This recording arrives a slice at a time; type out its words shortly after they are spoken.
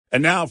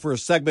And now for a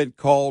segment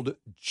called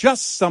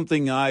Just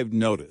Something I've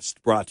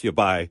Noticed, brought to you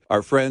by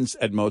our friends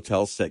at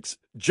Motel 6.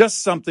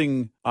 Just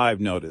something I've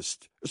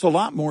noticed. There's a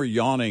lot more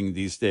yawning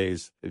these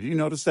days. Have you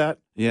noticed that?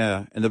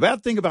 Yeah. And the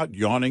bad thing about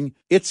yawning,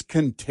 it's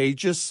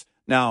contagious.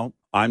 Now,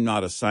 I'm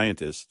not a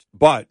scientist,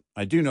 but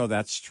I do know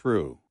that's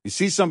true. You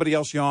see somebody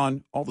else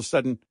yawn, all of a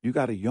sudden, you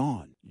got to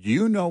yawn.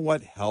 You know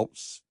what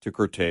helps to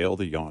curtail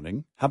the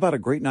yawning? How about a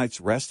great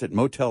night's rest at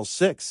Motel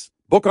 6?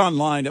 Book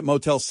online at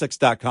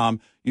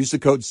motel6.com. Use the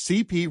code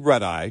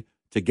CPRedEye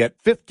to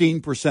get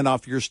 15%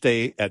 off your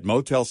stay at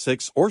Motel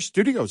 6 or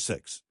Studio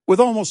 6. With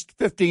almost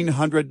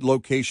 1,500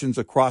 locations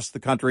across the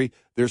country,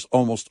 there's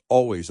almost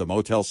always a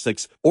Motel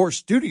 6 or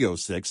Studio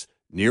 6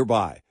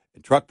 nearby.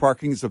 And truck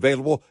parking is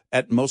available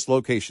at most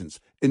locations.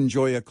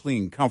 Enjoy a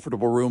clean,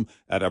 comfortable room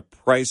at a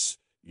price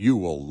you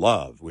will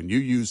love when you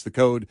use the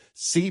code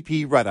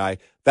CPRedEye.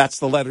 That's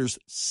the letters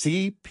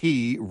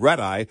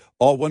CPRedEye,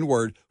 all one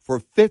word, for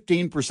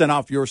 15%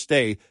 off your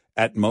stay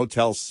at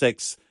Motel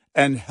 6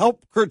 and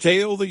help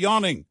curtail the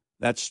yawning.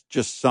 That's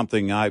just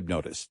something I've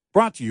noticed.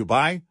 Brought to you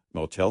by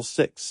Motel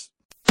 6.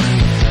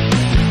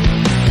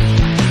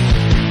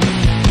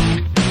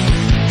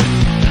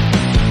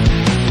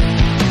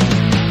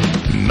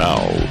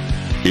 Now,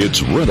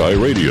 it's Red Eye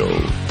Radio.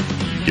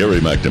 Gary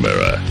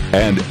McNamara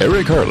and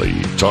Eric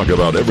Harley talk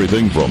about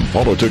everything from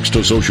politics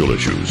to social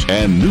issues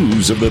and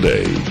news of the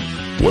day.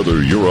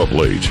 Whether you're up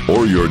late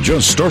or you're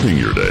just starting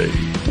your day,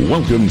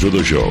 welcome to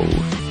the show.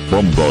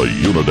 From the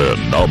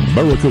Uniden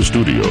America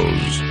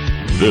Studios,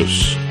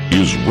 this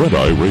is Red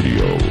Eye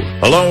Radio.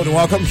 Hello and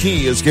welcome.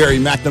 He is Gary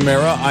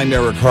McNamara. I'm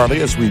Eric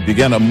Harley as we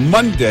begin a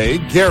Monday.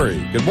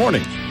 Gary, good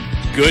morning.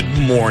 Good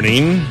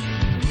morning.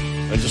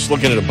 I'm just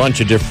looking at a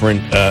bunch of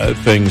different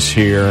things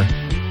here.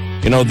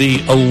 You know,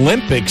 the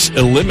Olympics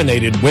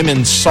eliminated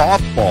women's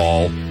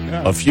softball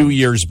a few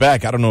years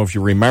back. I don't know if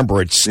you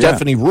remember it.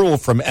 Stephanie Ruhle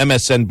from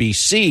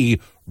MSNBC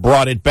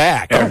brought it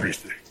back.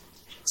 Everything.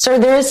 Sir,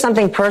 there is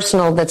something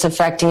personal that's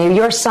affecting you.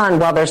 Your son,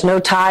 while there's no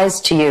ties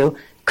to you,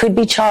 could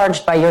be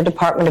charged by your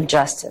Department of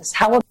Justice.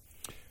 How will...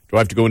 Do I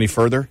have to go any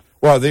further?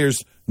 Well,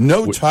 there's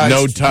no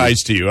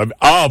ties to you.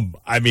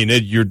 I mean,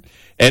 you're...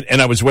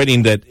 And I was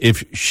waiting that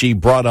if she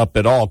brought up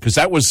at all, because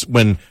that was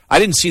when I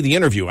didn't see the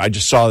interview. I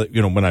just saw,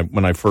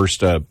 when I first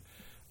started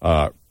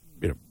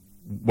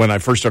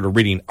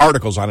reading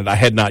articles on it, I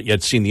had not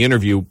yet seen the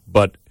interview,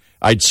 but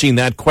I'd seen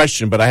that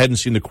question, but I hadn't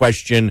seen the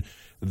question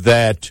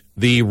that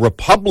the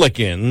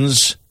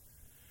Republicans,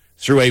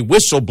 through a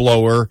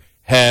whistleblower,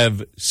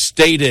 have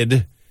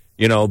stated,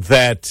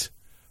 that,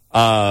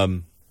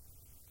 and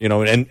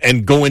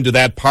go into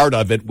that part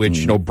of it,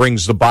 which,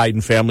 brings the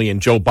Biden family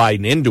and Joe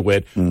Biden into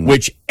it,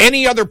 which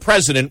any other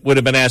president would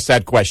have been asked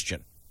that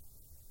question.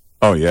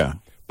 Oh, yeah.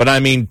 But, I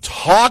mean,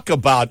 talk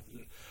about,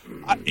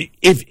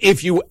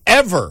 if you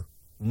ever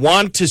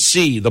want to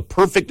see the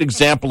perfect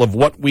example of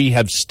what we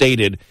have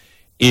stated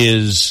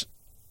is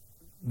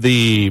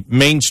the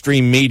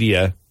mainstream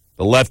media,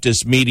 the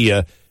leftist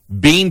media,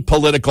 being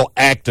political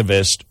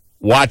activists,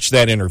 watch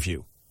that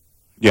interview.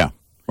 Yeah,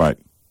 right.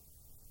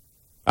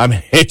 I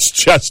mean, it's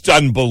just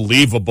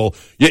unbelievable.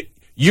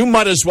 You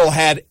might as well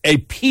had a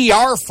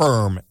PR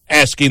firm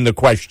asking the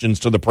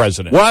questions to the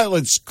president. While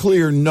it's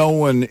clear no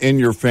one in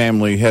your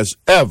family has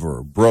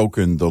ever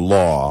broken the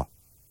law,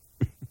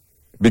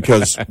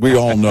 because we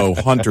all know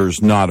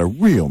Hunter's not a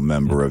real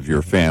member of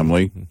your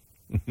family.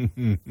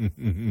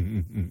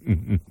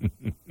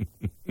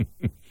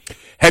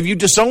 Have you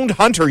disowned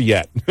Hunter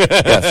yet?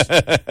 Yes.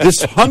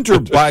 This Hunter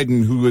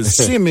Biden, who is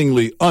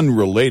seemingly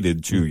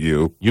unrelated to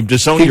you. You've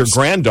disowned your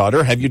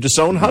granddaughter. Have you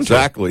disowned Hunter?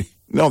 Exactly.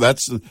 No,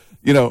 that's,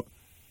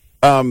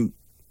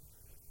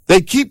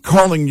 they keep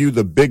calling you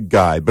the big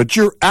guy, but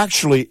you're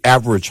actually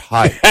average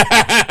height.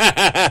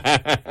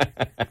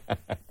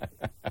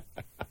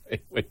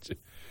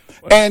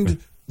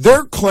 And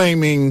they're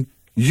claiming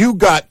you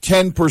got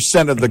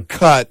 10% of the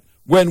cut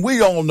when we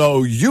all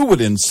know you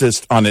would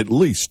insist on at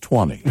least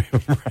 20.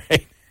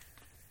 Right.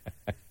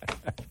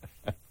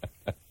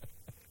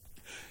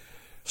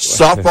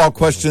 Softball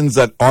questions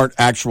that aren't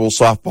actual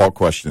softball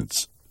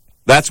questions.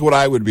 That's what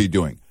I would be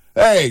doing.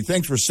 Hey,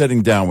 thanks for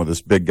sitting down with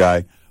us, big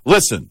guy.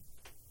 Listen,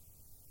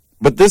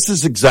 but this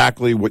is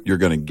exactly what you're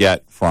going to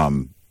get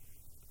from,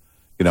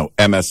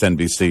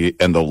 MSNBC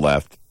and the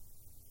left.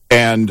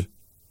 And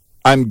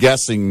I'm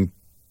guessing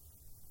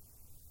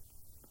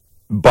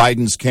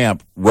Biden's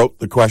camp wrote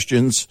the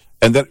questions.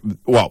 And then,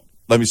 well,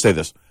 let me say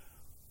this.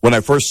 When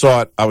I first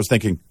saw it, I was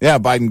thinking, yeah,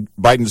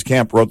 Biden's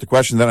camp wrote the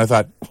question. Then I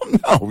thought,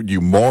 oh, no,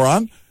 you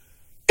moron.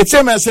 It's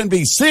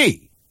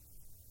MSNBC.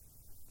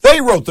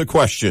 They wrote the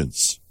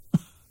questions.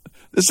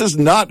 This is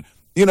not,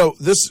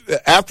 this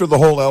after the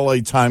whole LA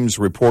Times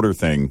reporter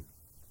thing,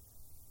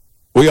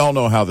 we all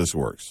know how this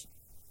works.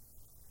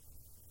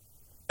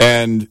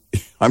 And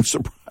I'm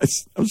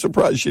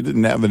surprised she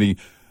didn't have any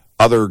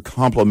other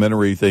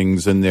complimentary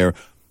things in there.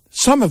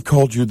 Some have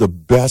called you the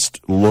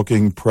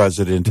best-looking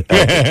president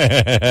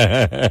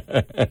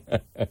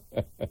ever.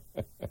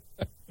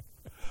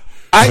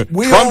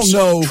 We all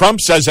know.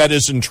 Trump says that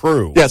isn't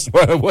true. Yes,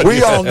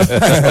 we all know.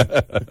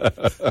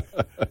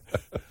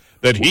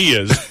 That he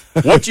is.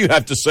 What do you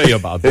have to say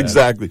about that?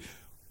 Exactly.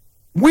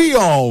 We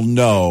all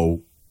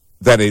know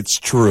that it's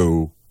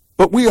true,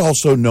 but we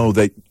also know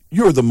that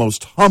you're the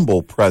most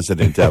humble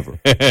president ever.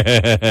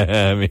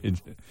 I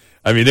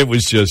mean, it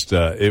was just,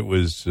 it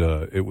was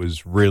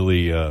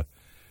really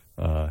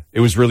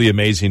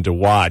amazing to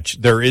watch.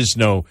 There is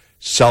no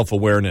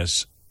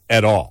self-awareness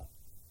at all.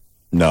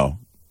 No.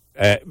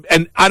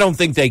 And I don't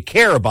think they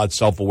care about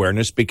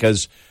self-awareness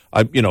because,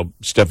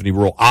 Stephanie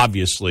Ruhle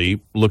obviously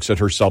looks at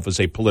herself as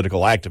a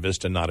political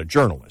activist and not a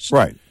journalist.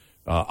 Right.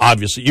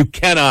 Obviously, you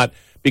cannot,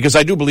 because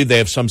I do believe they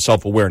have some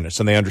self-awareness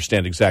and they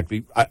understand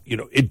exactly,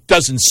 it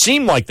doesn't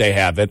seem like they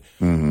have it,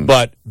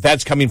 but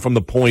that's coming from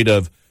the point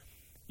of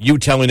you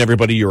telling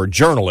everybody you're a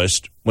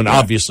journalist when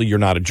obviously you're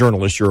not a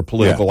journalist, you're a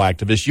political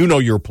activist. You know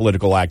you're a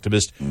political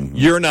activist.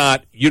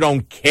 You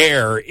don't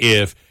care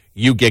if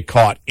you get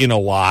caught in a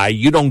lie.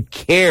 You don't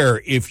care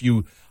if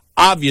you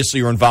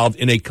obviously are involved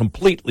in a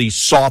completely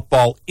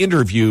softball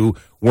interview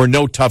where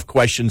no tough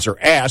questions are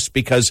asked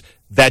because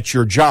that's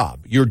your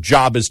job. Your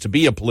job is to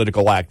be a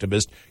political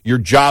activist. Your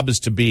job is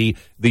to be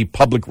the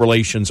public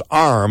relations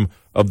arm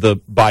of the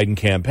Biden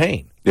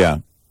campaign. Yeah.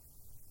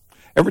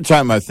 Every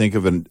time I think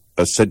of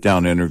a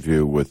sit-down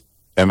interview with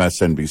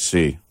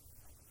MSNBC,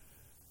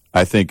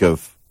 I think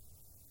of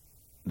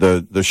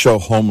the show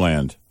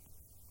Homeland.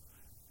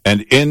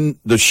 And in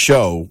the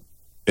show,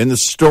 in the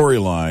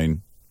storyline,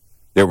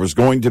 there was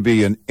going to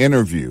be an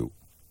interview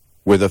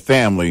with a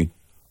family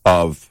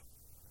of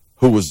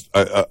who was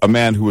a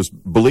man who was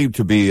believed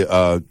to be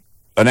a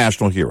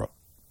national hero,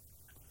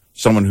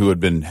 someone who had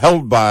been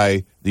held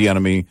by the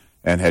enemy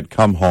and had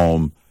come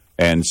home.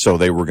 And so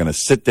they were going to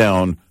sit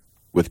down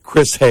with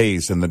Chris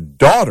Hayes, and the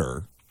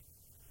daughter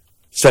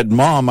said,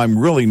 "Mom, I'm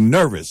really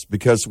nervous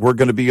because we're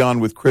going to be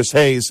on with Chris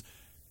Hayes.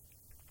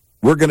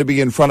 We're going to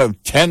be in front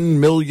of 10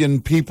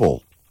 million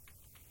people."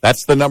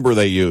 That's the number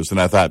they used.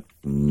 And I thought,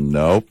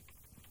 nope,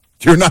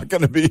 you're not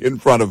going to be in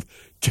front of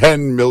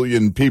 10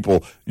 million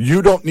people.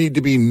 You don't need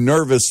to be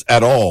nervous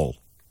at all.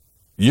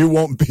 You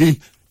won't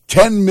be.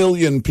 10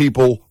 million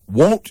people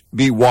won't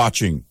be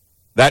watching.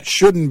 That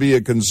shouldn't be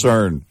a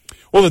concern.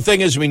 Well, the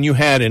thing is, you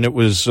had, and it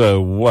was, at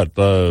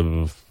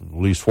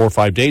least 4 or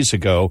 5 days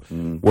ago,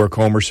 where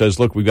Comer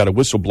says, look, we've got a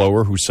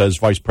whistleblower who says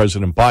Vice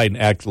President Biden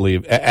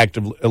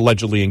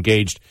allegedly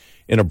engaged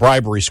in a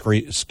bribery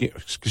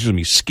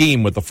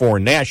scheme with the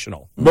foreign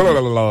national.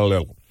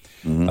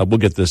 We'll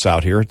get this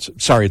out here.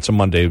 It's a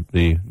Monday.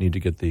 They need to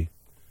get the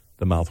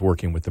mouth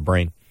working with the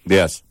brain.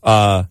 Yes.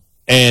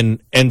 And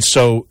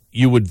so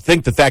you would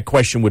think that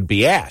question would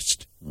be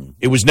asked.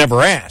 It was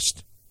never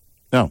asked.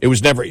 No. It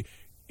was never.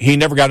 He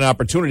never got an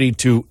opportunity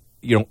to,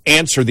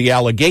 answer the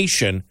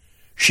allegation.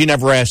 She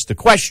never asked the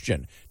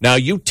question. Now,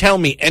 you tell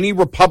me any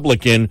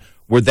Republican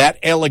where that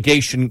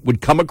allegation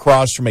would come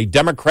across from a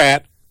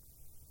Democrat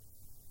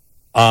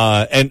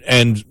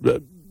and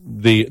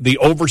the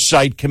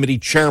Oversight Committee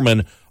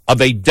chairman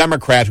of a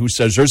Democrat who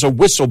says there's a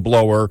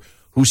whistleblower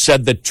who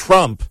said that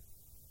Trump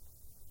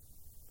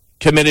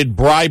committed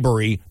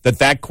bribery,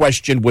 that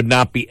question would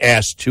not be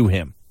asked to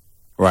him.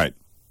 Right.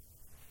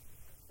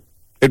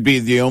 It'd be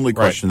the only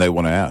question they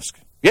want to ask.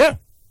 Yeah.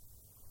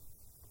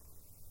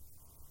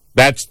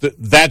 That's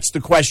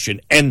the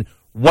question. And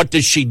what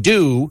does she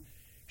do?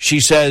 She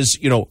says,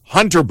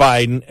 Hunter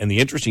Biden, and the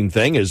interesting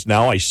thing is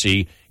now I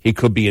see he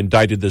could be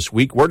indicted this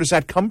week. Where does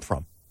that come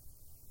from?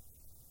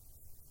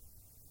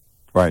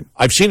 Right.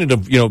 I've seen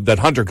it that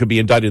Hunter could be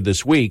indicted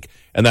this week,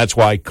 and that's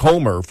why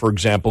Comer, for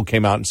example,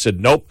 came out and said,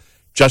 nope,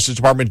 Justice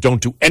Department,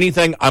 don't do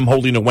anything. I'm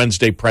holding a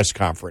Wednesday press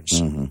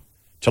conference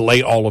to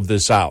lay all of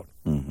this out.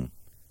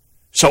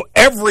 So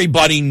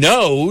everybody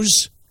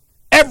knows,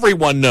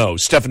 everyone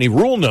knows, Stephanie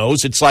Ruhle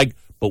knows, it's like,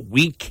 but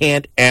we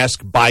can't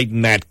ask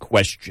Biden that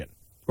question.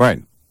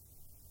 Right.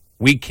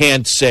 We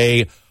can't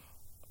say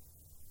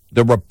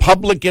the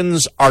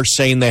Republicans are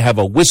saying they have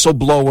a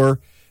whistleblower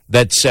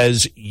that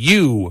says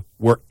you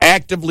were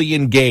actively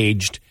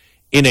engaged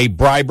in a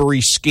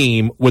bribery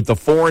scheme with the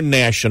foreign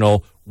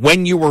national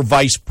when you were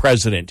vice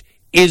president.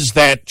 Is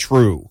that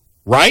true?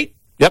 Right?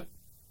 Yep.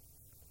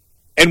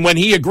 And when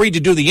he agreed to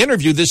do the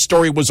interview, this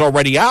story was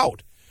already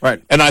out.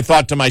 Right. And I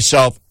thought to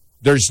myself,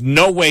 there's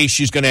no way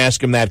she's going to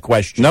ask him that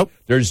question. Nope.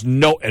 There's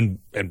no, and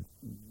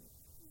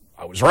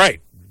I was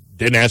right.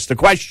 Didn't ask the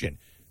question.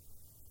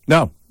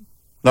 No,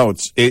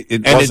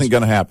 it wasn't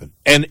going to happen.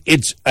 And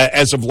it's,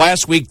 as of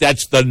last week,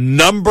 that's the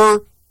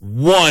number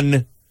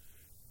one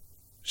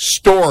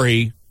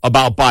story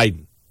about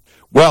Biden.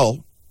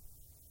 Well,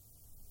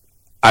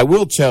 I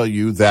will tell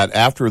you that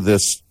after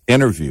this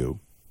interview,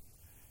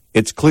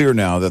 it's clear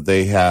now that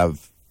they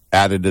have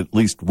added at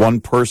least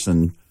one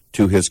person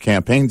to his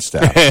campaign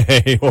staff.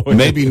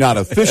 Maybe not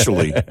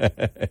officially,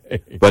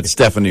 but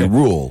Stephanie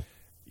Ruhle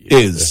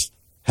is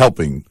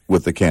helping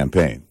with the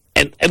campaign.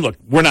 And look,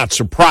 we're not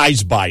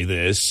surprised by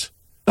this.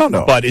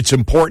 No. But it's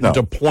important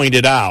to point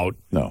it out.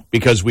 No.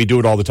 Because we do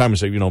it all the time and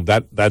say,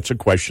 that's a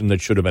question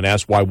that should have been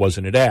asked. Why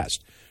wasn't it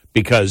asked?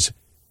 Because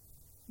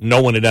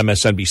no one at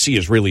MSNBC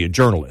is really a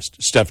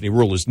journalist. Stephanie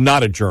Ruhle is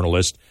not a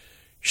journalist.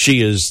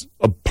 She is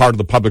a part of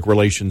the public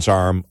relations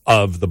arm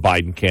of the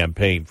Biden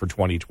campaign for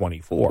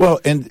 2024. Well,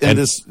 and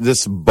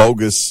this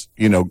bogus,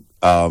 I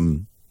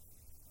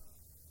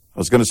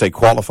was going to say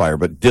qualifier,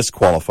 but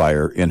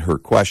disqualifier in her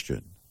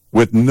question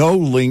with no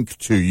link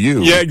to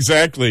you. Yeah,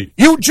 exactly.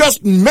 You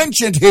just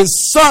mentioned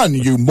his son,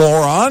 you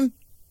moron.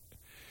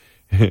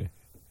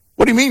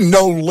 What do you mean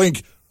no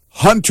link,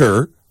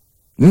 Hunter?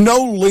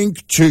 No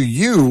link to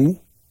you.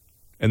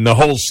 And the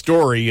whole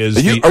story is...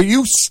 Are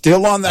you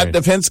still on that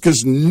defense?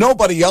 Because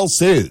nobody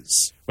else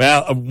is.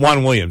 Well,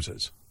 Juan Williams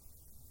is.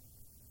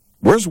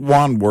 Where's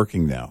Juan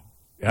working now?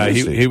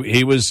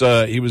 He was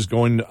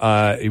going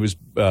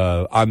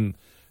on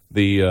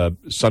the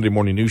Sunday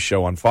morning news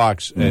show on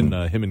Fox, and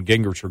him and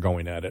Gingrich were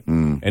going at it,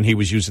 and he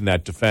was using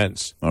that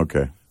defense.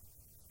 Okay.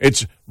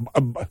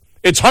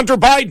 It's Hunter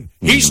Biden.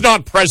 He's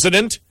not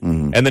president.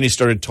 And then he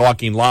started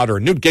talking louder.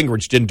 Newt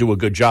Gingrich didn't do a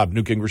good job.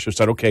 Newt Gingrich just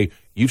said, okay,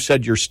 you've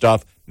said your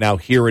stuff. Now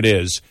here it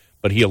is.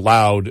 But he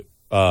allowed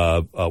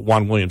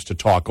Juan Williams to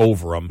talk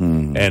over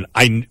him. And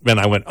I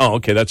went, oh,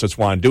 okay, that's what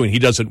Juan doing. He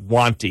doesn't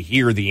want to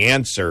hear the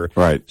answer.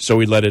 Right. So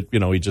he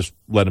he just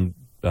let him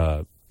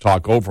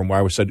talk over him,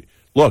 where I said,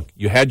 look,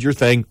 you had your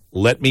thing.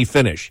 Let me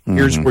finish.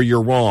 Here's where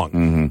you're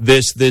wrong.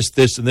 This,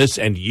 and this,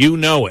 and you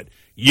know it.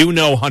 You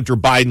know Hunter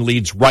Biden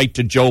leads right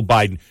to Joe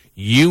Biden.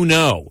 You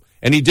know.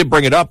 And he did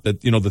bring it up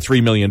that, the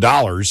 $3 million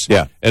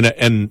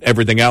and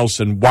everything else,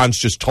 and Juan's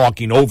just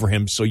talking over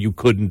him, so you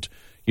couldn't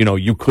hear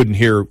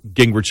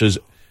Gingrich's,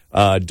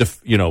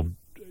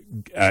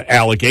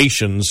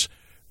 allegations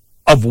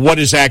of what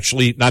is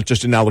actually not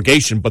just an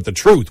allegation, but the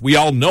truth. We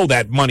all know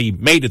that money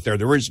made it there.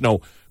 There is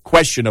no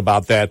question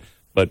about that.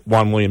 But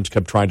Juan Williams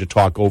kept trying to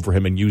talk over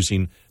him and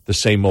using the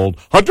same old,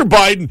 Hunter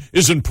Biden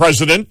isn't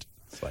president.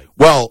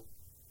 Well,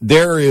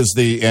 there is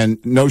and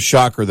no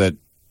shocker that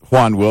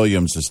Juan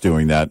Williams is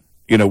doing that.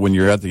 When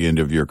you're at the end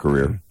of your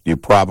career, you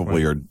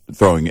probably are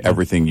throwing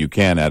everything you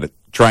can at it,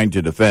 trying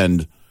to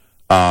defend,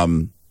 I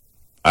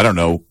don't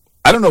know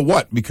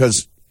what,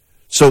 because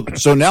so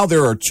now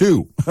there are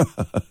two.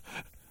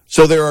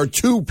 So there are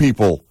two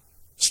people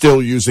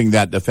still using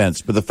that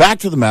defense. But the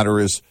fact of the matter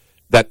is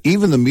that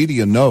even the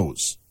media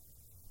knows,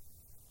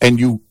 and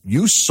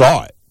you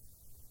saw it,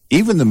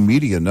 even the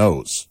media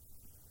knows,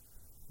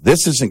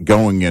 this isn't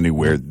going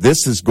anywhere.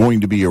 This is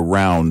going to be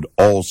around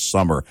all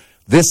summer.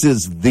 This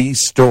is the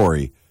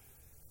story.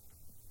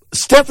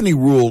 Stephanie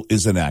Ruhle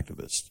is an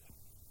activist.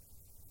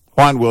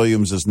 Juan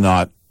Williams is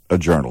not a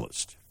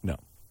journalist. No.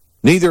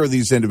 Neither of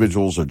these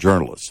individuals are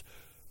journalists.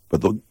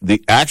 But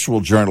the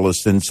actual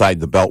journalists inside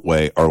the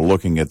Beltway are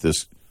looking at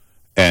this,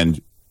 and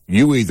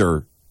you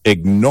either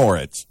ignore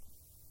it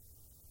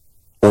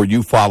or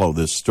you follow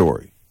this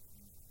story.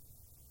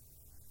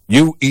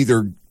 You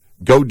either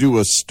go do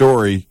a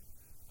story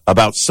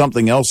about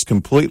something else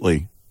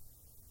completely,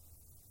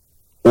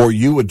 or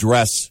you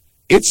address,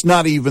 it's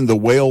not even the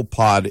whale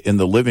pod in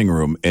the living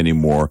room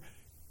anymore.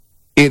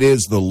 It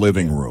is the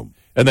living room.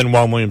 And then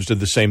Juan Williams did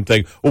the same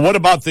thing. Well, what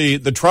about the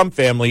Trump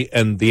family?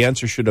 And the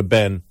answer should have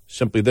been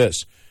simply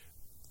this.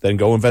 Then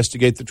go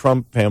investigate the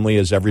Trump family,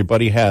 as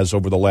everybody has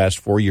over the last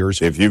 4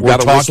 years. If you've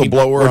got a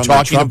whistleblower on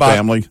the Trump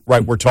family.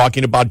 Right, we're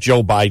talking about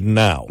Joe Biden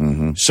now.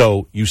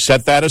 So you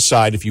set that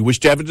aside. If you wish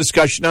to have a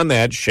discussion on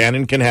that,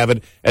 Shannon can have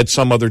it at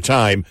some other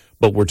time.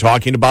 But we're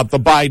talking about the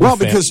Biden family. Well,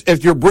 because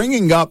if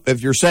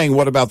you're saying,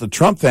 what about the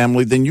Trump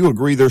family, then you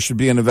agree there should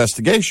be an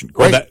investigation.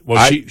 Great.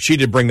 She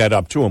did bring that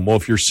up to him. Well,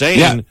 if you're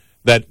saying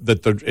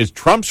that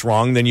Trump's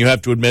wrong, then you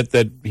have to admit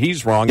that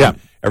he's wrong. Yeah.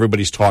 And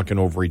everybody's talking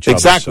over each other.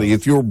 Exactly. So.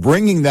 If you're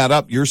bringing that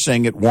up, you're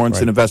saying it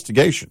warrants an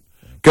investigation.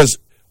 Because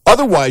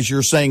otherwise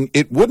you're saying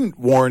it wouldn't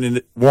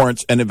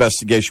warrant an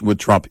investigation with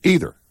Trump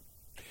either.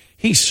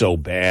 He's so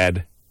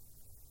bad.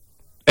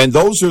 And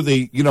those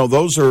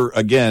are,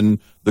 again,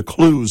 the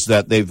clues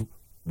that they've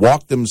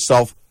walked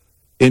themselves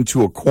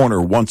into a corner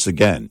once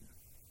again.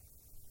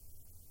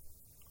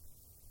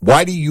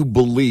 Why do you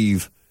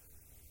believe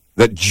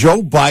that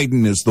Joe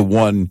Biden is the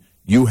one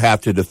you have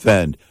to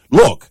defend?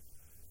 Look,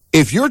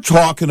 if you're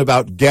talking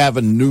about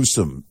Gavin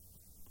Newsom,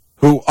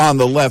 who on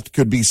the left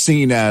could be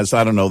seen as,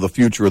 I don't know, the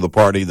future of the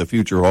party, the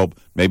future hope,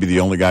 maybe the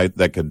only guy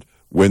that could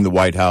win the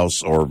White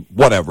House or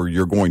whatever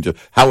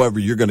however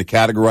you're going to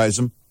categorize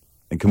him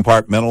and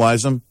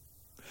compartmentalize him,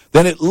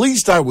 then at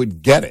least I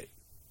would get it.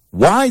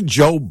 Why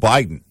Joe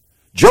Biden?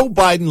 Joe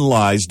Biden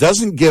lies,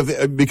 doesn't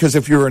give, because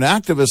if you're an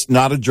activist,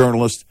 not a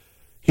journalist,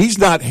 he's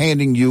not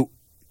handing you,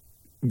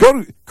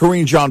 go to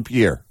Karine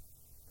Jean-Pierre.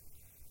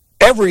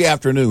 Every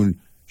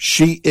afternoon,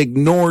 she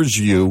ignores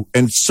you,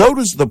 and so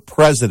does the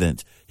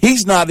president.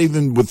 He's not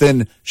even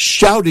within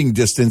shouting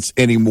distance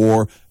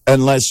anymore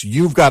unless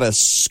you've got a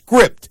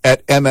script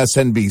at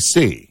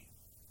MSNBC.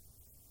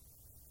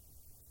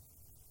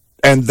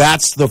 And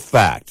that's the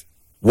fact.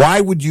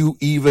 Why would you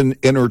even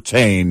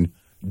entertain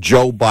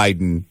Joe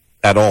Biden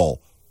at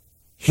all?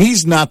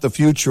 He's not the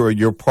future of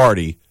your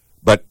party,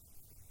 but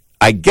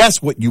I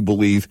guess what you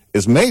believe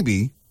is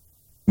maybe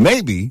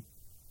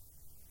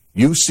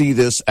you see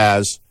this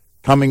as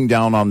coming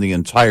down on the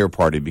entire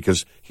party,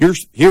 because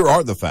here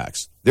are the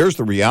facts. There's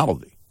the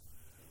reality.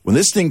 When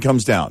this thing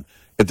comes down,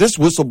 if this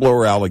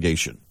whistleblower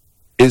allegation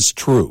is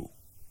true,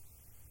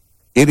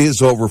 it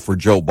is over for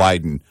Joe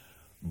Biden.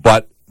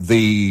 But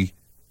the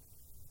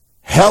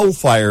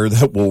hellfire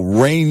that will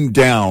rain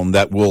down,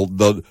 that will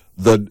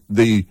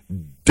the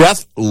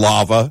death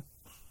lava,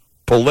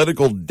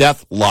 political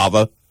death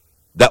lava,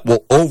 that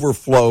will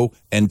overflow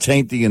and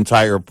taint the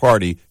entire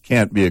party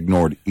can't be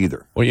ignored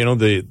either. Well, you know,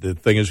 the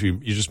thing is, you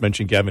just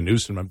mentioned Gavin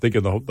Newsom. I'm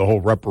thinking the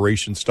whole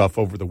reparation stuff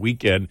over the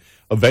weekend.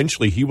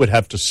 Eventually, he would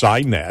have to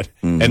sign that,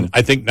 and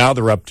I think now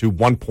they're up to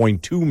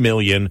 $1.2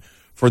 million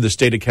for the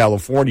state of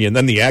California. And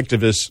then the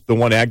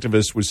one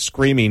activist was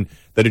screaming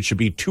that it should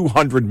be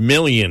 $200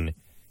 million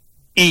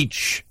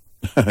each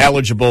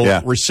eligible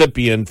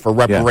recipient for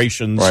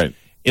reparations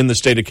in the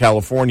state of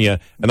California.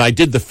 And I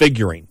did the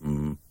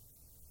figuring.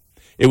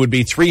 It would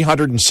be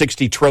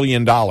 $360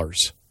 trillion.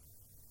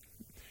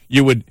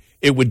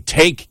 It would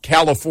take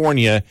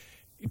California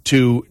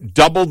to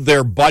double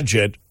their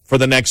budget for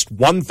the next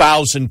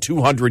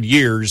 1,200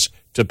 years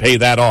to pay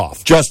that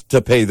off. Just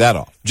to pay that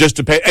off. Just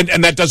to pay,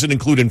 and that doesn't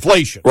include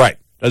inflation. Right.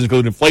 Doesn't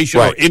include inflation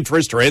or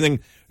interest or anything.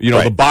 You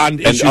know, the bond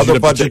and issues other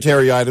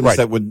budgetary items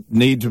that would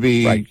need to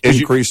be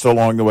increased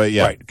along the way.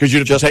 Yeah, right. Because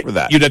you'd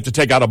have to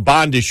take out a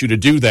bond issue to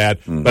do that.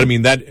 But I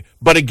mean that.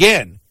 But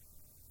again,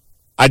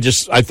 I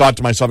thought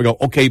to myself, I go,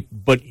 okay,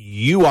 but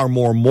you are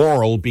more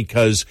moral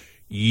because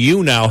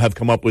you now have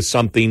come up with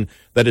something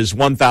that is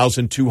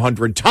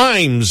 1,200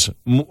 times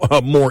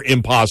more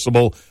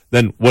impossible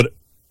than what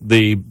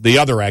the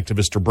other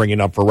activists are bringing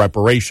up for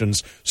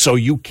reparations. So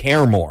you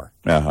care more.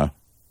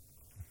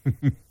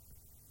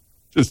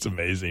 Just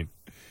amazing.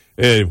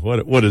 Hey,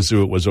 what a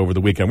zoo it was over the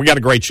weekend. We got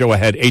a great show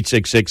ahead.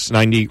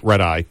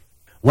 866-90-RED-EYE.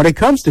 When it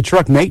comes to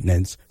truck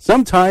maintenance,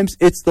 sometimes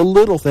it's the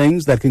little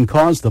things that can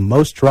cause the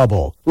most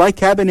trouble, like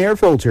cabin air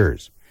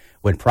filters.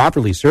 When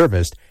properly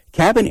serviced,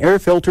 cabin air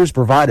filters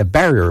provide a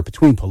barrier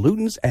between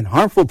pollutants and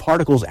harmful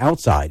particles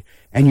outside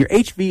and your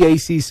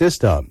HVAC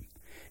system.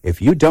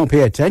 If you don't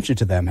pay attention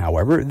to them,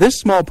 however, this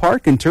small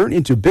part can turn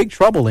into big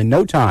trouble in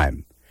no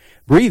time.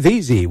 Breathe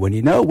easy when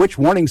you know which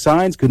warning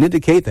signs could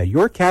indicate that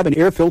your cabin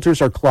air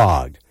filters are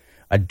clogged.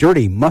 A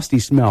dirty, musty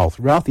smell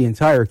throughout the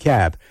entire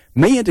cab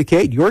may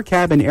indicate your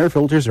cabin air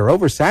filters are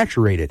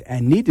oversaturated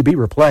and need to be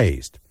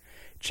replaced.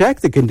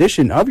 Check the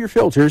condition of your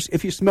filters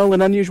if you smell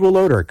an unusual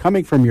odor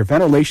coming from your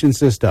ventilation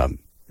system.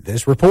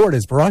 This report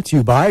is brought to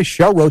you by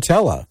Shell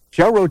Rotella.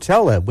 Shell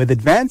Rotella, with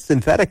advanced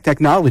synthetic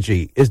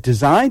technology, is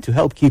designed to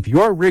help keep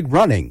your rig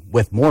running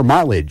with more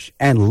mileage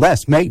and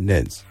less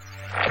maintenance.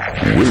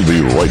 We'll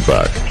be right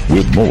back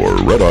with more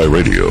Red Eye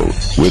Radio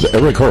with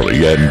Eric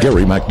Harley and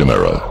Gary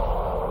McNamara.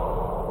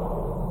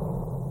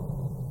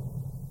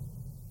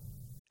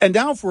 And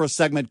now for a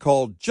segment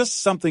called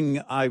Just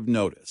Something I've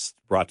Noticed,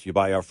 brought to you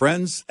by our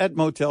friends at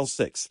Motel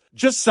 6.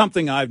 Just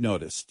something I've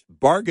noticed.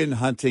 Bargain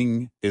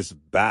hunting is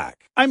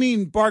back. I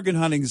mean, bargain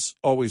hunting's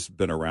always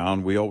been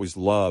around. We always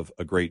love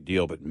a great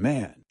deal. But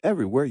man,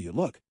 everywhere you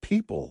look,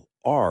 people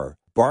are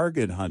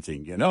bargain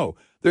hunting. You know,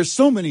 there's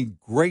so many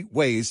great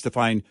ways to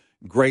find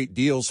great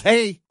deals.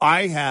 Hey,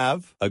 I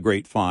have a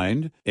great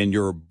find in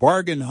your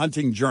bargain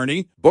hunting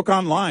journey. Book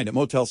online at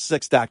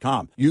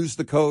Motel6.com. Use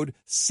the code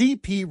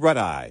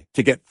CPRedEye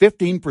to get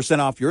 15%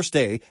 off your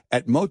stay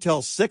at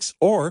Motel 6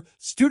 or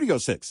Studio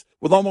 6.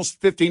 With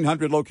almost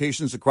 1,500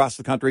 locations across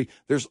the country,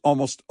 there's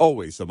almost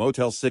always a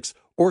Motel 6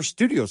 or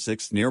Studio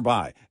 6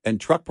 nearby, and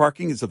truck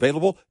parking is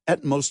available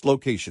at most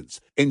locations.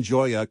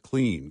 Enjoy a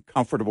clean,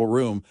 comfortable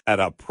room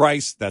at a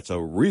price that's a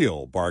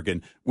real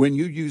bargain when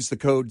you use the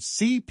code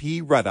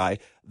CPRedEye.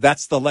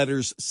 That's the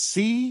letters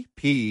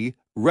CP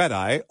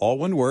Redeye, all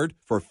one word,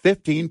 for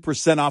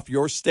 15% off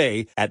your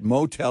stay at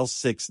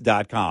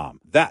Motel6.com.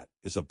 That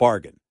is a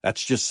bargain.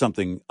 That's just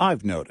something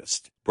I've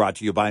noticed. Brought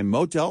to you by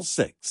Motel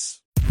 6.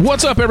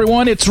 What's up,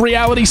 everyone? It's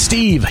Reality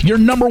Steve, your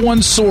number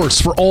one source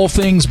for all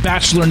things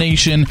Bachelor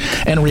Nation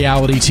and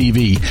reality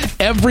TV.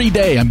 Every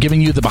day, I'm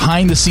giving you the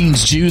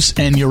behind-the-scenes juice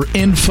and your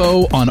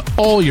info on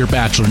all your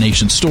Bachelor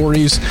Nation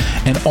stories,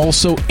 and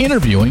also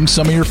interviewing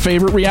some of your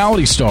favorite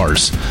reality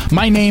stars.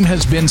 My name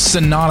has been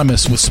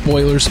synonymous with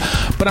spoilers,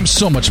 but I'm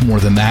so much more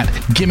than that.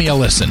 Give me a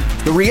listen.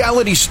 The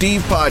Reality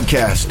Steve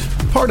Podcast,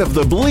 part of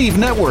the Believe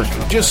Network.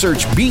 Just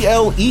search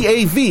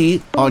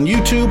BLEAV on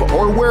YouTube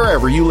or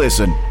wherever you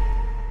listen.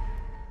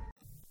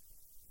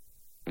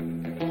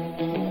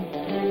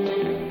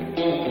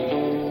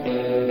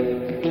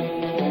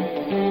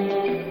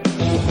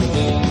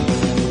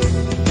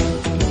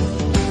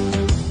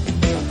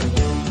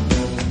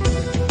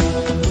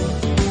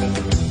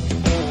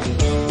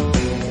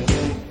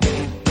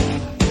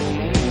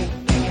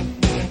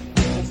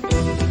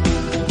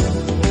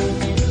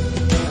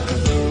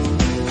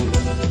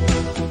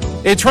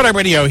 It's Red Eye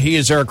Radio. He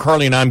is Eric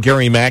Harley, and I'm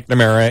Gary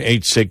McNamara,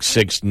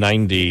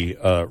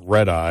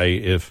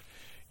 866-90-RED-EYE. If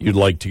you'd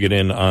like to get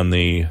in on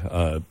the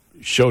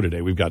show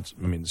today, we've got,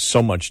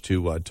 so much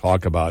to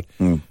talk about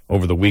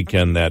over the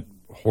weekend, that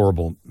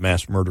horrible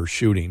mass murder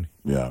shooting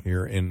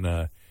here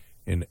in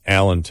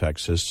Allen,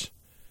 Texas.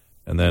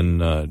 And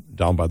then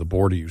down by the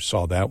border, you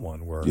saw that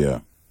one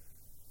where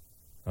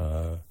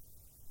the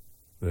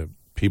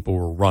people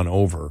were run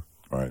over.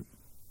 Right.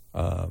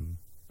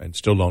 And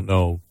still don't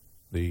know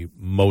the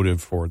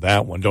motive for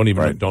that one. Don't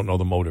know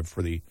the motive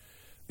for the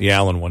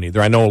Allen one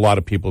either. I know a lot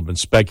of people have been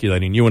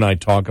speculating. You and I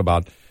talk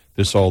about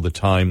this all the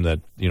time,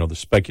 that, the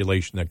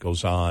speculation that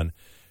goes on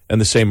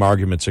and the same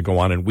arguments that go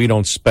on, and we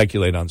don't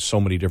speculate on so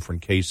many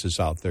different cases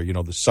out there.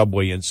 The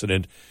subway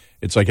incident,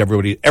 it's like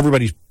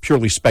everybody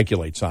purely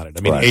speculates on it.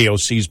 I mean,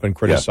 AOC's been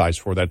criticized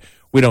for that.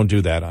 We don't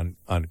do that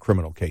on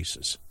criminal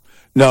cases.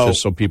 No.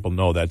 Just so people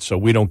know that. So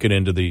we don't get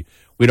into the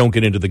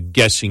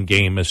guessing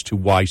game as to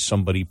why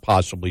somebody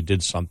possibly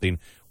did something.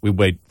 We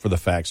wait for the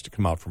facts to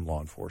come out from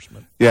law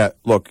enforcement. Yeah,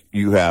 look,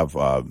 you have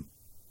a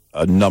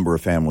number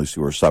of families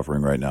who are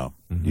suffering right now.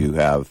 Mm-hmm. You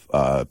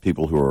have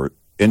people who are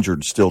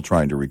injured, still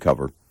trying to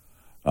recover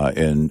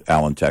in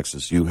Allen,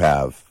 Texas. You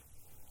have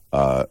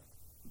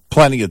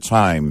plenty of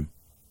time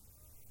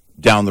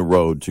down the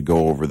road to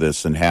go over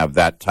this and have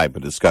that type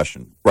of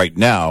discussion. Right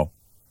now,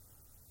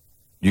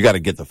 you got to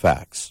get the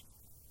facts.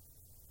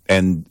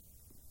 And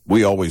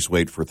we always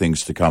wait for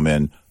things to come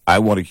in. I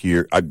want to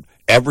hear,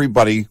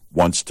 everybody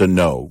wants to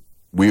know.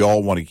 We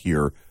all want to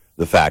hear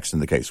the facts in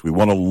the case. We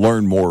want to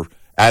learn more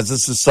as a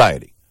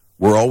society.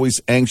 We're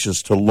always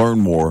anxious to learn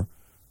more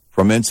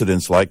from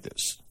incidents like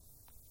this.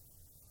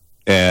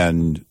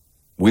 And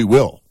we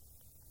will.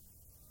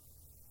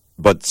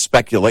 But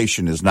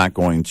speculation is not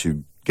going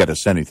to get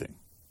us anything.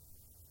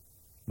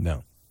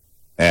 No.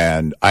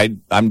 And I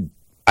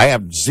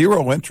have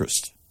zero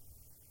interest.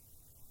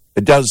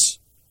 It does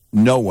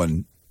no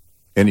one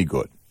any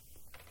good.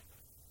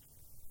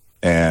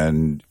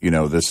 And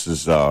this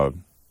is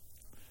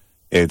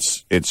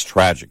it's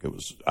tragic.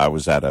 I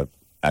was at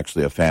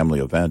actually a family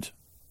event,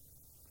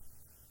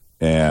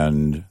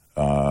 and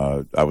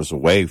I was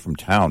away from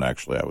town.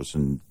 Actually, I was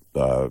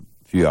a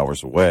few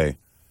hours away,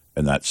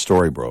 and that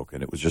story broke,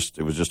 and it was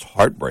just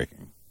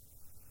heartbreaking.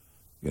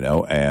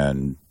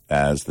 And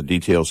as the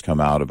details come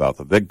out about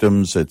the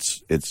victims,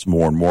 it's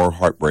more and more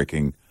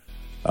heartbreaking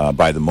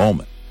by the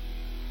moment.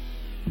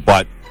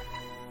 But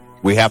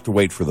we have to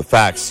wait for the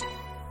facts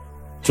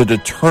to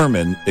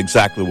determine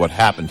exactly what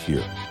happened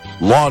here.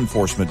 Law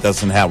enforcement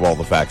doesn't have all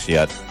the facts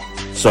yet,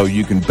 so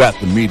you can bet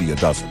the media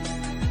doesn't.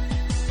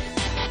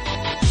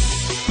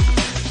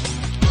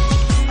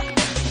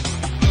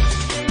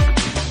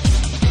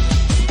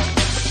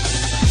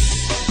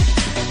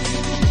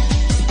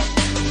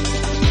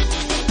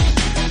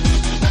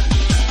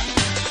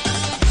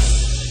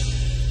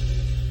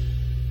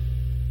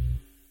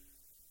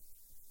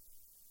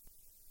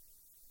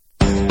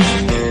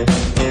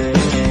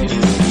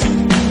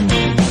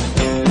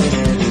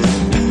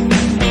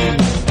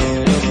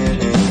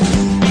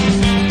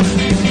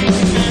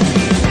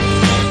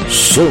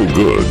 So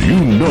good,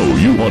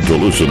 you want to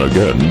listen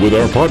again with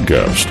our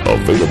podcast,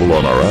 available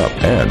on our app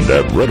and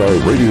at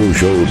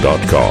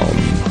RedEyeRadioShow.com.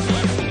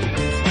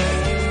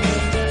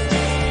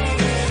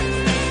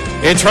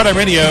 It's Red Eye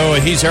Radio.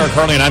 He's Eric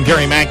Harley, and I'm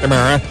Gary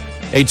McNamara.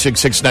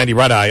 866-90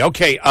 Red Eye.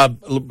 Okay,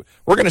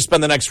 we're going to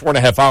spend the next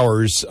 4.5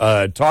 hours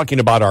talking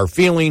about our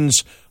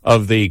feelings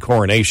of the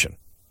coronation.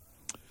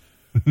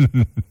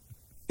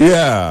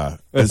 Yeah,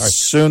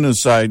 as soon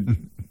as I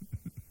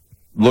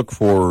look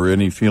for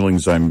any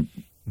feelings,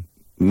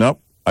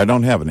 nope, I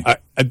don't have any. I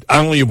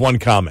only have one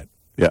comment.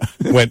 Yeah.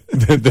 when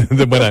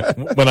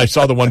I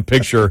saw the one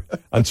picture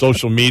on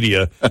social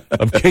media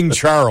of King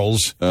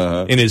Charles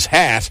in his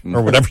hat,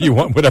 or whatever you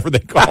want, whatever they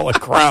call a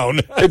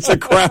crown. It's a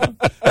crown.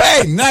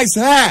 Hey, nice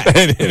hat.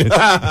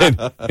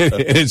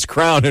 and his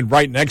crown, and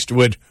right next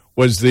to it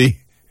was if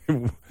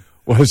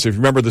you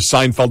remember the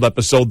Seinfeld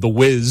episode, The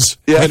Wiz,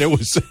 and it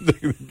was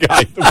the guy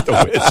with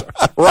the Wiz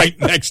right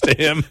next to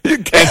him. You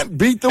can't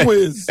beat the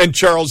Wiz. And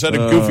Charles had a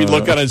goofy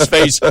look on his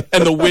face,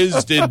 and the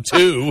Wiz did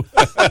too.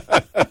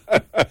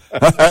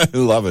 I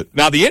love it.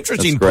 Now, the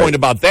interesting point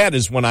about that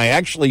is when I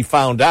actually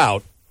found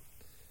out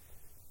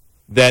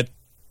that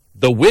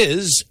the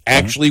Wiz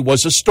actually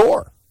was a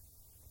store.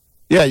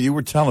 Yeah, you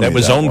were telling me that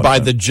was owned by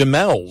the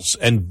Jamels,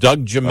 and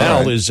Doug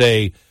Jamel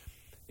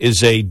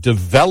is a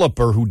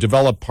developer who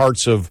developed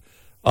parts of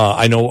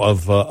I know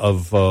of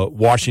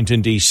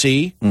Washington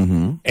D.C.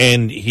 Mm-hmm.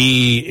 And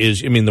he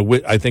is. I mean,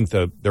 I think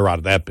they're out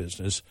of that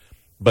business,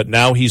 but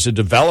now he's a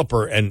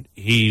developer, and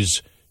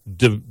he's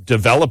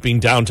developing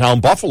downtown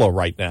Buffalo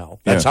right now.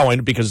 That's how I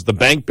know, because the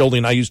bank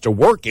building I used to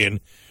work in,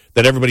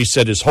 that everybody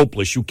said is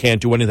hopeless. You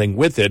can't do anything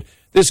with it.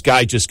 This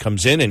guy just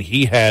comes in, and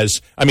he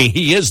is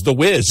the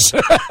Wiz.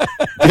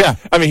 Yeah,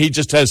 I mean, he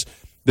just has.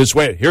 This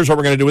way, here's what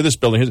we're going to do with this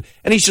building.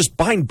 And he's just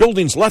buying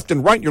buildings left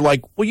and right. And you're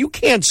like, well, you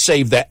can't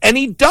save that. And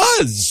he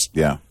does.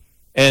 Yeah.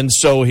 And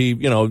so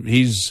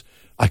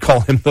I call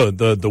him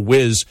the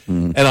Wiz.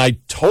 Mm-hmm. And I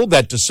told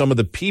that to some of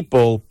the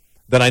people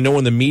that I know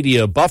in the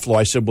media of Buffalo.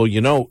 I said, well,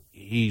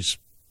 he's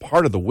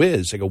part of the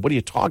Wiz. I go, what are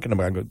you talking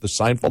about? I go, the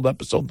Seinfeld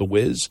episode, The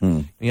Wiz?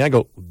 Mm. And I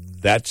go,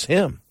 that's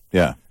him.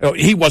 Yeah.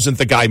 He wasn't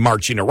the guy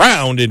marching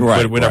around and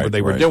whatever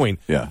they were doing.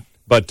 Yeah.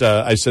 But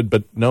I said,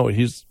 but no,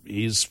 his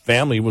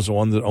family was the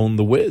one that owned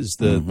the Wiz,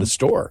 the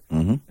store,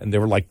 and they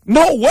were like,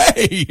 no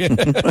way.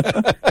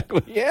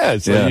 Yeah,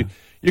 so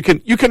you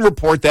can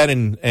report that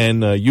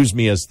and use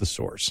me as the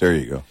source. There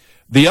you go.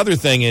 The other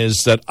thing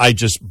is that I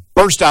just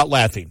burst out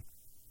laughing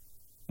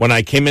when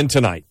I came in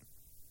tonight,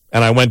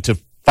 and I went to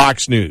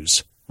Fox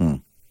News,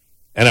 and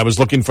I was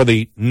looking for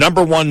the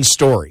number one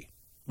story.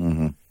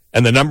 And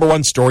the number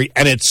one story,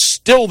 and it's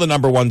still the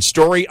number one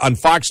story on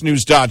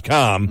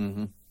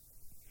FoxNews.com.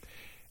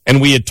 And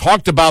we had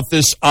talked about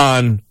this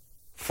on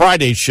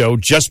Friday's show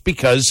just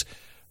because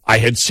I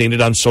had seen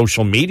it on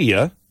social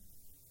media.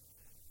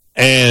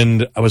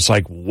 And I was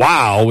like,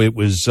 wow, it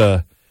was,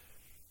 I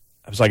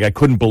was like, I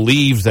couldn't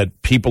believe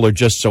that people are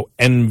just so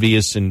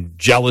envious and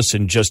jealous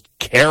and just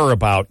care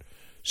about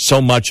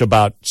so much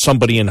about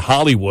somebody in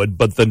Hollywood.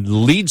 But the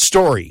lead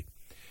story,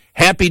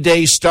 Happy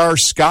Days star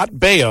Scott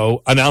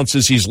Baio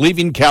announces he's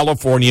leaving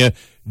California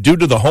due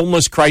to the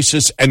homeless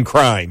crisis and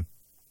crime.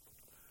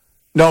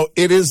 No,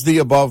 it is the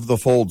above the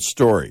fold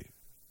story.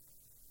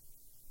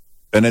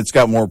 And it's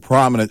got more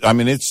prominent. I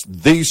mean, it's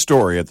the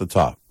story at the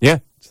top. Yeah,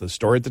 it's the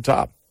story at the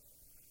top.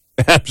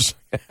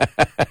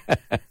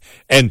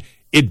 And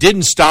it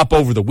didn't stop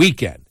over the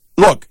weekend.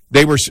 Look,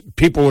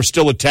 people were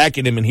still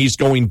attacking him, and he's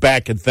going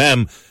back at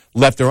them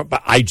left and right.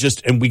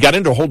 But we got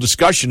into a whole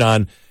discussion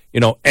on,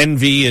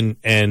 envy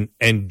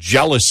and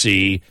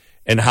jealousy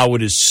and how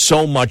it is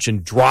so much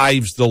and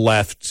drives the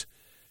left,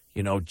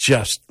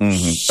 just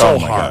so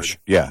hard. Gosh.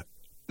 Yeah.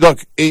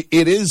 Look,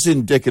 it is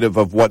indicative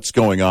of what's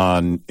going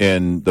on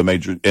in the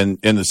major in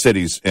the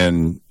cities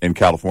in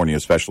California,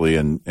 especially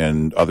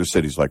in other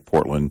cities like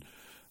Portland.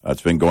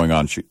 It's been going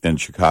on in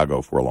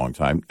Chicago for a long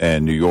time,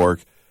 and New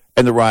York,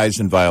 and the rise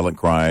in violent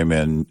crime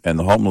and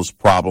the homeless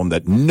problem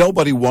that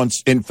nobody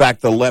wants. In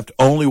fact, the left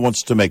only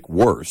wants to make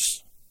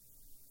worse,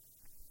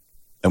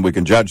 and we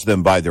can judge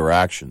them by their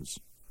actions.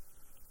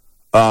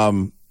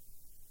 But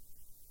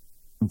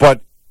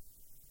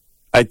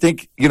I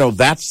think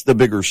that's the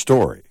bigger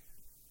story.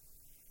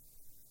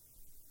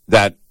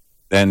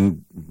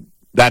 And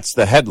that's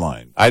the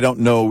headline. I don't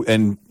know,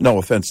 and no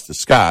offense to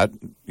Scott,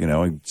 he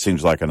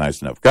seems like a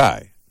nice enough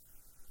guy.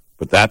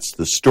 But that's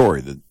the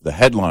story. The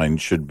headline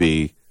should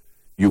be,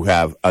 you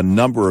have a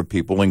number of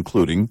people,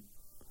 including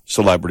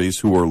celebrities,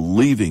 who are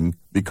leaving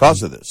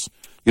because of this.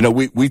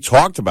 We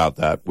talked about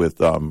that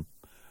with what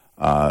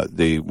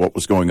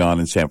was going on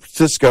in San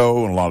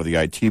Francisco and a lot of the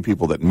IT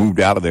people that moved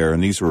out of there.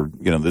 And these were,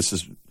 this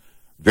is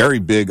very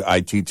big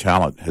IT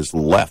talent has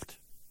left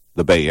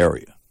the Bay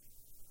Area.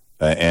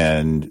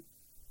 And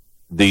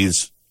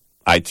these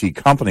IT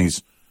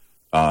companies,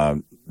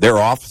 their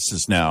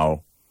offices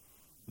now,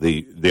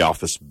 the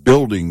office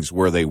buildings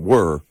where they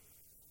were,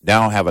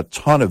 now have a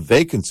ton of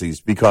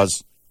vacancies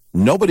because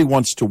nobody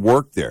wants to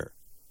work there.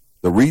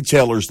 The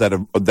retailers that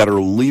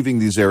are leaving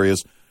these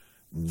areas,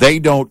 they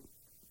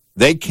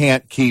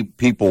can't keep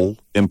people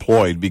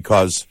employed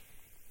because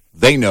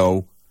they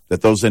know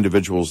that those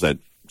individuals that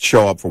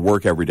show up for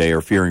work every day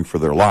are fearing for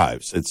their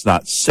lives. It's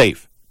not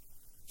safe.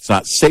 It's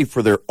not safe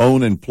for their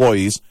own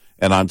employees.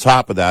 And on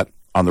top of that,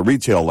 on the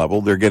retail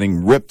level, they're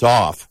getting ripped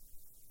off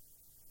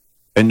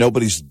and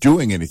nobody's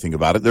doing anything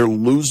about it. They're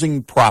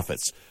losing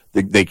profits.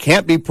 They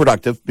can't be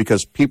productive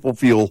because people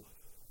feel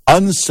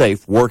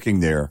unsafe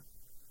working there,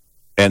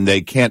 and they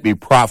can't be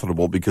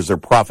profitable because their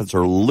profits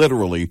are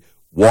literally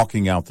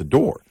walking out the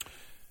door.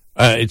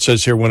 It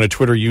says here, when a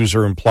Twitter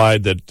user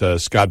implied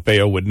that Scott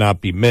Baio would not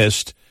be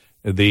missed,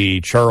 the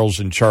Charles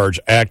in Charge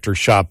actor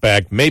shot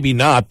back, maybe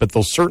not, but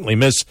they'll certainly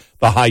miss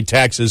the high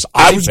taxes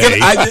I pay.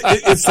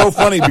 It's so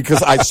funny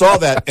because I saw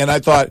that and I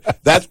thought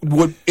that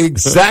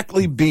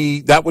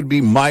would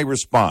be my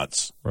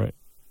response. Right.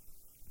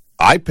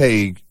 I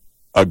pay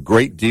a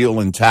great deal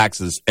in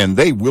taxes, and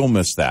they will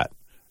miss that.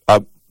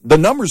 The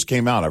numbers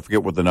came out. I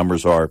forget what the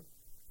numbers are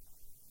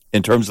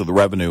in terms of the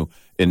revenue,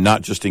 and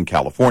not just in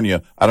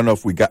California. I don't know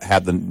if we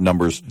had the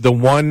numbers. The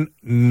one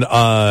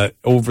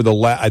over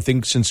I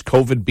think since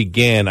COVID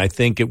began, I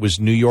think it was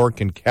New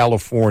York and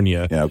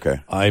California. Yeah,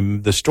 okay.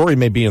 The story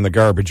may be in the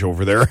garbage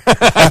over there.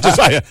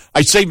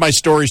 I save my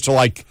stories to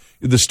like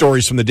the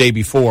stories from the day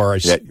before.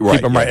 Keep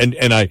them right,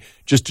 and I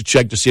just to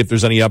check to see if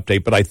there's any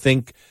update. But I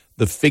think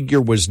the figure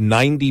was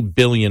 $90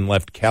 billion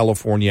left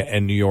California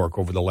and New York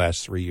over the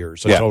last 3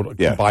 years. So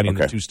combining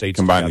the two states.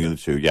 Combining the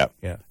two, yeah.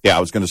 I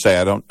was going to say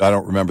I don't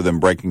remember them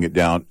breaking it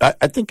down.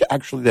 I think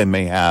actually they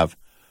may have,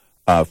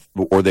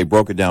 or they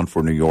broke it down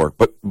for New York.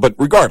 But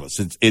regardless,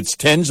 it's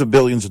tens of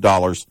billions of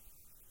dollars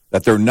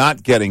that they're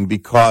not getting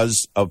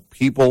because of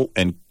people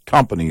and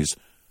companies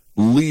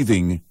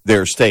leaving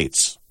their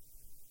states.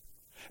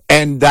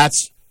 And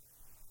that's,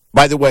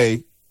 by the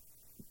way,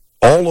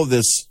 all of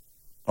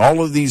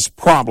these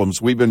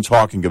problems we've been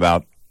talking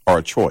about are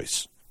a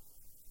choice.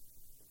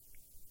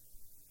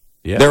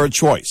 Yeah. They're a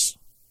choice.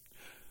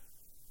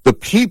 The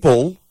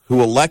people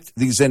who elect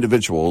these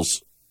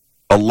individuals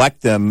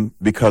elect them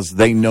because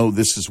they know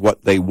this is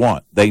what they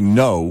want. They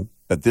know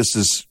that this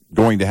is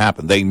going to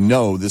happen. They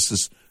know this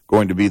is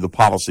going to be the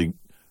policy,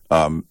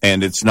 and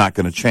it's not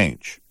going to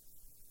change.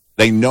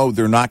 They know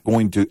they're not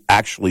going to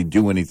actually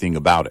do anything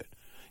about it.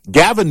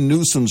 Gavin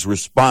Newsom's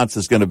response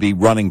is going to be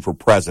running for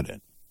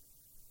president.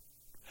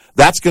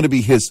 That's going to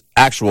be his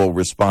actual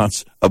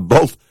response of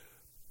both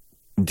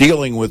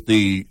dealing with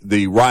the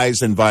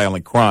rise in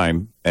violent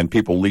crime and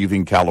people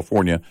leaving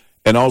California,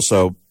 and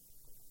also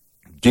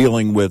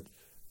dealing with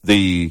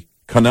the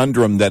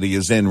conundrum that he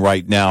is in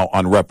right now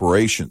on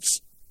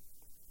reparations.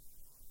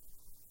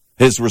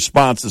 His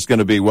response is going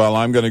to be, well,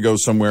 I'm going to go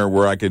somewhere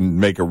where I can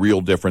make a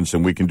real difference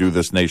and we can do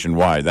this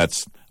nationwide.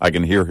 I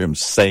can hear him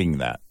saying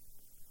that.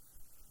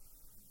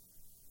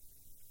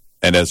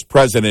 And as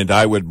president,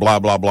 I would blah,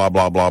 blah, blah,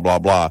 blah, blah, blah,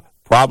 blah.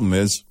 Problem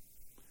is,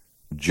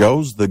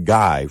 Joe's the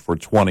guy for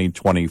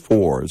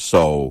 2024.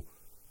 So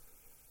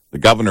the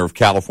governor of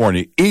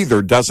California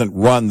either doesn't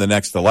run the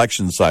next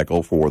election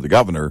cycle for the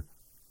governor,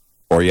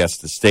 or he has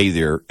to stay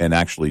there and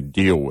actually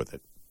deal with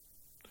it.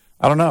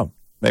 I don't know.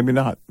 Maybe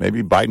not.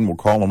 Maybe Biden will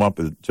call him up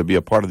to be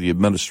a part of the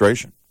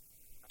administration.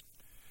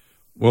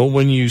 Well,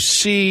 when you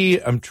see,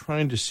 I'm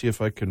trying to see if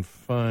I can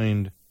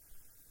find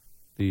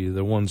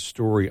the one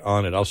story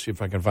on it. I'll see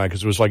if I can find,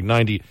 because it was like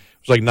 90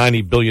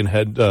 billion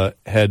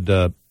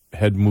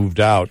had moved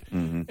out.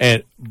 Mm-hmm.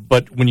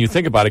 But when you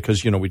think about it,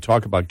 because we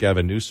talk about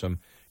Gavin Newsom,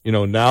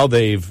 now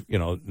they've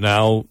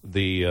now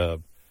the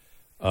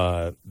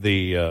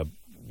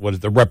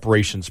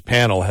reparations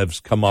panel has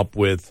come up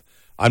with,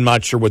 I'm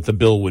not sure what the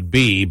bill would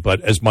be, but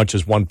as much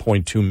as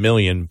 $1.2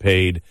 million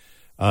paid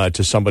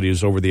to somebody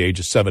who's over the age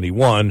of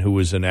 71, who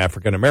is an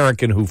African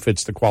American who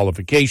fits the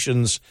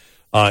qualifications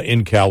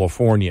in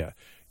California.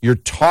 You're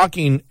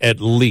talking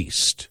at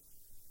least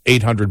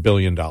 $800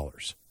 billion.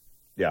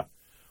 Yeah.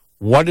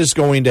 What is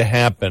going to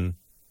happen?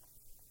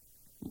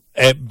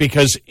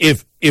 Because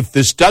if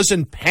this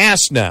doesn't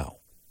pass now,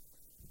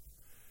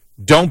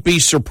 don't be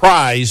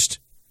surprised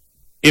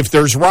if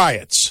there's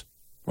riots.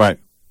 Right.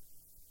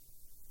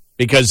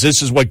 Because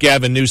this is what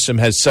Gavin Newsom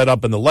has set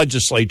up in the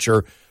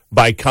legislature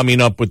by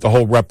coming up with the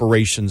whole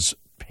reparations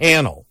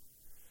panel.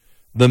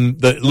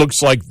 It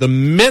looks like the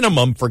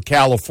minimum for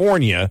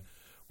California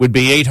would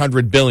be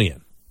 $800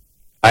 billion.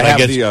 I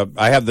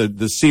have the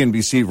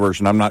CNBC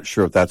version. I'm not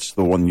sure if that's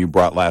the one you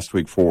brought last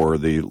week for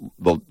the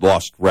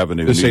lost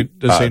revenue. Does it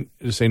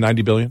say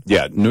 $90 billion?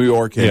 Yeah, New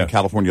York and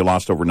California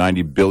lost over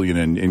 $90 billion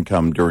in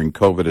income during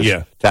COVID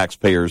as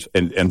taxpayers,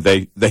 and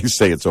they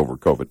say it's over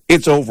COVID.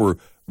 It's over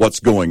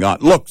what's going on.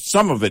 Look,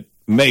 some of it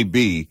may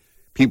be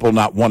people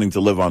not wanting to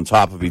live on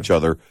top of each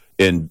other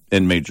in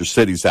major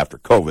cities after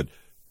COVID.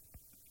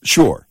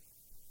 Sure.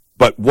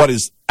 But what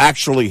is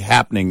actually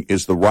happening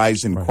is the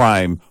rise in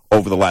crime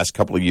over the last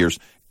couple of years.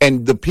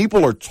 And the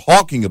people are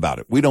talking about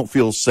it. We don't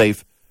feel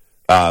safe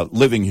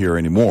living here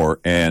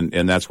anymore, and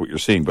that's what you're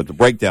seeing. But the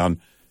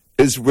breakdown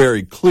is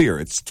very clear.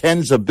 It's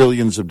tens of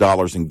billions of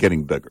dollars and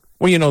getting bigger.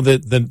 Well,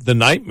 the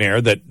nightmare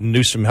that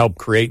Newsom helped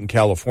create in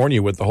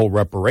California with the whole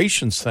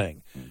reparations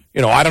thing.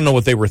 I don't know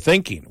what they were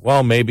thinking.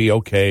 Well, maybe,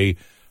 okay,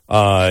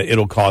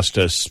 it'll cost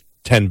us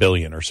 $10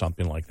 billion or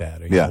something like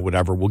that.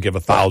 Whatever. We'll give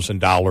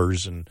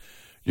 $1,000 and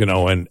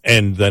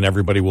and then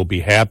everybody will be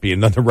happy.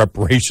 And then the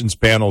reparations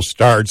panel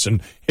starts,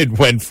 and it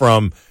went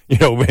from,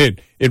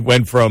 it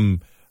went from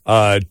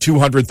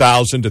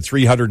 200,000 to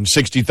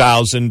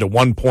 360,000 to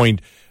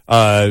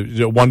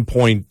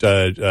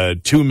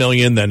 1.2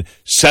 million, then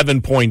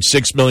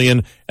 7.6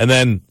 million, and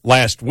then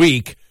last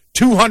week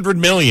 200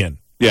 million.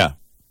 Yeah.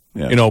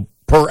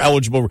 Per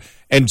eligible,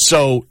 and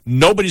so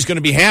nobody's going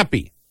to be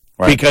happy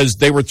because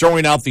they were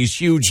throwing out these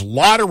huge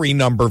lottery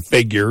number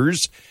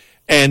figures.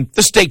 And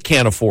the state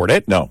can't afford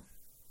it. No.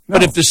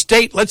 But if the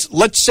state,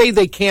 let's say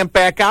they can't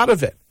back out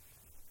of it,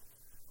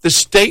 the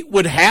state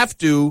would have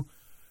to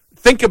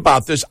think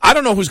about this. I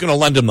don't know who's going to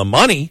lend them the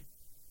money.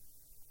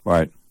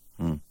 Right.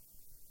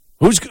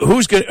 Who's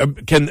going?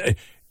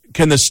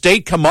 Can the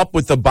state come up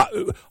with a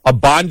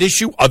bond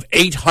issue of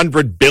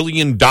 $800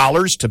 billion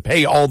to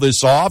pay all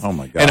this off? Oh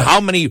my God!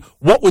 And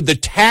what would the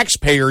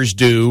taxpayers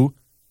do?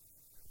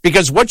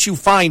 Because what you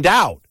find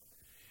out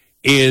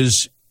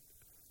is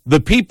the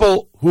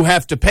people who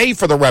have to pay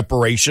for the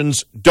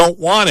reparations don't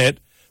want it.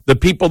 The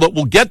people that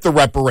will get the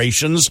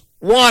reparations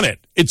want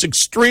it. It's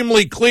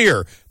extremely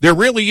clear. There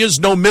really is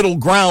no middle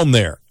ground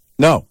there.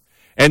 No.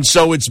 And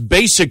so it's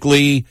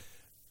basically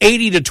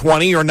 80 to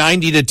 20 or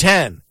 90 to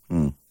 10.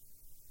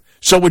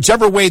 So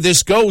whichever way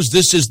this goes,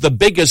 this is the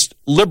biggest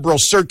liberal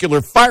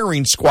circular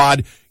firing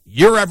squad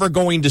you're ever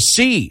going to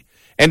see.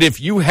 And if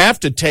you have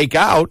to take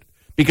out,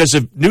 because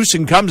if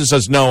Newsom comes and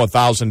says, no,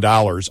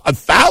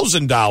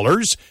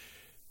 $1,000,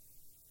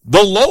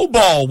 the low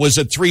ball was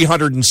at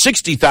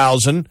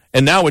 $360,000,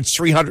 and now it's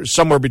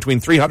somewhere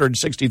between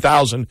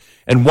 $360,000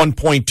 and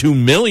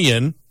 $1.2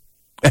 million.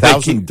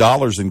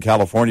 $1,000 in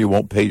California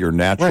won't pay your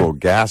natural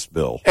gas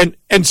bill.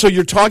 And so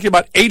you're talking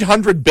about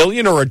 $800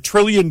 billion or $1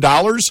 trillion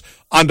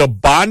on a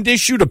bond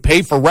issue to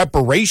pay for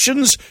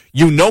reparations.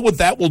 You know what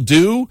that will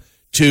do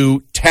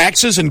to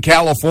taxes in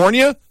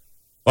California?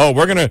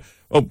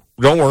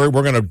 Don't worry,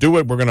 we're gonna do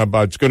it.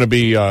 It's gonna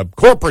be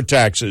corporate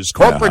taxes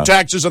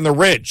on the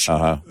rich.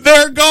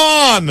 They're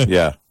gone.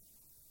 Yeah.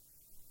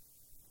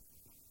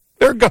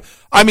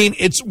 I mean,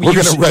 it's we're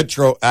going to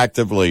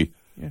retroactively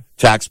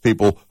tax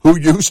people who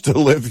used to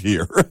live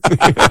here. Put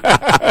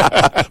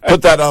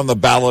that on the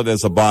ballot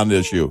as a bond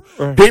issue.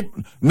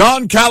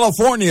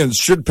 Non-Californians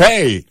should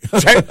pay.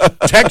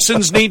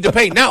 Texans need to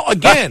pay. Now,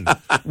 again,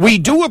 we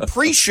do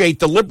appreciate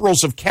the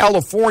liberals of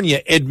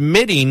California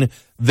admitting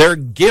their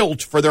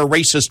guilt for their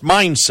racist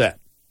mindset.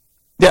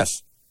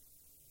 Yes.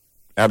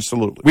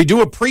 Absolutely. We do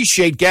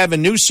appreciate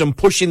Gavin Newsom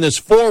pushing this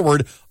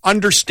forward,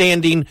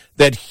 understanding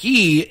that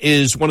he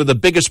is one of the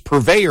biggest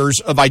purveyors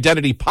of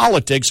identity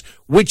politics,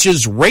 which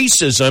is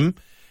racism,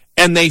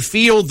 and they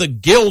feel the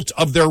guilt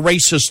of their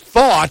racist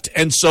thought,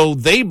 and so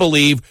they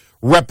believe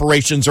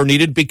reparations are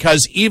needed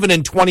because even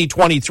in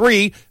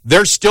 2023,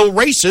 they're still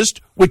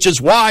racist, which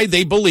is why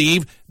they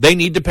believe they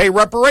need to pay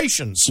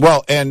reparations.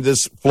 Well, and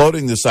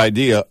floating this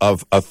idea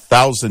of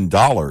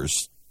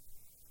 $1,000.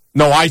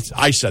 No, I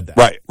said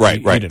that.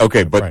 Right.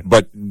 Okay,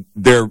 but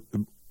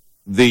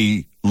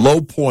the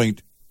low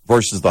point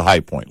versus the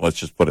high point. Let's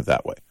just put it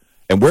that way.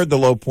 And where'd the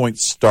low point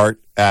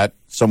start at?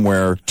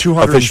 Somewhere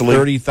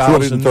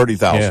 230,000.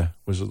 230,000. Yeah,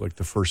 was it like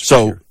the first?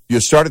 So figure? You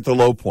start at the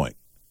low point.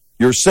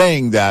 You're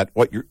saying that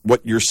what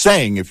you're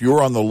saying if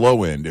you're on the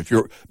low end,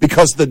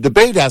 because the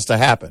debate has to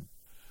happen,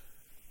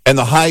 and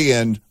the high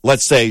end,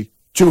 let's say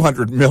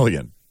 200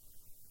 million.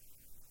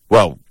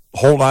 Well,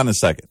 hold on a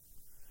second,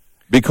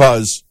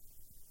 because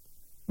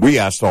we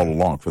asked all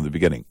along from the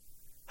beginning,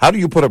 how do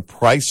you put a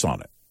price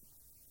on it?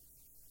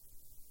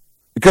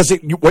 Because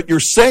what you're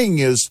saying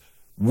is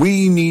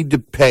we need to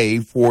pay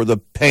for the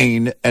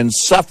pain and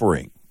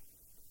suffering.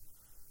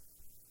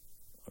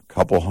 A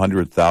couple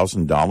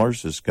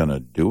 $100,000 is going to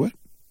do it.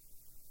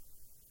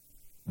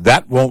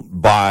 That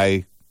won't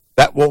buy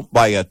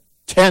a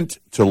tent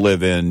to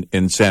live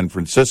in San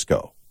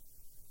Francisco.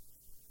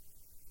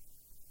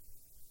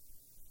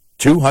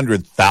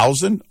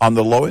 200,000 on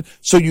the low end.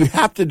 So you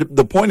have to.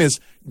 The point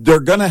is, they're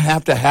going to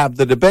have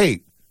the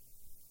debate.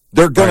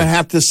 They're going to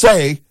have to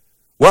say,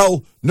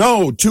 "Well,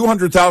 no,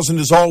 200,000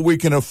 is all we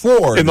can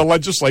afford." In the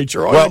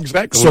legislature,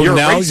 exactly. So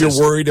now you're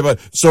worried about.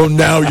 So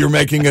now you're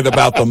making it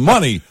about the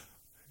money.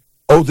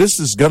 Oh,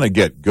 this is going to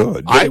get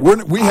good.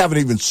 We haven't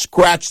even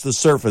scratched the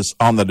surface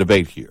on the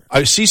debate here.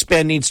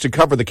 C-SPAN needs to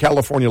cover the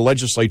California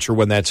legislature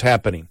when that's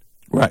happening.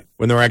 Right.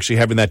 When they're actually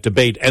having that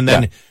debate, and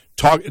then.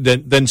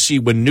 Then see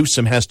when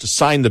Newsom has to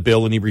sign the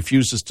bill and he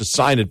refuses to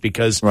sign it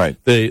because the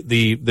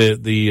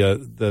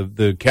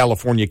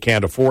California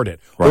can't afford it,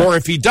 or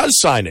if he does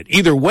sign it.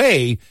 Either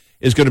way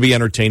is going to be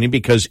entertaining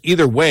because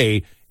either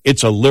way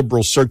it's a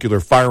liberal circular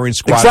firing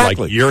squad like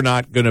you're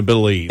not going to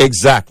believe.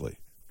 Exactly.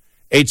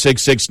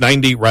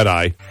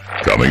 866-90-RED-EYE.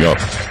 Coming up,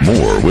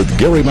 more with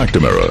Gary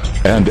McNamara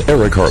and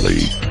Eric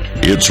Harley.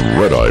 It's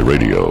Red Eye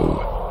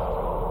Radio.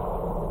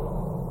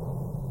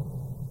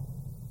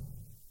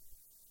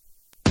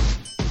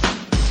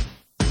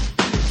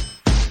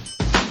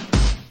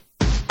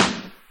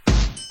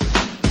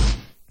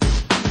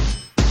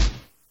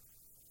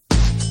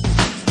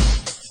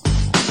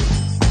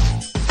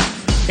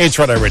 It's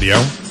Red Eye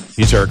Radio.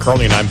 He's Eric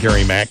Carly, and I'm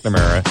Gary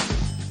McNamara.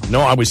 No,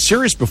 I was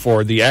serious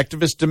before. The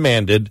activists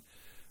demanded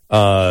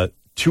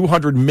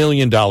 $200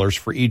 million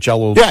for each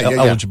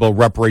eligible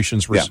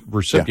reparations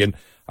recipient.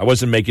 I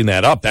wasn't making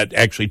that up. That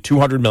actually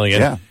 $200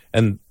 million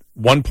and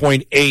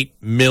 1.8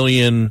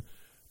 million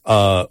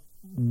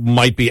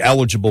might be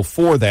eligible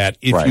for that.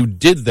 If you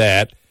did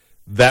that,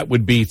 that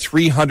would be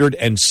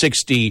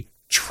 $360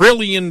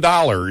 trillion.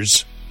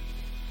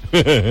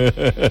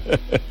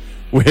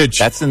 Which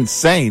that's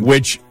insane.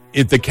 Which,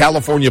 if the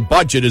California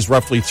budget is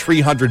roughly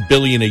 $300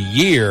 billion a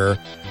year,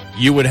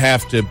 you would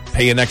have to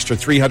pay an extra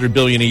 $300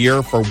 billion a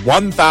year for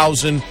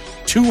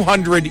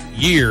 1,200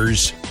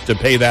 years to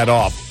pay that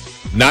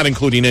off, not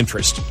including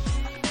interest.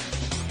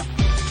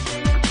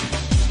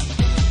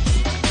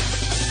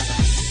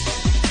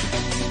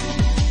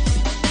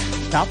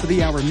 Top of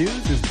the Hour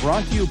News is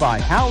brought to you by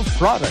House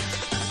Products.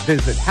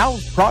 Visit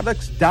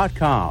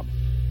houseproducts.com.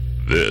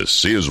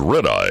 This is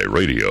Red Eye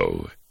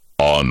Radio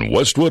on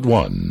Westwood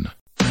One.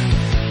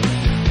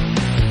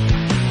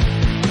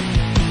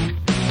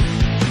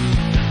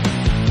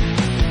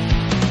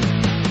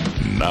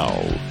 Now,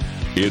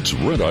 it's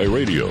Red Eye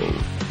Radio.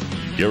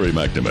 Gary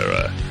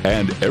McNamara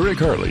and Eric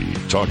Harley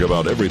talk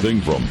about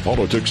everything from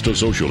politics to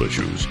social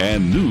issues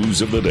and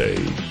news of the day.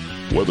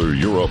 Whether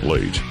you're up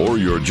late or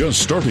you're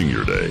just starting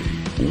your day,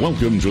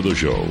 welcome to the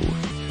show.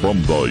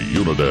 From the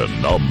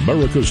Uniden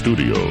America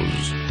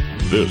Studios,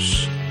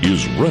 this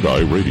is Red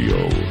Eye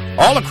Radio.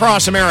 All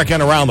across America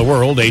and around the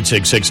world,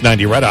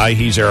 866-90-RED-EYE.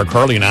 He's Eric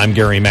Carly, and I'm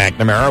Gary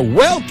McNamara.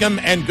 Welcome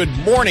and good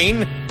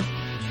morning.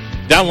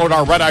 Download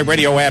our Red Eye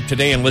Radio app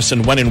today and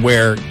listen when and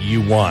where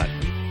you want.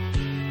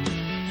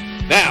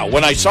 Now,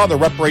 when I saw the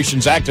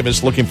reparations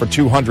activists looking for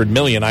 $200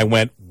 million, I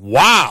went,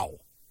 wow.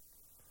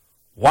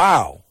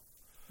 Wow.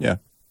 Yeah.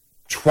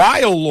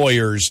 Trial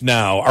lawyers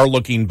now are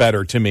looking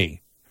better to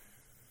me.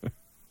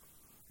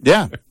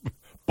 Yeah.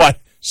 But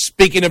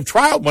speaking of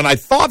trial, when I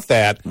thought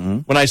that,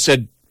 when I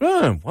said,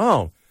 oh,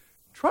 wow,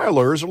 trial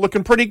lawyers are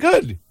looking pretty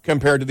good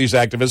compared to these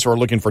activists who are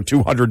looking for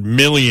 $200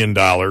 million,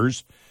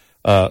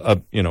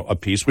 a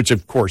piece, which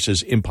of course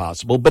is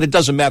impossible. But it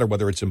doesn't matter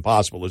whether it's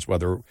impossible; it's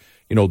whether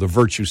the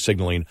virtue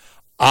signaling.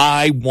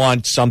 I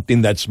want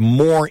something that's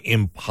more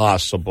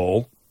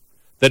impossible,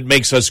 that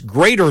makes us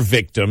greater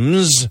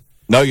victims.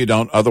 No, you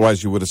don't.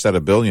 Otherwise, you would have said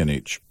 $1 billion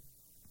each.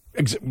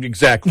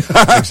 Exactly.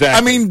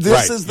 I mean,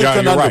 this is the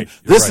conundrum. Right.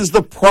 This is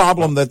the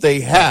problem that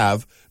they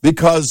have,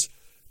 because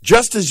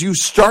just as you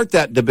start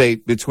that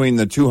debate between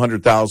the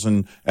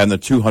 200,000 and the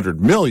 200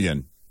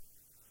 million,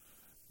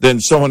 then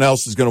someone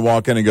else is going to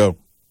walk in and go,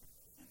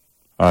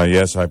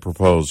 yes, I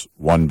propose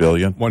 1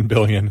 billion. 1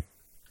 billion.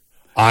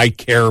 I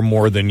care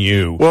more than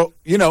you. Well,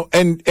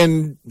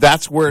 and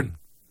that's where,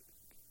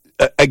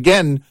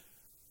 again,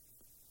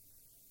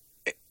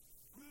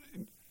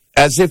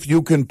 as if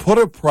you can put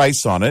a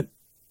price on it,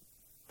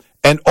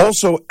 and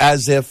also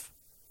as if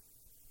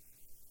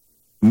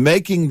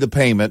making the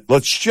payment,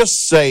 let's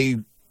just say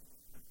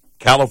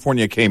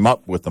California came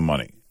up with the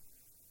money,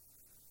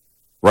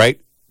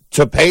 right,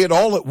 to pay it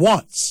all at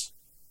once.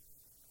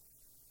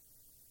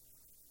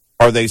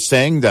 Are they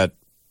saying that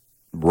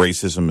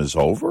racism is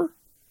over?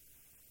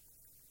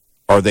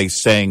 Are they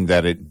saying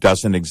that it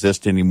doesn't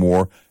exist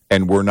anymore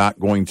and we're not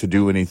going to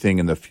do anything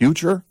in the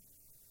future?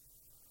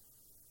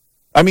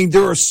 I mean,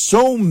 there are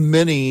so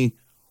many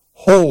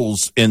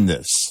holes in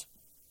this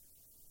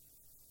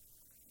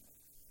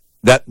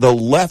that the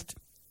left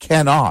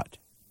cannot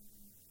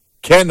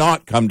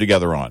come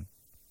together on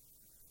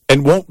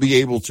and won't be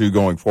able to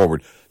going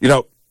forward.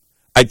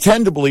 I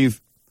tend to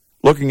believe,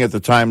 looking at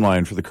the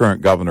timeline for the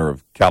current governor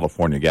of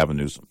California, Gavin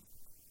Newsom,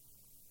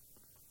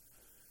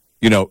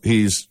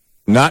 he's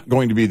not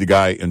going to be the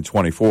guy in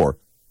 24,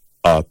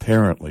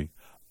 apparently,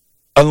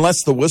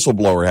 unless the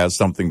whistleblower has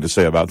something to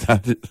say about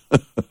that.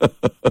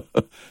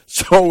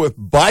 So if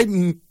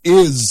Biden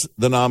is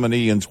the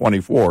nominee in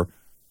 24,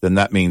 then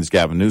that means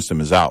Gavin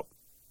Newsom is out.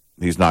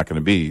 He's not going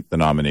to be the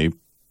nominee,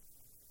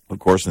 of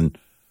course, and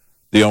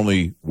the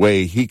only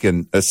way he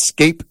can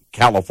escape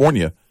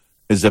California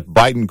is if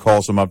Biden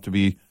calls him up to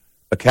be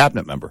a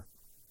cabinet member.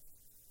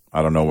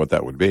 I don't know what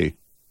that would be.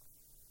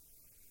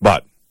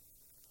 But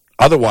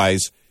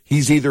otherwise,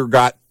 he's either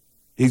got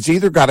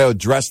to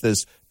address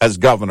this as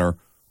governor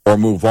or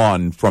move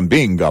on from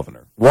being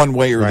governor, one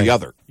way or the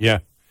other. Yeah.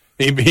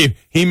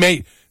 He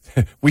may.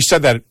 We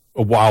said that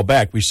a while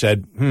back. We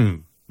said,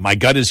 my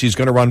gut is he's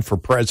going to run for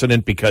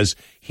president because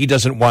he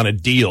doesn't want to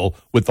deal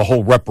with the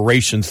whole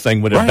reparations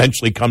thing when it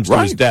eventually comes to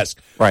his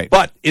desk. Right.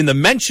 But in the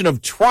mention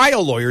of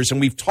trial lawyers,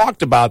 and we've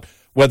talked about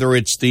whether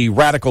it's the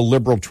radical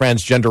liberal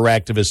transgender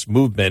activist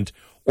movement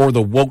or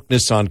the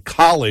wokeness on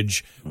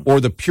college or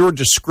the pure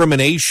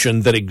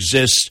discrimination that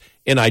exists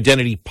in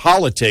identity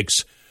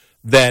politics,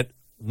 that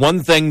one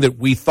thing that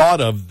we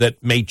thought of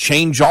that may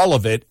change all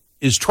of it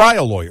is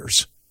trial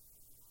lawyers.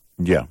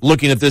 Yeah.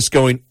 Looking at this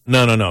going,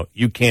 no,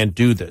 you can't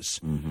do this.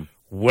 Mm-hmm.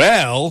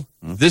 Well,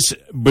 this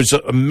was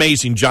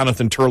amazing.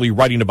 Jonathan Turley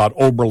writing about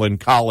Oberlin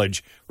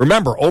College.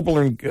 Remember,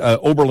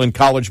 Oberlin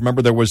College,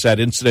 remember there was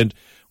that incident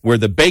where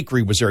the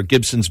bakery was there,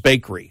 Gibson's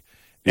Bakery.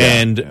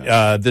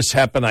 Yeah, this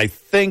happened, I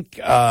think,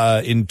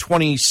 in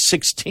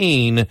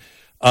 2016,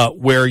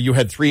 where you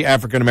had 3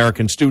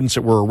 African-American students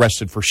that were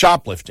arrested for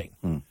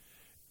shoplifting.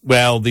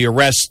 Well, the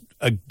arrest,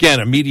 again,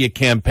 a media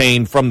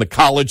campaign from the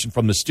college and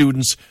from the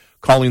students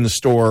calling the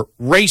store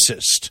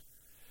racist.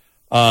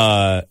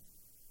 The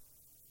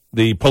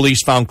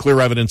police found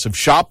clear evidence of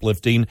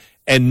shoplifting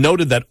and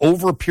noted that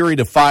over a period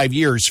of 5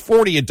 years,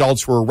 40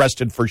 adults were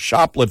arrested for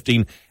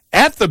shoplifting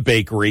at the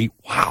bakery.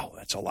 Wow,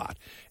 that's a lot.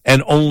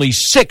 And only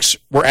 6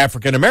 were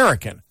African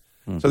American.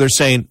 So they're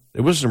saying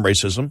it wasn't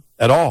racism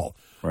at all.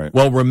 Right.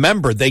 Well,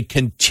 remember, they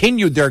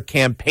continued their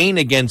campaign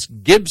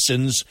against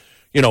Gibson's,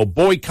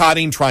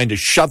 boycotting, trying to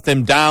shut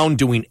them down,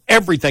 doing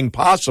everything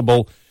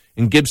possible.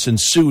 And Gibson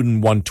sued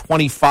and won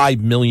 $25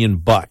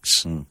 million.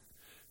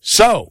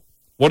 So,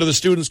 what are the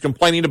students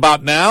complaining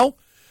about now?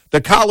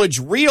 The college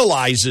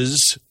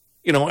realizes,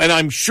 and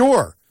I'm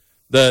sure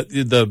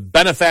the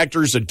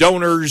benefactors, the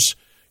donors,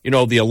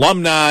 the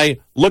alumni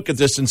look at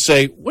this and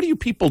say, what are you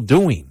people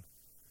doing?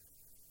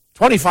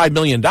 $25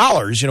 million,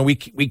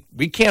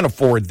 we can't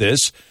afford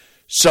this.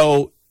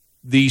 So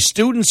the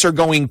students are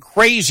going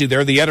crazy.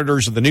 They're the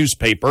editors of the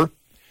newspaper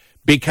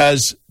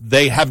because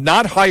they have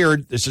not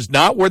hired, this is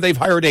not where they've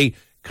hired a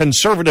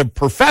conservative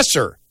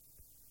professor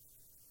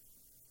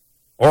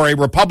or a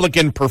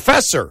Republican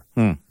professor.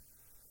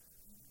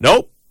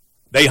 Nope.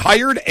 They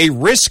hired a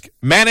risk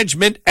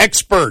management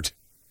expert.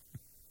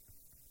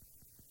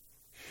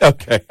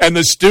 Okay. And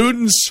the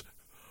students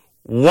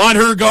want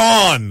her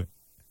gone.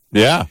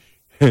 Yeah.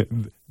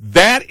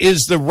 That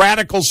is the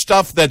radical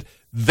stuff that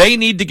they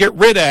need to get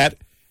rid of.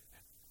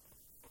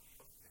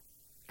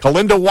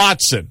 Kalinda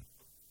Watson.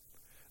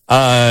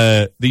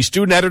 The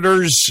student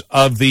editors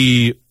of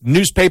the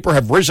newspaper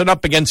have risen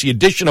up against the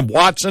addition of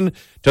Watson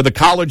to the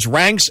college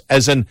ranks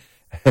as an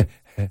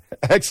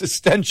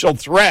existential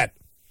threat.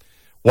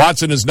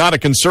 Watson is not a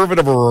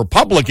conservative or a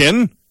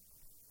Republican.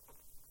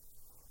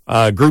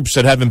 Groups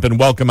that haven't been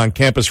welcome on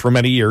campus for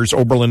many years.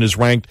 Oberlin is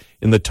ranked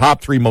in the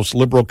top 3 most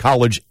liberal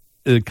college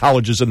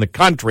colleges in the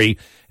country,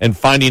 and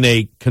finding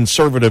a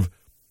conservative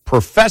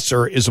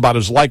professor is about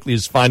as likely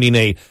as finding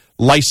a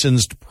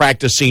licensed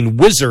practicing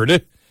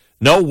wizard.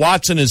 No,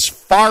 Watson is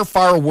far,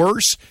 far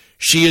worse.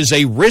 She is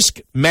a risk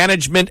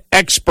management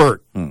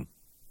expert.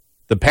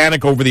 The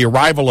panic over the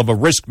arrival of a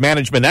risk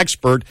management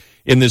expert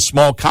in this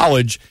small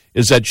college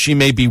is that she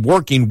may be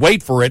working,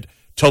 wait for it,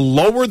 to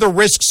lower the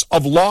risks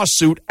of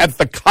lawsuit at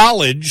the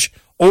college.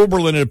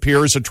 Oberlin, it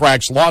appears,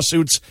 attracts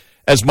lawsuits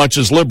as much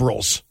as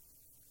liberals.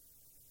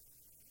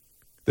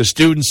 The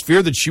students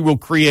fear that she will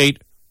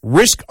create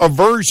risk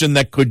aversion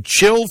that could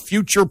chill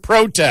future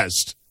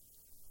protest.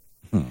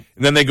 And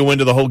then they go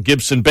into the whole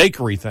Gibson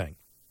Bakery thing.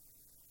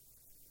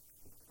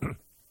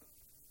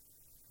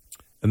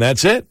 And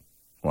that's it.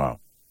 Wow.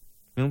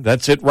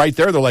 That's it right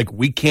there. They're like,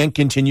 we can't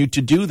continue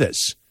to do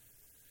this.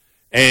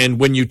 And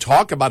when you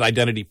talk about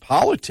identity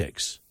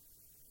politics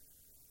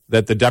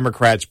that the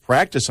Democrats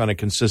practice on a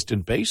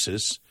consistent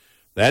basis,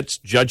 that's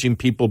judging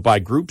people by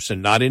groups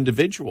and not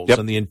individuals. Yep.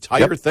 And the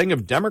entire thing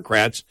of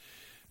Democrats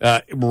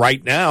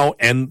right now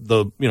and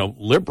the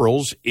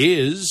liberals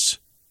is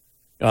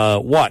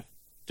what?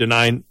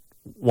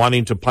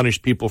 Wanting to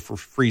punish people for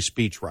free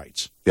speech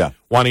rights. Yeah.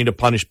 Wanting to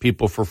punish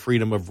people for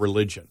freedom of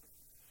religion.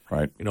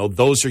 Right.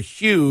 Those are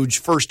huge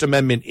First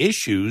Amendment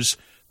issues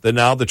that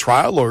now the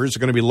trial lawyers are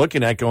going to be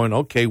looking at going,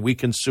 okay, we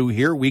can sue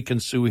here, we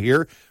can sue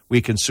here,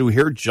 we can sue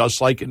here,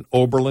 just like in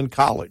Oberlin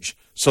College.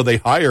 So they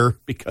hire,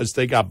 because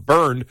they got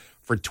burned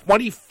for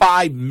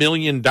 $25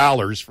 million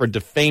for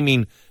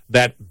defaming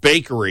that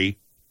bakery.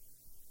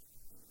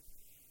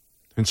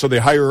 And so they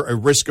hire a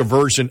risk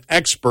aversion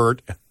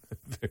expert.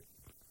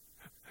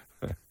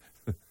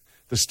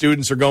 The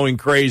students are going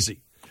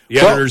crazy. The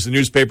editors of the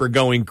newspaper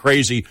going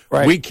crazy.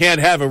 Right. We can't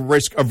have a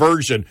risk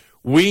aversion.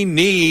 We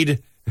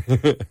need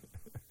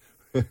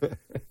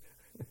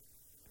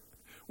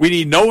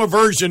no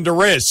aversion to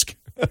risk.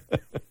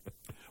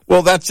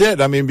 Well, that's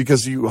it. I mean,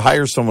 because you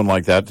hire someone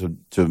like that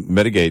to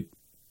mitigate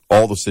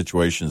all the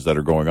situations that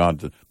are going on,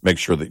 to make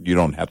sure that you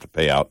don't have to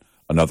pay out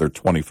another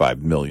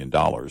 $25 million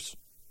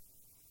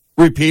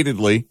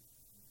repeatedly.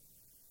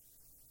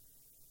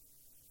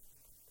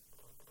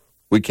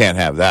 We can't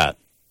have that.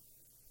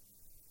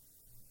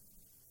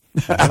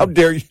 How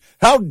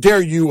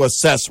dare you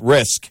assess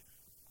risk?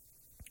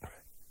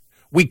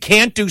 We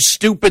can't do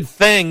stupid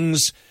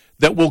things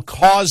that will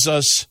cause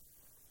us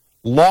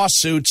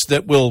lawsuits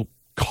that will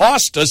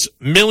cost us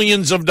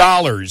millions of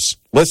dollars.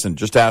 Listen,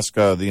 just ask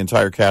the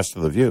entire cast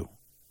of The View.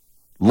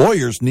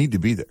 Lawyers need to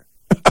be there.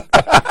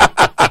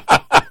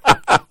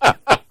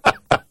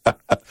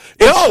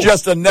 It's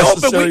just a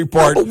necessary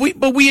part.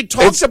 But we had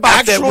talked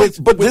about that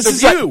with The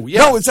View.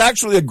 No, it's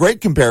actually a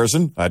great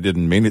comparison. I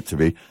didn't mean it to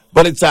be,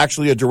 but it's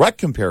actually a direct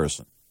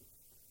comparison.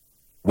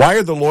 Why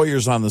are the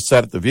lawyers on the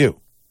set at The View?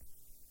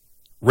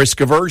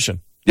 Risk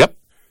aversion. Yep.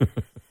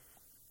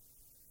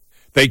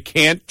 They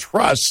can't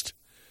trust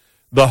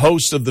the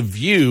host of The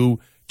View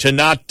to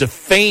not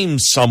defame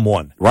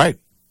someone. Right.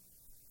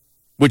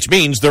 Which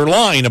means they're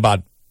lying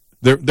about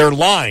they're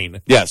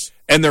lying. Yes.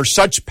 And they're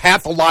such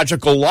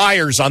pathological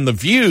liars on The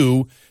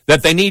View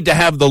that they need to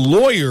have the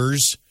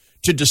lawyers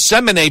to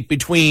disseminate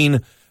between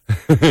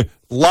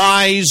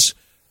lies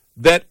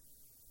that,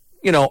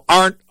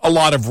 aren't a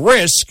lot of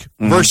risk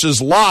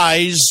versus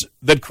lies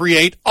that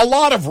create a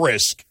lot of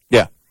risk.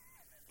 Yeah.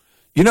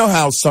 You know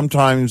how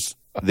sometimes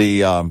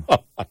the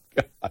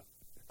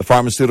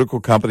pharmaceutical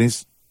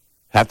companies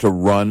have to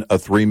run a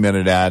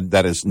 3-minute ad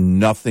that is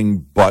nothing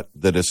but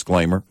the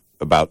disclaimer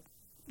about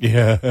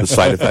the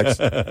side effects?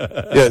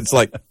 Yeah, it's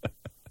like,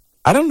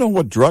 I don't know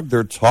what drug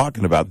they're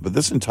talking about, but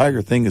this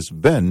entire thing has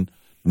been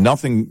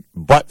nothing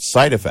but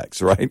side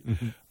effects, right?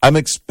 Mm-hmm. I'm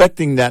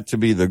expecting that to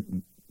be the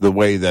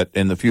way that,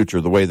 in the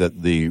future, the way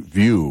that The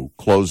View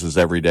closes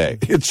every day.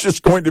 It's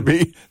just going to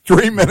be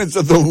 3 minutes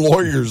of the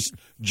lawyers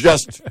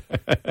just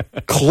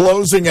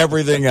closing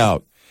everything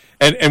out.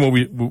 And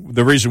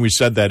the reason we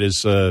said that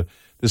is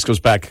this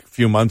goes back a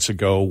few months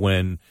ago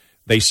when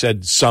they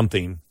said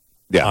something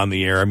on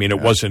the air. I mean,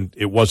 it wasn't.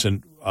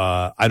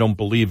 I don't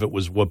believe it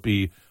was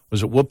Whoopi.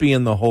 Was it Whoopi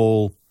in the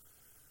whole?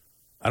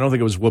 I don't think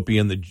it was Whoopi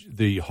in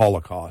the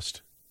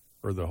Holocaust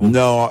or the whole.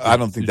 No, I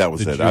don't think that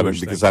was it.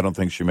 Because I don't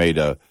think she made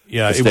a.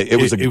 Yeah, it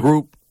was a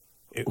group.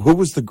 Who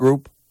was the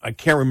group? I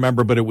can't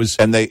remember, but it was.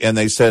 And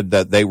they said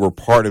that they were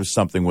part of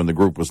something when the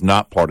group was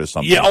not part of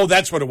something. Yeah. Oh,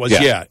 that's what it was.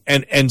 Yeah.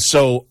 And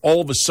so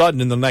all of a sudden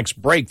in the next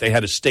break they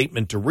had a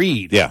statement to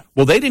read. Yeah.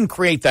 Well, they didn't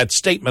create that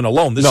statement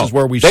alone. This is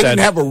where we they said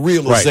didn't have a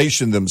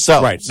realization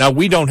themselves. Right. Now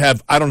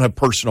I don't have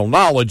personal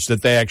knowledge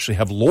that they actually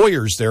have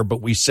lawyers there,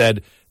 but we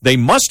said they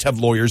must have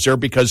lawyers there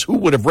because who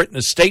would have written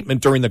a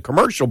statement during the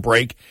commercial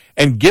break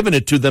and given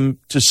it to them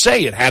to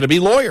say it had to be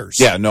lawyers?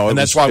 Yeah. No. And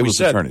that's why we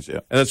said attorneys. Yeah.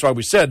 And that's why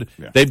we said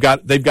they've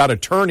got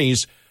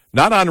attorneys.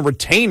 Not on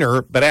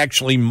retainer, but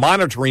actually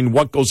monitoring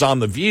what goes on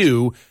The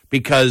View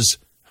because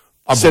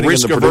of Sitting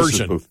risk in the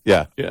aversion. Booth.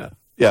 Yeah.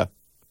 Yeah.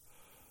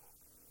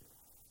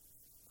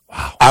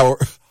 Wow.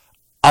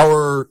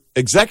 Our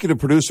executive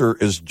producer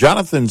is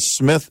Jonathan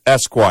Smith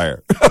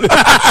Esquire.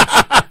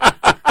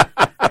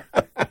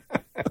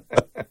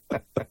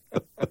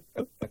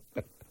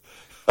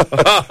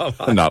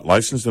 Not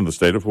licensed in the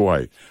state of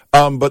Hawaii.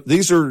 But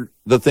these are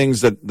the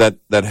things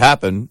that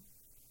happen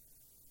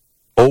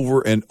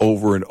over and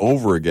over and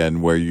over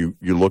again, where you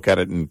look at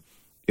it and,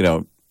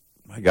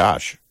 my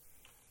gosh.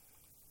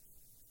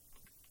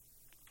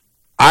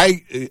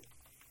 I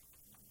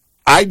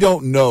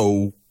don't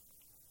know,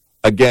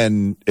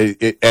 again,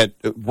 at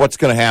what's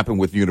going to happen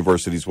with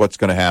universities, what's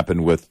going to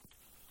happen with,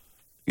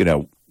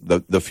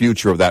 the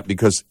future of that,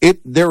 because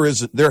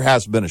there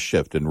has been a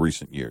shift in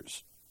recent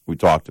years. We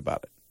talked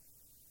about it.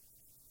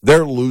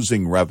 They're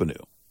losing revenue.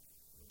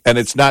 And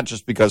it's not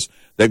just because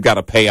they've got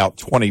to pay out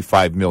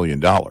 $25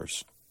 million.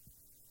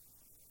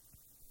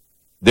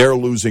 They're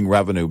losing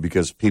revenue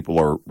because people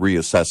are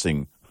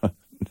reassessing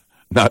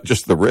not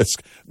just the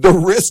risk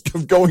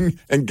of going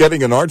and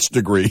getting an arts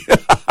degree.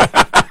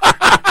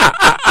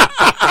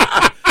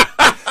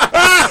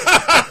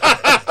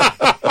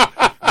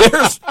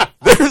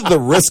 There's the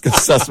risk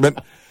assessment.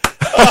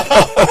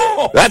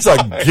 That's a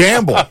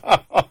gamble.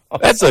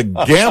 That's a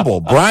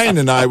gamble. Brian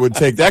and I would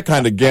take that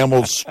kind of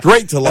gamble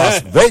straight to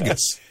Las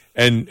Vegas.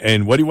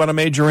 And what do you want to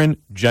major in?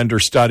 Gender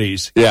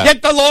studies. Yeah.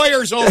 Get the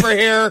lawyers over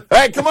here.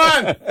 Hey, come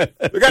on.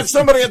 We got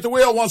somebody at the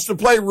wheel who wants to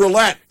play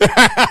roulette.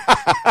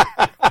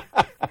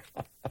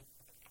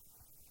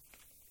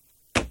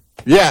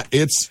 Yeah,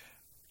 it's,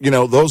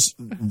 that's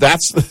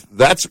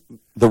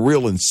the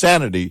real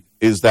insanity,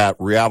 is that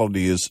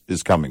reality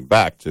is coming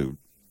back to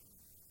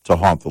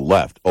haunt the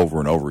left over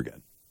and over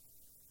again.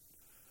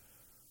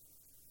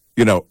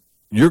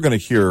 You're going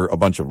to hear a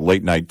bunch of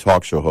late-night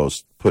talk show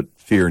hosts put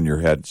fear in your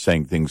head,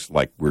 saying things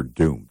like, we're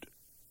doomed.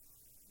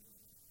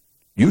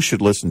 You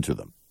should listen to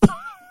them.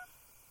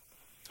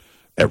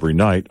 Every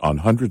night on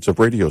hundreds of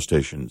radio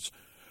stations.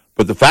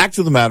 But the fact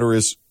of the matter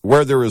is,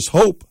 where there is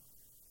hope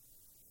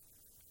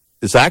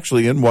is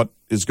actually in what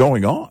is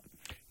going on.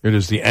 It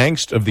is the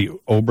angst of the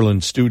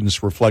Oberlin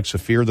students reflects a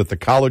fear that the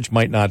college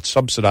might not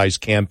subsidize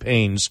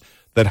campaigns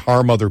that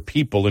harm other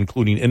people,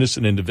 including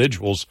innocent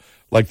individuals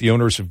like the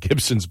owners of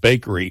Gibson's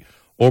Bakery.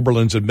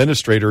 Oberlin's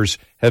administrators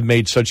have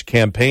made such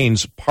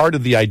campaigns part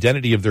of the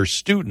identity of their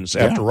students.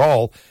 Yeah. After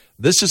all,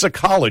 this is a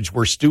college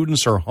where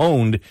students are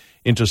honed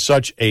into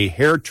such a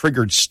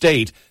hair-triggered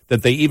state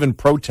that they even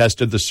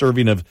protested the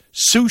serving of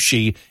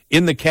sushi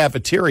in the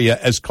cafeteria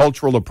as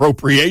cultural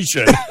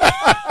appropriation.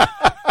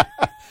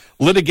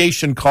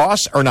 Litigation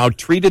costs are now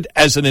treated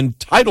as an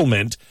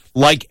entitlement,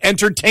 like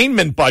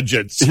entertainment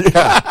budgets.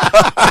 Yeah.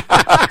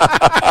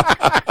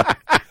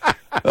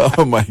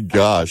 Oh, my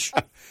gosh.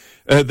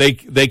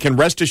 They can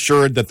rest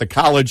assured that the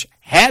college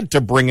had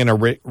to bring in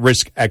a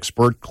risk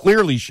expert.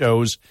 Clearly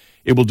shows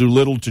it will do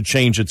little to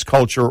change its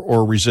culture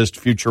or resist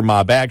future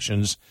mob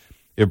actions.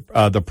 If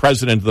the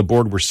president of the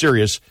board were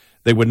serious,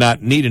 they would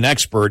not need an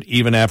expert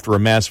even after a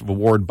massive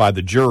award by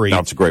the jury.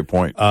 That's a great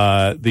point.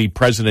 The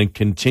president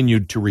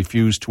continued to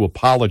refuse to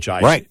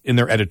apologize. Right. In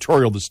their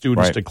editorial, the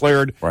students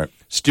declared,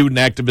 student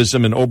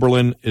activism in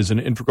Oberlin is an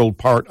integral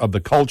part of the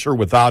culture.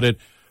 Without it,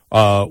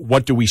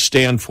 what do we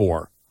stand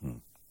for?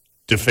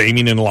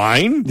 Defaming and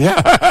lying?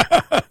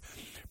 Yeah.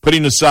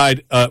 Putting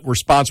aside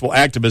responsible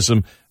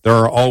activism, there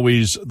are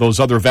always those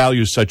other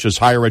values such as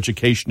higher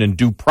education and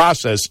due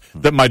process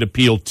that might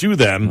appeal to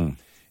them.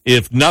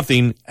 If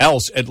nothing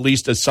else, at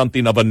least as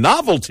something of a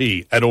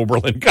novelty at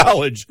Oberlin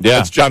College. Yeah.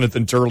 That's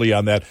Jonathan Turley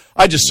on that.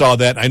 I just saw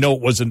that. I know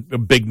it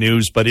wasn't big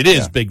news, but it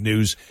is big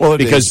news. Well,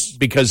 because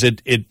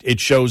it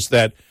shows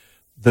that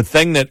the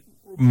thing that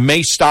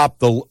may stop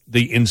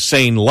the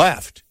insane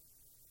left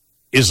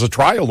is the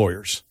trial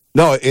lawyers.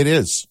 No, it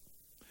is.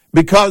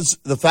 Because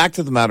the fact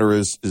of the matter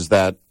is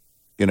that,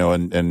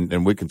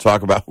 and we can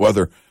talk about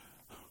whether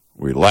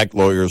we like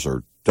lawyers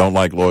or don't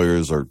like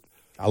lawyers, or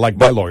I like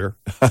my lawyer.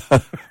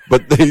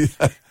 But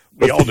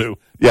we all do.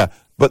 Yeah.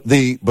 But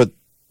the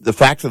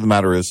fact of the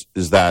matter is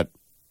that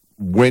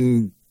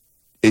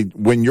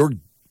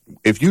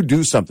if you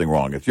do something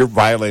wrong, if you're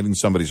violating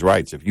somebody's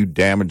rights, if you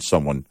damage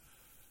someone,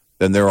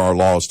 then there are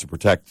laws to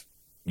protect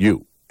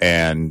you.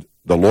 And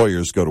the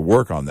lawyers go to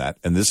work on that.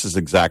 And this is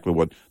exactly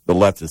what the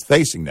left is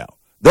facing now.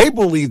 They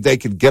believe they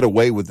could get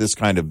away with this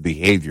kind of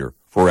behavior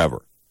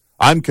forever.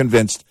 I'm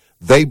convinced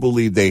they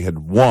believe they had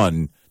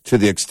won to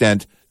the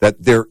extent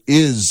that there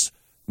is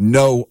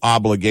no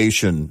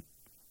obligation,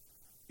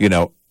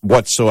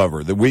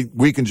 whatsoever. That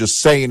we can just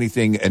say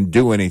anything and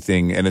do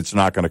anything, and it's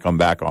not going to come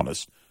back on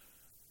us.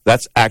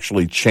 That's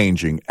actually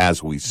changing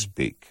as we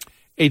speak.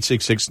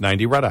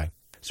 866-90 Red-Eye.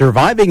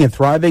 Surviving and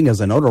thriving as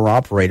an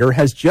owner-operator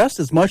has just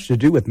as much to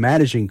do with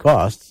managing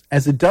costs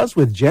as it does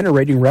with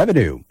generating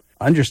revenue.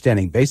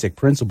 Understanding basic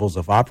principles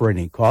of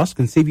operating costs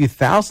can save you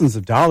thousands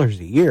of dollars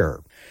a year.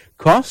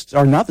 Costs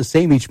are not the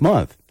same each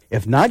month.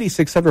 If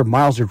 9,600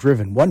 miles are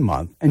driven one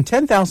month and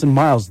 10,000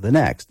 miles the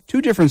next,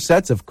 two different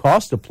sets of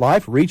costs apply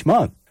for each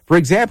month. For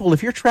example,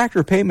 if your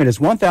tractor payment is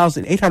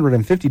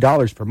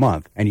 $1,850 per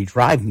month and you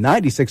drive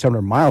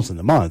 9,600 miles in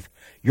the month,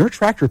 your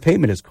tractor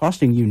payment is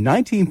costing you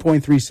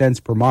 19.3 cents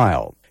per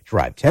mile.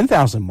 Drive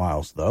 10,000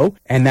 miles, though,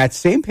 and that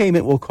same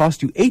payment will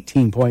cost you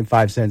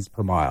 18.5 cents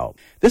per mile.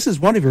 This is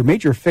one of your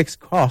major fixed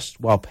costs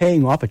while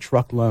paying off a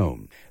truck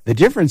loan. The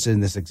difference in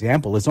this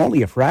example is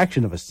only a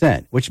fraction of a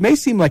cent, which may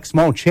seem like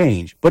small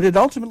change, but it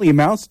ultimately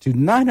amounts to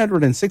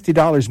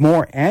 $960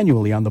 more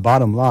annually on the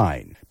bottom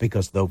line.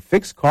 Because though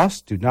fixed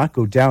costs do not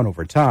go down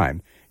over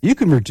time, you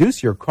can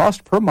reduce your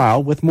cost per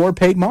mile with more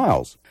paid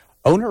miles.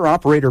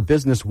 Owner-Operator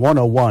Business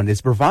 101 is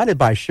provided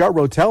by Shell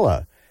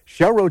Rotella.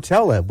 Shell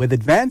Rotella, with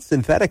advanced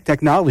synthetic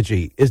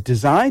technology, is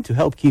designed to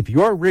help keep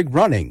your rig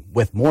running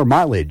with more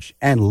mileage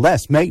and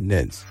less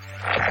maintenance.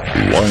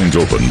 Lines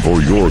open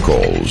for your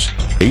calls.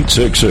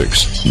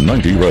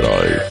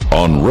 866-90-RED-EYE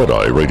on Red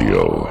Eye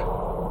Radio.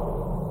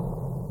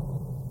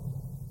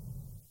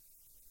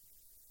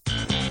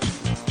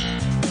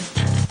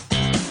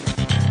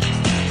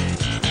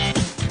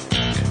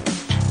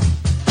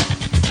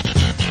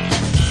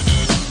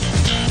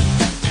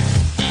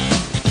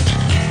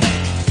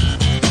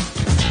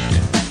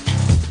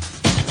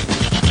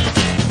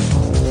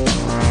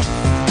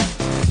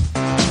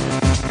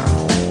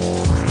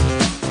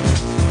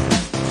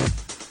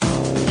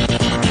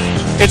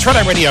 It's Red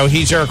Eye Radio.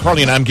 He's Eric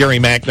Harley, and I'm Gary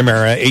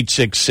McNamara,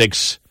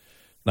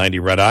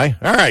 866-90-RED-EYE.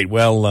 All right,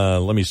 well,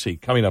 let me see.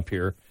 Coming up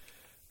here,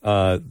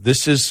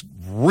 this is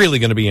really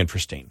going to be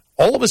interesting.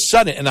 All of a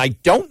sudden, and I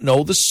don't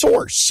know the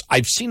source.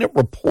 I've seen it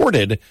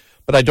reported,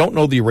 but I don't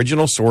know the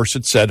original source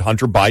that said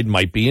Hunter Biden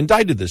might be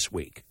indicted this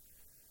week.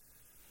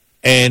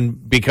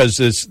 And because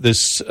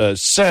this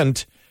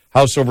Senate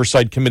House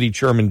Oversight Committee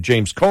Chairman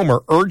James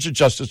Comer urged the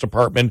Justice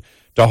Department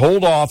to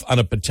hold off on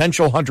a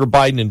potential Hunter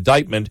Biden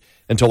indictment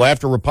until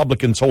after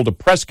Republicans hold a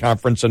press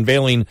conference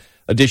unveiling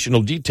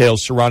additional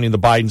details surrounding the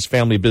Biden's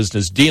family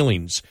business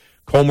dealings.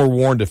 Comer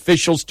warned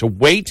officials to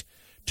wait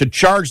to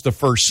charge the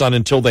first son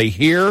until they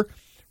hear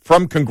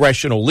from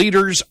congressional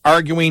leaders,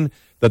 arguing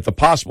that the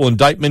possible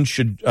indictment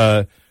could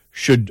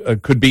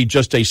be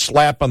just a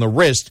slap on the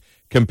wrist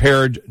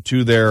compared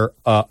to their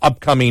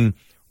upcoming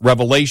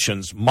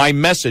revelations. My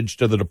message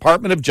to the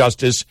Department of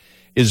Justice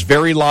is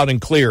very loud and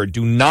clear.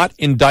 Do not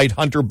indict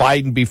Hunter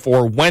Biden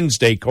before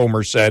Wednesday,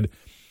 Comer said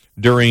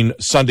during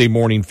Sunday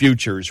Morning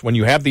Futures. When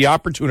you have the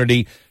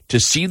opportunity to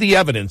see the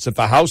evidence that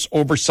the House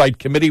Oversight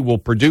Committee will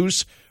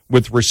produce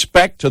with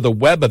respect to the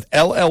web of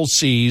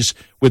LLCs,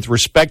 with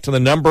respect to the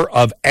number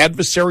of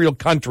adversarial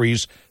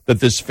countries that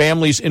this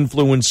family's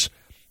influence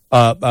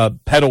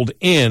peddled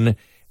in,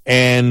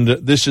 and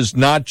this is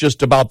not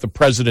just about the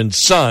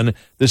president's son.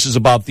 This is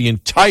about the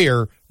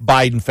entire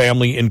Biden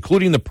family,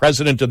 including the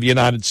president of the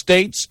United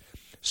States.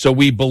 So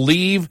we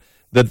believe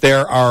that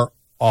there are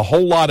a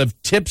whole lot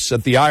of tips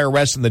that the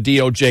IRS and the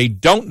DOJ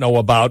don't know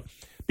about,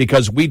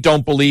 because we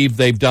don't believe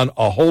they've done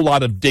a whole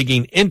lot of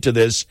digging into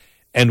this,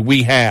 and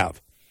we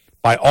have.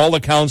 By all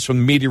accounts from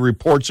the media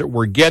reports that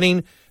we're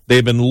getting,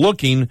 they've been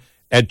looking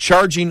at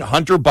charging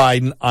Hunter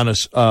Biden on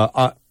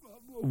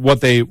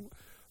what they're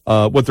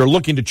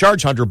looking to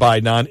charge Hunter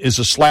Biden on is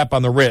a slap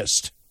on the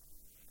wrist.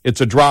 It's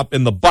a drop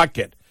in the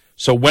bucket.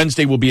 So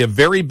Wednesday will be a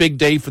very big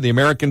day for the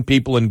American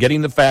people in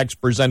getting the facts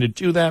presented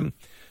to them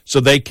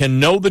so they can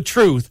know the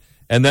truth,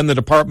 and then the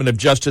Department of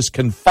Justice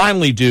can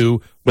finally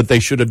do what they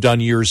should have done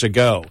years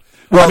ago.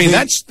 Well, I mean,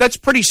 that's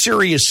pretty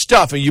serious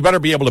stuff, and you better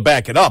be able to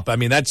back it up. I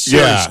mean, that's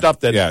serious stuff.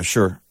 Yeah,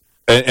 sure.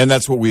 And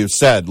that's what we have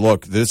said.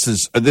 Look, this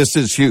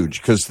is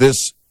huge, because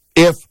this,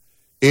 if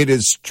it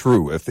is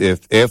true, if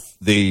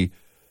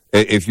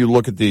you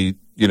look at the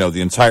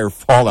entire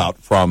fallout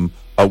from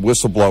a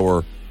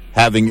whistleblower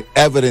having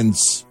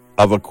evidence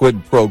of a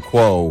quid pro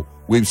quo,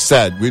 we've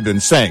been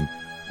saying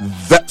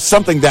that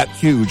something that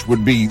huge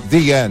would be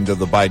the end of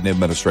the Biden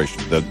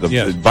administration.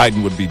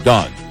 Biden would be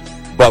done.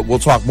 But we'll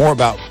talk more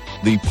about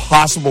the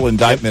possible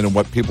indictment and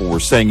what people were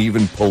saying,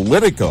 even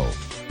Politico,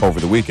 over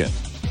the weekend.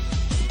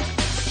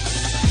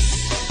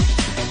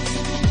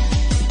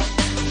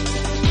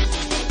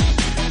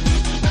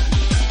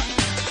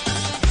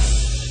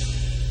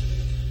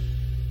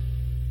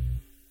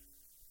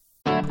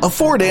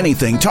 Afford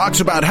Anything talks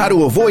about how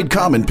to avoid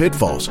common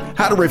pitfalls,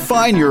 how to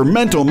refine your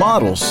mental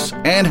models,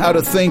 and how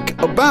to think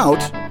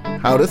about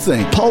how to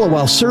think. Paula,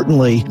 while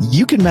certainly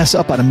you can mess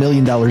up on $1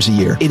 million a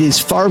year, it is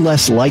far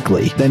less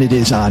likely than it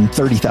is on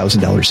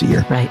 $30,000 a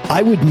year. Right.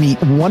 I would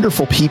meet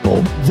wonderful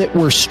people that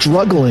were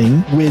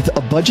struggling with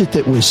a budget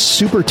that was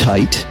super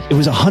tight. It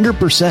was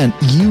 100%.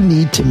 You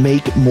need to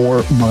make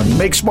more money.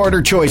 Make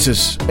smarter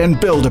choices and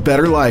build a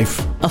better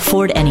life.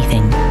 Afford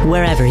Anything,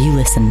 wherever you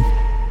listen.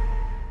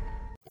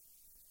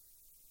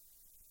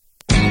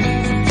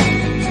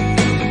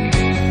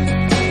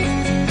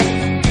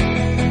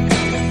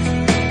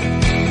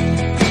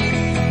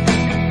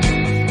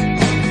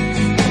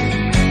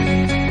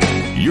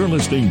 You're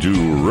listening to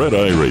Red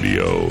Eye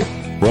Radio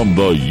from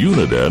the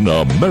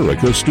Uniden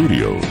America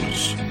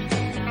Studios.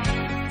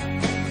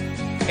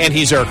 And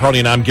he's Eric Harley,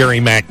 and I'm Gary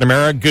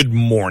McNamara. Good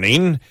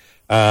morning.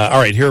 All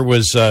right, here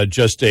was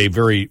just a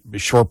very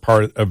short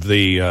part of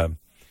the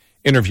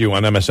interview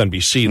on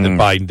MSNBC that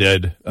Biden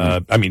did.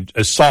 I mean,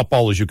 as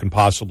softball as you can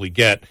possibly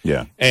get.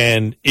 Yeah.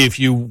 And if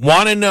you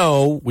want to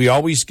know, we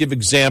always give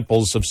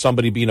examples of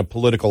somebody being a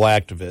political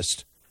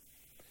activist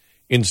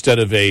instead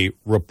of a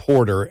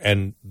reporter.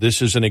 And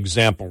this is an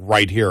example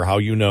right here, how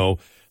you know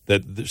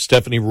that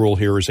Stephanie Ruhle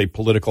here is a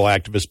political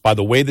activist by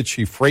the way that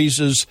she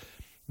phrases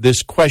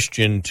this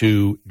question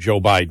to Joe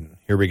Biden.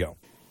 Here we go.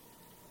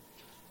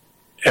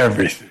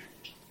 Everything.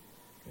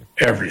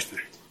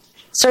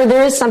 Sir,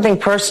 there is something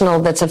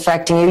personal that's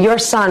affecting you. Your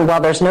son, while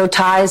there's no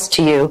ties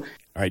to you.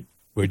 All right,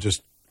 we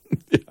just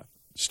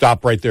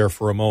stop right there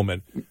for a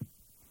moment.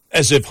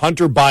 As if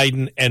Hunter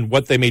Biden and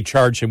what they may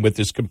charge him with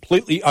is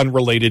completely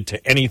unrelated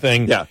to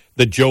anything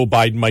that Joe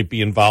Biden might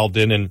be involved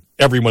in, and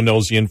everyone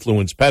knows the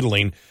influence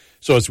peddling.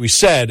 So as we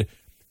said,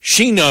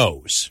 she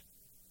knows.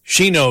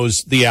 She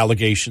knows the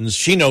allegations.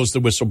 She knows the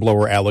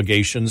whistleblower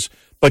allegations,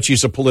 but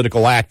she's a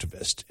political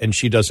activist, and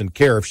she doesn't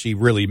care if she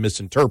really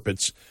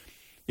misinterprets,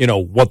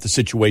 what the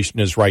situation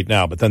is right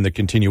now. But then the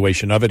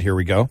continuation of it, here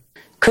we go.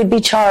 Could be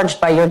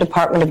charged by your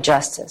Department of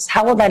Justice.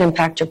 How will that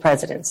impact your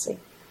presidency?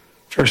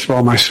 First of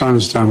all, my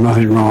son's done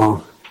nothing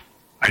wrong.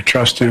 I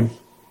trust him.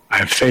 I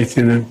have faith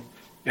in him.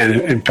 And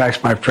it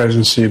impacts my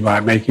presidency by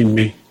making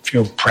me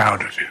feel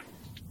proud of him.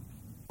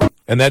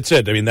 And that's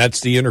it. I mean, that's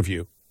the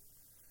interview.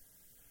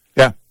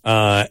 Yeah.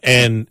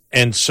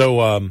 And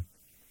so,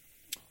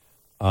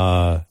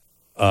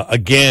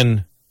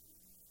 again,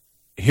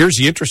 here's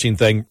the interesting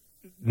thing.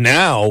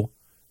 Now,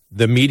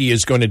 the media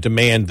is going to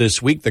demand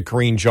this week that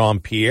Karine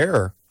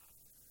Jean-Pierre,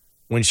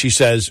 when she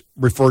says,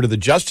 refer to the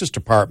Justice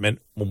Department,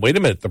 well, wait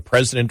a minute, the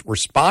president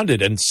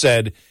responded and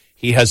said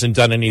he hasn't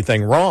done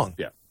anything wrong.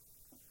 Yeah.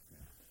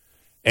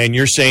 And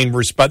you're saying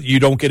you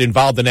don't get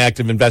involved in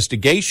active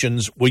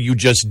investigations. Well, you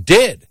just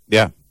did.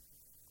 Yeah.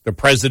 The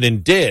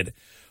president did.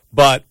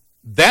 But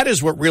that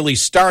is what really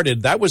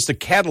started. That was the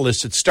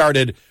catalyst that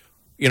started,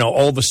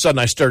 all of a sudden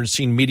I started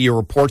seeing media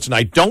reports, and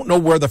I don't know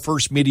where the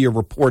first media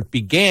report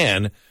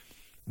began,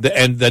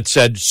 and that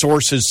said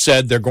sources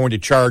said they're going to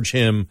charge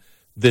him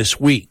this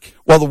week.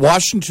 Well, the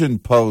Washington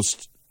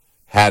Post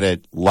had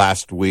it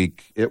last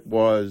week. It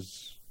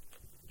was,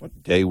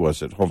 what day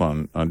was it? Hold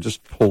on. I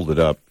just pulled it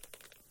up.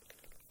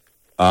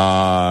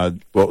 Well,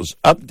 it was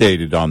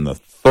updated on the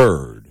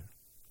 3rd.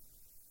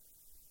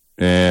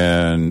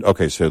 And,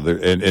 okay, so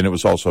and it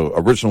was also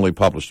originally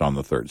published on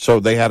the 3rd. So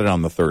they had it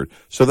on the 3rd.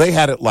 So they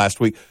had it last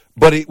week.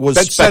 But it was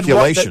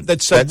speculation.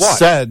 That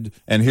said,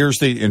 and here's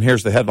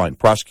the headline: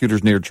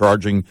 prosecutors near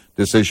charging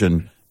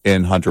decision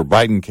in Hunter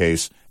Biden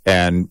case.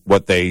 And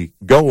what they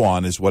go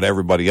on is what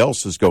everybody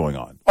else is going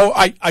on. Oh,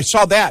 I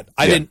saw that.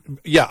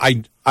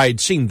 I'd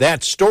seen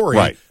that story.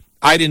 Right.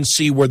 I didn't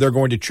see where they're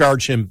going to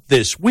charge him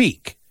this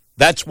week.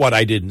 That's what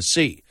I didn't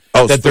see.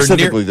 Oh, that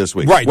specifically this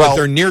week. Right, that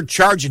they're near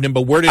charging him,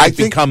 but where did it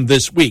become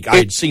this week? I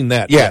had seen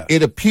that. Yeah,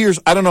 it appears,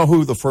 I don't know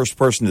who the first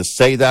person to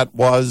say that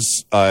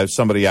was, if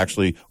somebody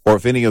actually, or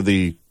if any of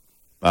the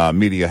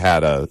media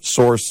had a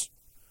source,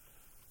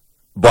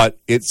 but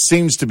it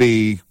seems to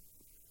be,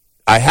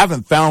 I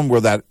haven't found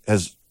where that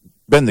has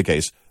been the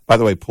case. By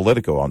the way,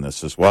 Politico on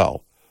this as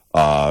well.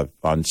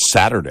 On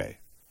Saturday,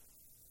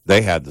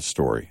 they had the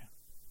story.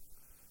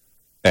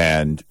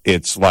 And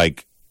it's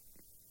like,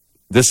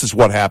 this is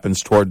what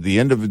happens toward the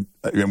end of it.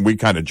 And we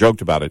kind of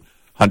joked about it.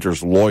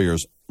 Hunter's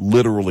lawyers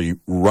literally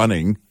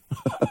running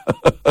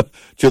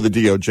to the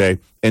DOJ.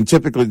 And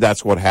typically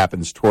that's what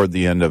happens toward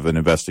the end of an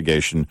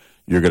investigation.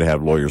 You're going to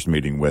have lawyers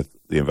meeting with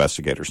the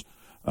investigators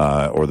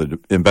or the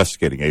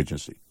investigating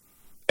agency.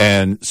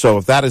 And so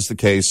if that is the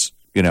case,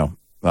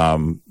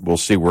 we'll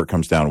see where it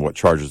comes down and what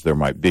charges there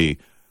might be.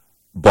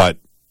 But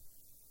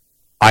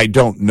I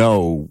don't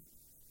know,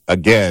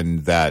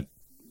 again, that,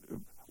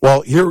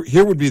 well,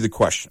 here would be the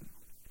question.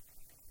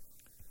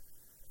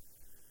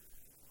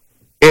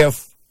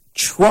 If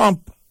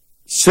Trump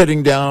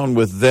sitting down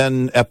with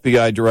then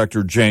FBI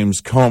Director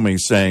James Comey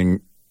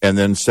saying, and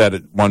then said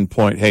at one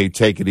point, hey,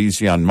 take it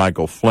easy on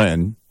Michael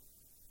Flynn,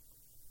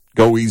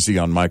 go easy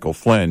on Michael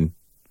Flynn,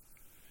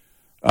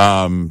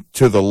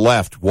 to the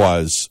left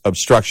was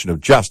obstruction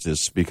of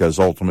justice because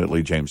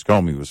ultimately James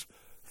Comey was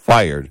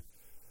fired.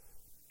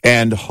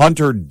 And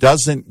Hunter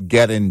doesn't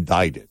get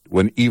indicted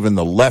when even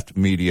the left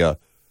media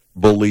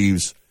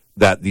believes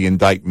that the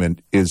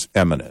indictment is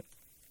imminent.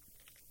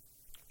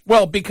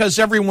 Well, because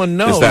everyone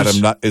knows.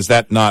 Is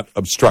that not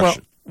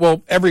obstruction?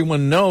 Well,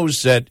 everyone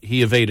knows that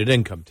he evaded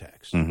income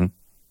tax. Mm-hmm.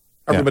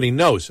 Everybody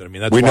knows it. I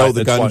mean, we know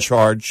the gun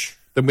charge.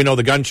 Then we know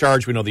the gun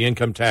charge. We know the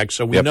income tax.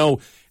 So we know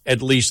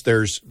at least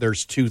there's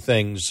two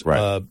things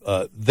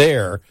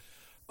there.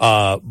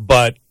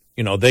 But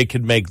they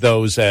could make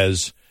those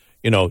as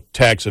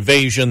tax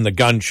evasion, the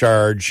gun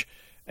charge,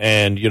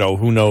 and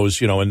who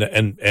knows.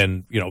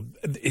 And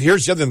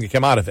here's the other thing that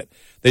came out of it.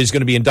 That he's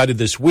going to be indicted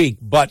this week,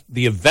 but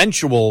the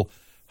eventual.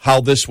 How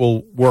this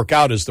will work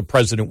out is the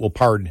president will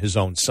pardon his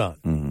own son.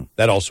 Mm-hmm.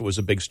 That also was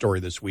a big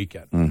story this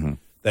weekend. Mm-hmm.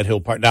 That he'll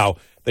pardon. Now,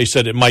 they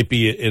said it might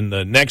be in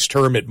the next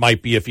term. It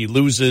might be if he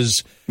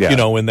loses, in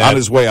that. On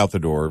his way out the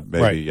door,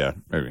 maybe, right. Yeah,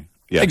 maybe.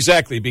 Yeah.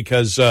 Exactly,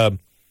 because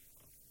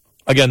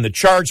Again, the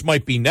charge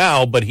might be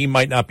now, but he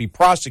might not be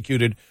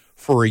prosecuted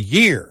for a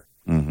year.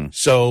 Mm-hmm.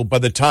 So by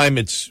the time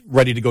it's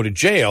ready to go to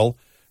jail,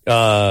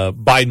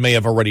 Biden may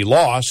have already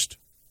lost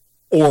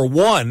or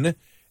won,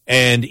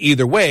 and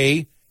either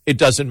way, it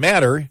doesn't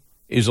matter.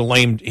 He's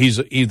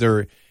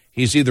either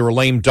a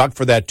lame duck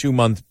for that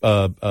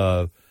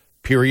 2-month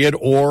period,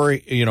 or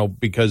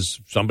because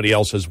somebody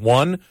else has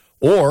won,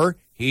 or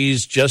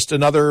he's just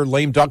another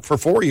lame duck for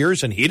 4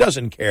 years, and he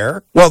doesn't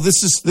care. Well,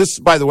 this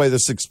by the way,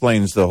 this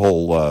explains the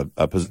whole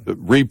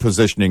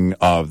repositioning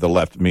of the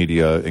left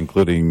media,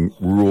 including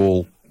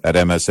Rule at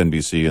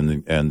MSNBC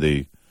and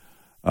the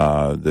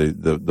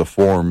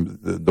form,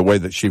 the way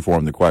that she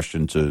formed the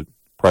question to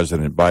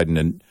President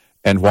Biden,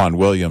 and Juan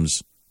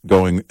Williams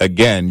going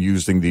again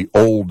using the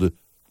old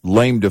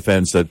lame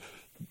defense that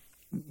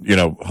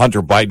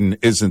Hunter Biden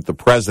isn't the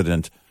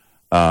president.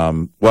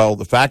 Well,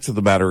 the fact of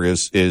the matter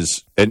is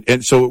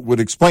and so it would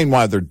explain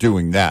why they're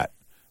doing that.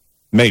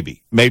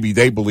 Maybe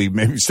they believe,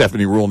 maybe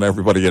Stephanie Rule and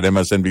everybody at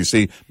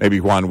MSNBC, maybe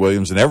Juan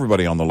Williams and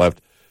everybody on the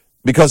left,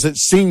 because it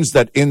seems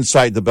that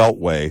inside the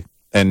Beltway,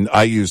 and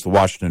I use the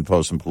Washington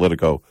Post and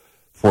Politico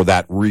for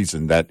that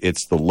reason, that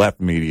it's the left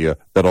media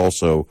that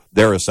also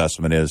their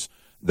assessment is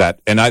that,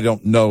 and I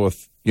don't know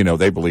if,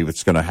 they believe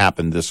it's going to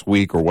happen this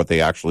week or what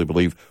they actually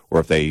believe, or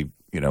if they,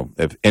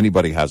 if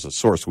anybody has a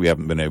source, we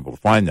haven't been able to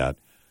find that.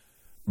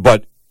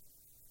 But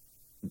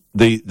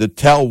the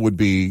tell would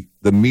be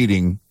the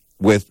meeting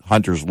with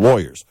Hunter's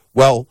lawyers.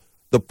 Well,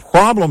 the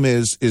problem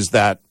is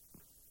that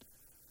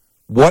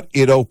what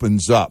it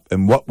opens up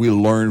and what we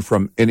learn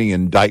from any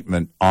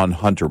indictment on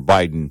Hunter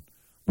Biden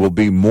will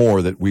be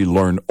more that we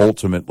learn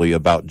ultimately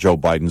about Joe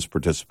Biden's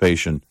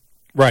participation,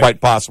 right?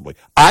 Quite possibly.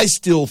 I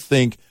still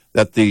think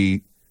that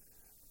the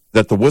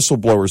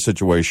whistleblower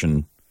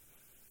situation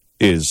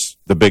is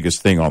the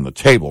biggest thing on the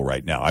table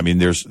right now. I mean,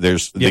 there's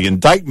the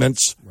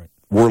indictments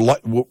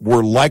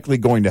were likely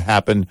going to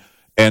happen,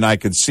 and I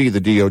could see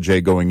the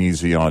DOJ going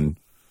easy on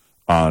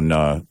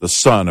the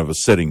son of a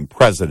sitting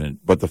president.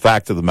 But the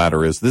fact of the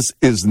matter is, this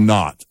is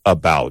not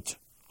about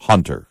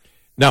Hunter.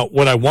 Now,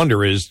 what I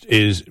wonder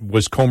is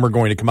was Comer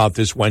going to come out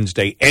this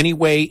Wednesday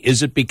anyway?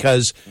 Is it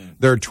because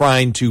they're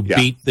trying to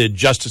beat the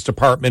Justice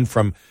Department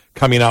from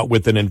coming out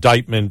with an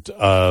indictment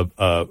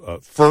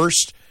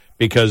first?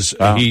 Because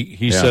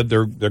he said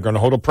they're going to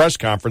hold a press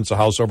conference. The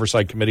House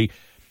Oversight Committee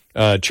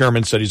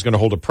chairman said he's going to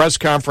hold a press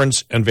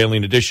conference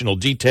unveiling additional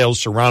details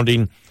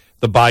surrounding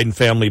the Biden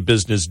family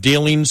business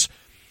dealings.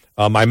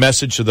 My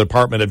message to the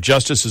Department of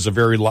Justice is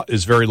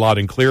very loud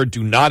and clear.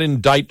 Do not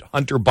indict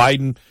Hunter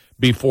Biden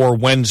before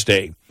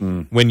Wednesday,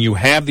 when you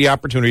have the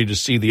opportunity to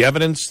see the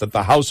evidence that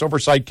the House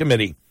Oversight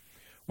Committee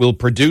will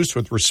produce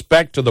with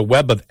respect to the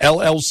web of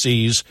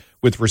LLCs,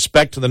 with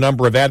respect to the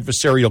number of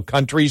adversarial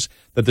countries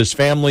that this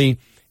family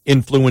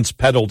influence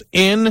peddled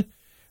in.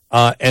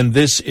 And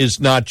this is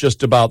not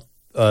just about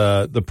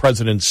the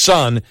president's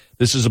son.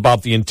 This is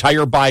about the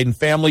entire Biden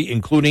family,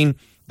 including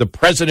the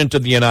president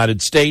of the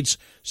United States.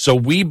 So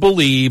we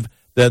believe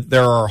that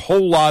there are a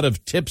whole lot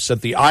of tips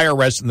that the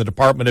IRS and the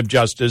Department of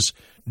Justice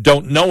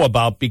don't know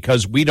about,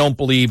 because we don't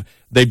believe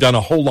they've done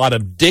a whole lot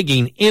of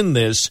digging in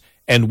this.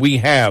 And we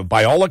have,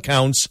 by all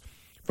accounts,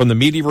 from the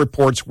media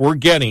reports we're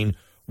getting,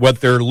 what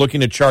they're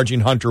looking at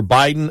charging Hunter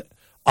Biden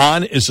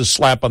on is a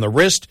slap on the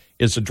wrist,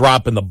 is a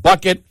drop in the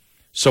bucket.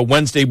 So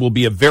Wednesday will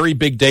be a very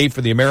big day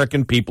for the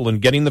American people in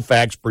getting the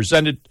facts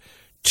presented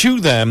to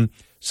them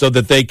so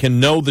that they can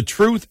know the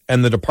truth,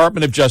 and the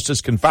Department of Justice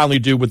can finally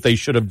do what they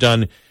should have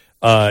done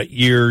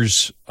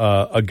years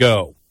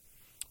ago.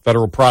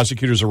 Federal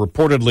prosecutors are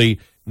reportedly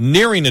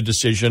nearing a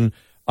decision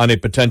on a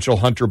potential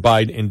Hunter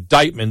Biden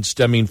indictment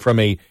stemming from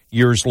a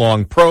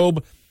years-long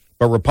probe,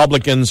 but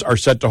Republicans are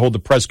set to hold the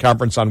press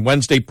conference on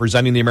Wednesday,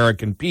 presenting the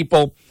American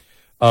people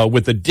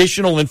with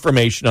additional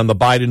information on the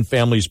Biden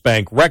family's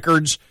bank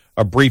records,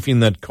 a briefing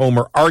that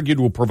Comer argued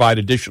will provide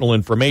additional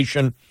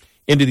information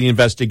into the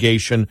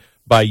investigation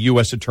by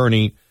U.S.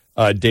 Attorney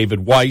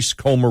David Weiss.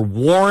 Comer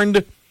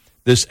warned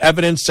this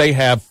evidence they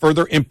have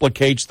further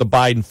implicates the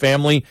Biden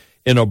family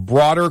in a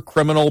broader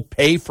criminal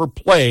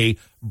pay-for-play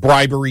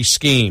bribery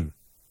scheme.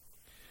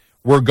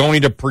 We're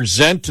going to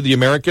present to the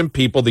American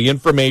people the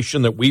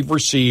information that we've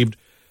received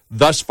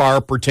thus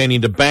far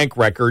pertaining to bank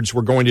records.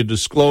 We're going to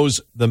disclose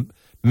the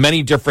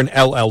many different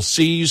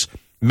LLCs,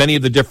 many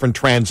of the different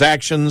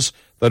transactions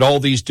that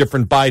all these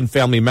different Biden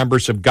family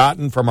members have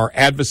gotten from our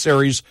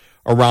adversaries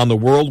around the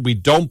world. We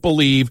don't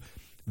believe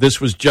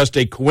this was just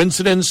a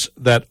coincidence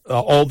that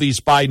all these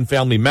Biden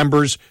family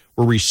members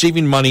were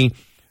receiving money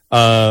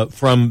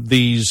from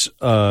this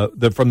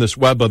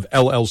web of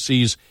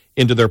LLCs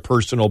into their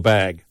personal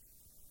bag.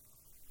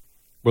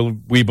 Well,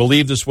 we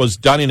believe this was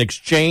done in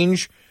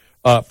exchange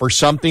for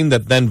something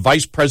that then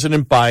Vice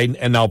President Biden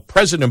and now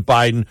President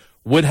Biden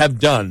would have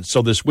done.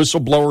 So this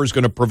whistleblower is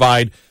going to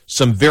provide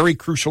some very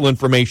crucial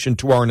information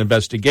to our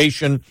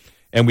investigation,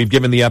 and we've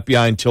given the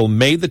FBI until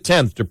May the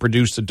 10th to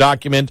produce the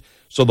document,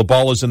 so the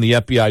ball is in the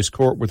FBI's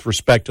court with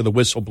respect to the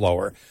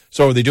whistleblower.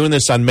 So are they doing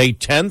this on May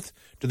 10th?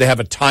 Do they have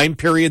a time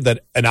period that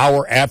an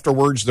hour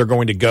afterwards they're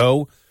going to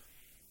go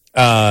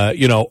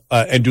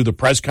and do the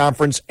press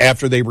conference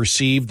after they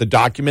receive the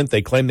document.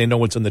 They claim they know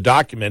what's in the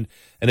document.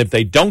 And if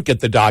they don't get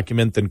the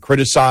document, then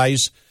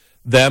criticize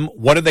them.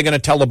 What are they going to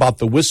tell about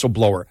the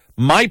whistleblower?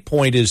 My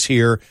point is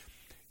here,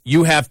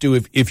 you have to,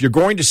 if you're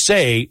going to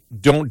say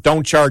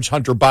don't charge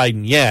Hunter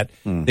Biden yet,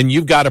 then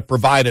you've got to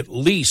provide at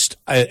least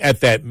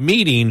at that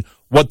meeting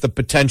what the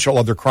potential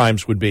other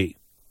crimes would be.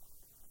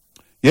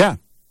 Yeah.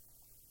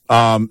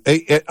 I'm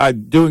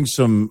doing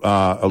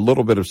a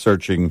little bit of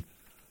searching.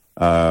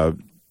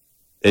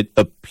 It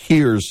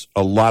appears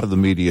a lot of the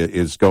media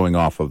is going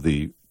off of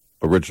the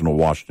original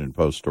Washington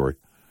Post story.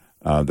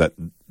 And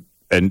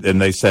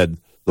they said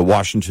the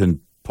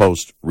Washington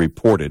Post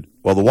reported.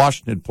 Well, the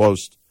Washington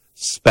Post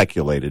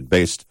speculated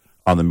based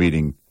on the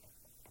meeting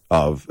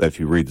if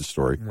you read the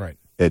story, right?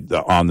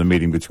 On the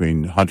meeting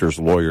between Hunter's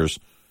lawyers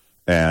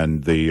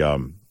and the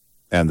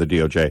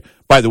DOJ.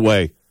 By the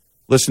way,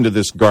 listen to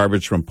this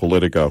garbage from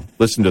Politico.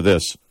 Listen to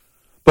this.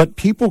 But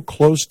people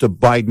close to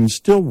Biden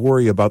still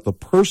worry about the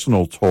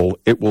personal toll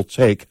it will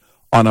take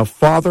on a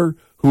father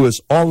who has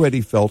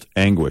already felt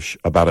anguish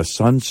about a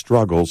son's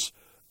struggles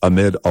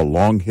amid a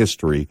long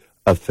history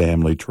of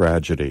family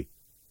tragedy.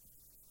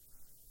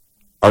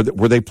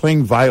 Were they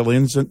playing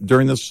violins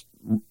during this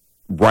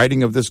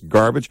writing of this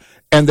garbage?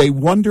 And they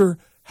wonder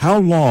how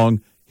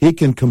long he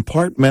can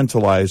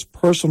compartmentalize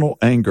personal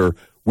anger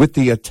with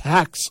the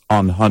attacks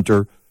on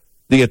Hunter.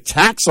 The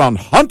attacks on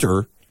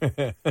Hunter?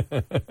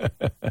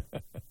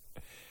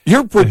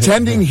 You're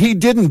pretending he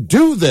didn't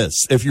do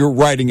this if you're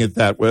writing it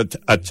that way,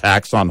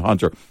 attacks on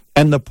Hunter.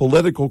 And the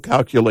political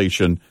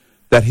calculation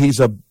that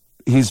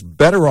he's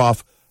better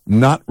off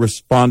not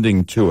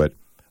responding to it.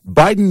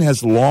 Biden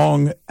has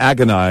long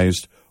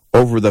agonized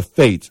over the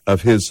fate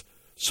of his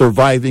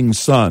surviving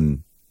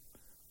son,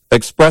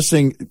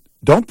 expressing,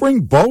 don't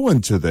bring Bo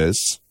into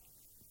this.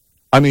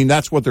 I mean,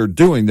 that's what they're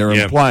doing. They're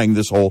implying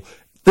this whole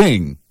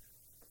thing.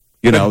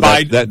 You know,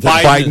 that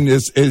Biden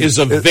is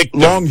a victim.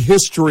 Long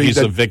history. He's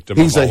a victim.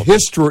 He's a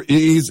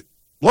history.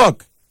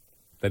 Look.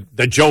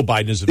 That Joe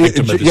Biden is a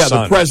victim of his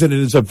son. The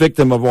president is a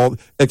victim of all.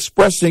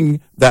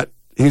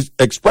 He's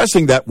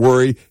expressing that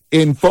worry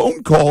in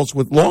phone calls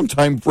with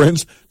longtime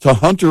friends to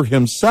Hunter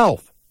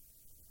himself.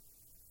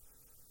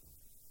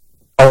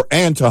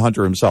 And to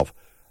Hunter himself.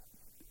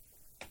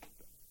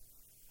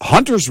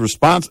 Hunter's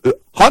response,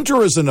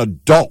 Hunter is an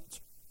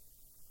adult.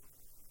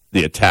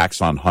 The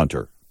attacks on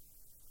Hunter.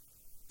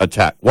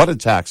 What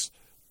attacks?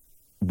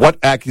 What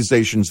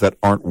accusations that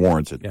aren't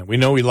warranted? Yeah, we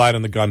know he lied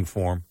on the gun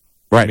form.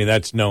 Right. I mean,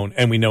 that's known.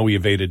 And we know he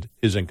evaded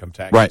his income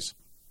taxes. Right.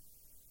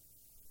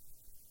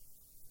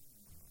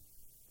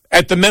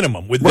 At the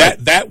minimum. With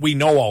that we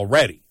know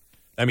already.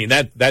 I mean,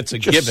 that's a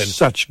given.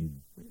 Such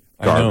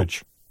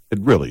garbage. It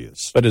really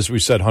is. But as we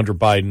said, Hunter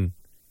Biden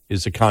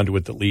is a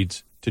conduit that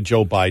leads to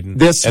Joe Biden.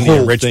 This and whole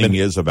the enrichment thing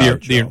is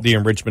about the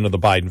enrichment of the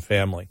Biden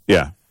family.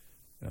 Yeah.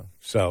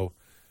 So,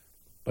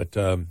 but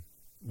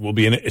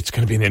it's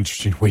going to be an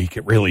interesting week.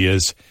 It really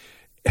is.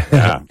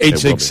 Yeah,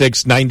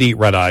 866-98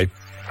 Red Eye.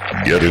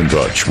 Get in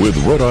touch with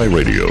Red Eye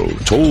Radio,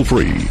 toll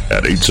free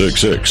at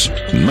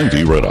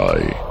 866-90 Red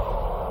Eye.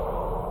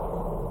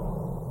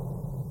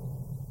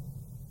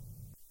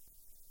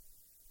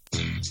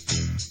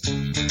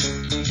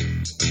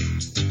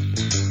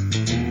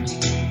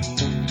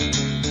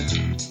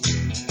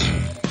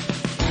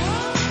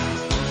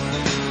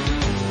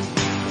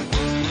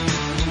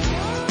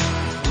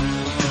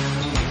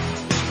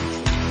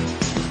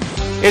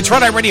 It's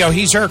Red Eye Radio.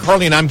 He's Eric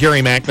Harley, and I'm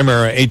Gary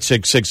McNamara,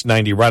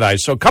 866-90 Red Eye.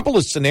 So a couple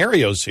of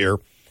scenarios here,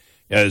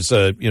 as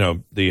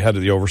the head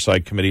of the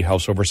Oversight Committee,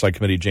 House Oversight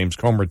Committee, James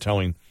Comer,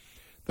 telling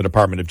the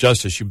Department of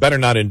Justice, you better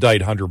not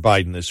indict Hunter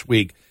Biden this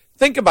week.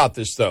 Think about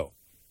this, though.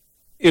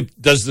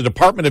 Does the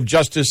Department of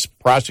Justice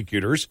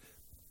prosecutors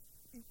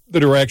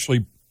that are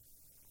actually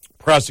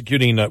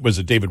prosecuting, was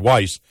it David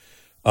Weiss,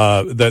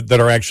 that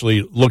are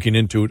actually looking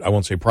into it, I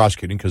won't say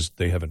prosecuting because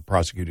they haven't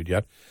prosecuted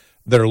yet,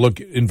 that are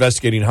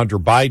investigating Hunter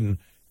Biden,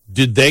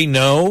 did they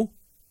know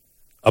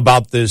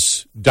about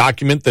this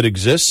document that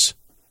exists?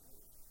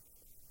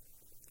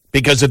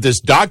 Because if this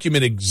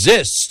document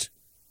exists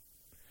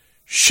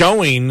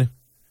showing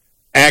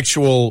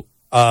actual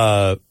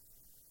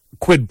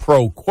quid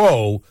pro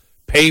quo,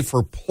 pay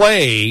for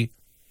play,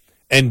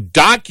 and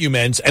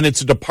documents, and it's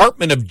a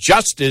Department of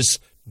Justice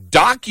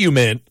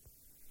document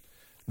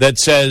that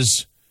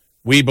says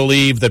we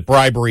believe that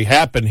bribery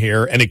happened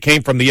here, and it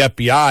came from the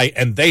FBI,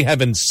 and they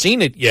haven't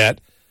seen it yet,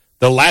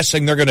 the last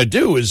thing they're going to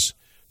do is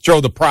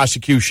throw the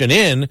prosecution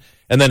in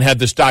and then have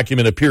this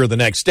document appear the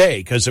next day,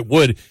 because it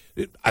would,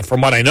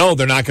 from what I know,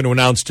 they're not going to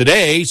announce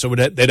today, so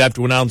they'd have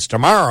to announce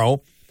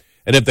tomorrow.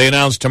 And if they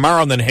announce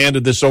tomorrow and then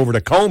handed this over to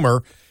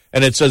Comer,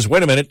 and it says,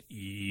 wait a minute,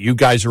 you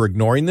guys are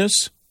ignoring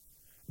this,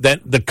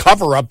 then the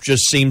cover-up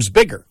just seems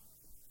bigger.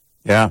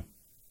 Yeah.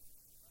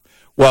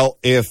 Well,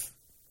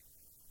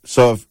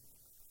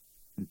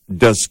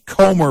 does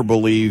Comer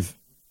believe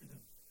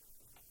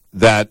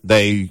that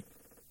they...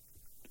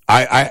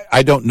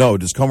 I don't know.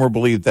 Does Comer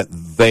believe that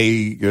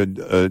they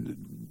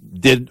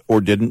did or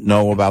didn't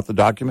know about the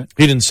document?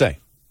 He didn't say.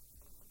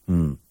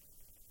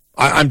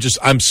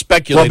 I'm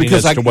speculating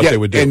as to what they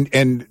would do.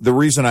 And the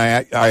reason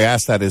I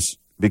asked that is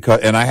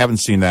because, and I haven't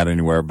seen that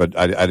anywhere, but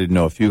I didn't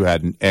know if you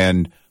hadn't.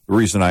 And the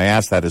reason I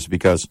asked that is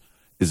because,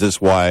 is this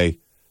why,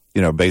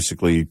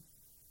 basically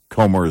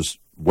Comer is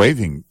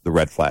waving the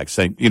red flag,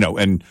 saying,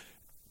 and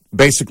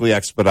basically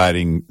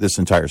expediting this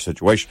entire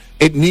situation?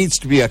 It needs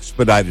to be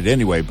expedited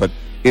anyway, but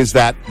is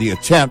that the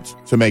attempt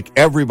to make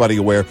everybody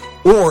aware?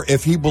 Or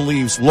if he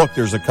believes, look,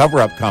 there's a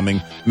cover-up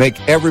coming, make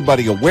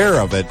everybody aware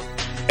of it,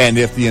 and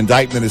if the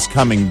indictment is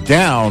coming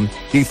down,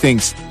 he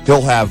thinks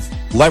he'll have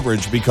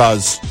leverage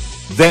because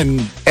then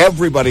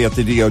everybody at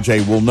the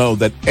DOJ will know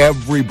that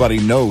everybody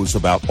knows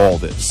about all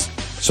this.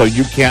 So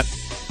you can't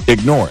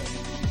ignore it.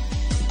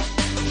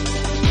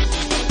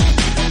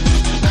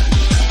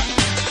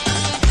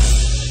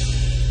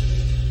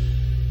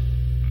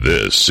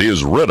 This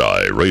is Red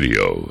Eye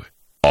Radio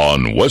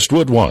on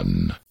Westwood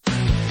One.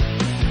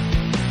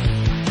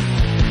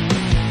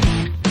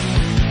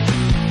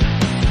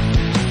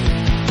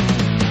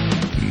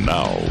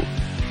 Now,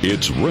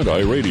 it's Red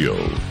Eye Radio.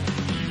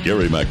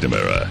 Gary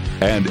McNamara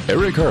and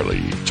Eric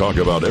Harley talk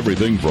about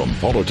everything from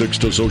politics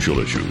to social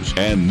issues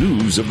and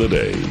news of the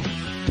day.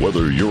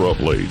 Whether you're up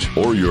late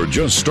or you're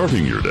just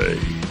starting your day,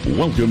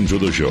 welcome to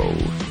the show.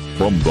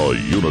 From the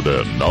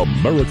Uniden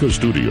America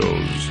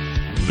Studios,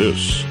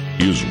 this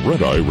is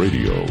Red Eye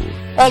Radio.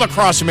 All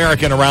across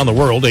America and around the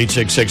world,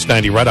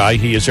 866-90 Red Eye.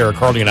 He is Eric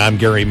Harley and I'm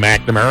Gary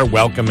McNamara.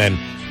 Welcome and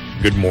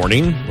good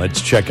morning.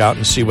 Let's check out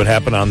and see what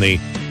happened on the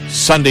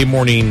Sunday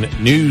morning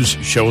news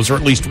shows, or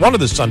at least one of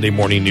the Sunday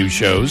morning news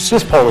shows.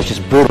 This poll is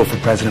just brutal for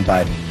President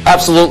Biden.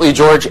 Absolutely,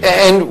 George.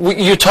 And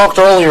you talked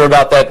earlier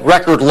about that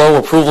record low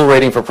approval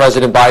rating for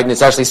President Biden.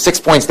 It's actually 6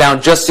 points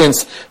down just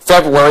since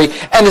February.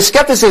 And the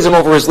skepticism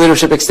over his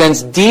leadership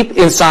extends deep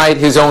inside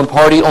his own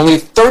party. Only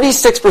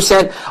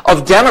 36%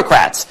 of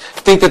Democrats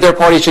think that their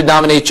party should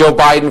nominate Joe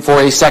Biden for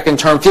a second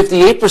term.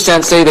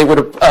 58% say they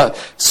would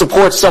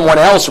support someone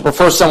else or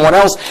prefer someone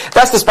else.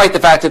 That's despite the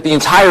fact that the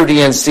entire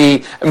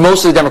DNC and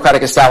most of the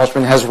Democratic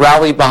establishment has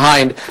rallied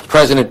behind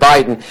President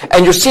Biden.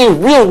 And you're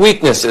seeing real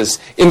weaknesses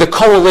in the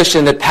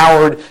coalition that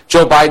powered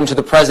Joe Biden to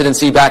the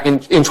presidency back in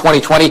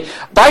 2020.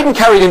 Biden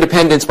carried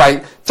independents by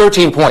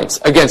 13 points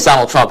against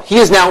Donald Trump. He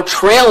is now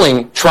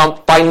trailing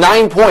Trump by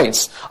 9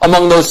 points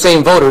among those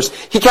same voters.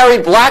 He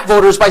carried black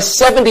voters by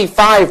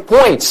 75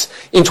 points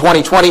in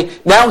 2020.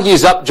 Now he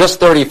is up just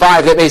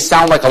 35. That may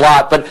sound like a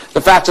lot, but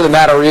the fact of the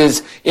matter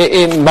is,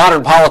 in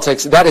modern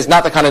politics, that is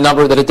not the kind of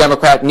number that a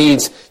Democrat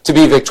needs to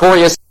be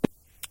victorious.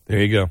 There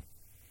you go.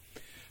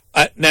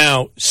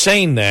 Now,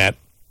 saying that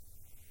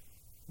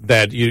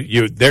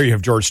you there you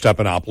have George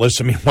Stephanopoulos.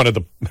 I mean, one of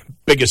the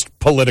biggest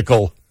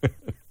political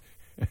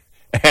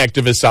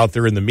activists out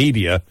there in the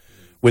media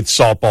with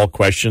softball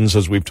questions,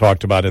 as we've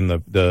talked about in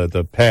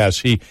the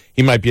past. He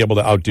might be able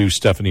to outdo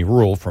Stephanie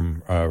Ruhle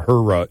from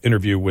her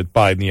interview with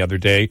Biden the other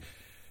day.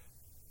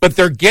 But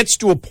there gets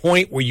to a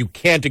point where you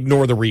can't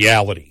ignore the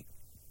reality.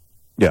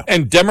 Yeah.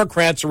 And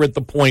Democrats are at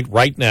the point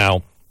right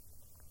now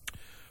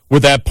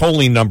with that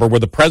polling number where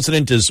the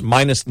president is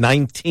minus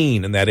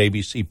 19 in that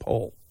ABC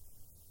poll.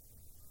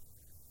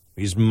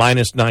 He's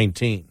minus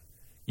 19.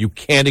 You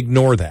can't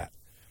ignore that.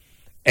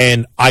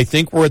 And I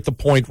think we're at the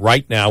point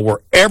right now where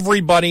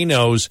everybody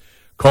knows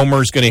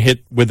Comer's going to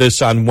hit with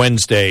this on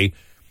Wednesday.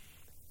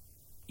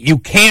 You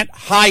can't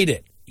hide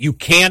it. You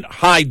can't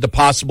hide the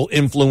possible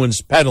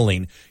influence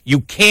peddling. You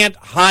can't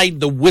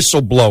hide the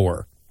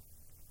whistleblower.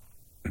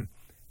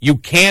 You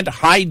can't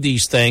hide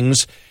these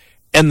things.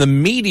 And the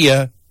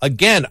media,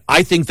 again,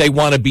 I think they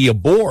want to be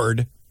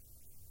aboard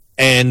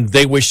and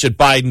they wish that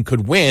Biden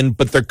could win.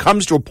 But there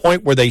comes to a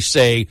point where they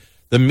say,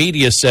 the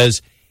media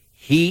says,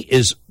 he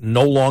is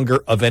no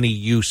longer of any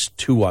use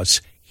to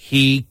us.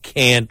 He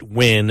can't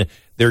win.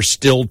 There's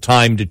still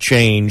time to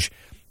change.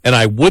 And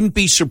I wouldn't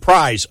be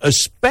surprised,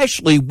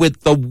 especially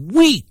with the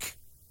weak,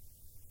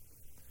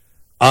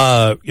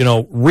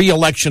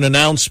 re-election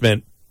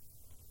announcement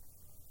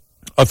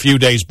a few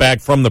days back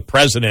from the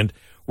president,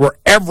 where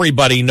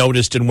everybody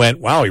noticed and went,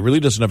 wow, he really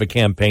doesn't have a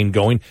campaign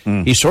going.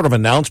 He sort of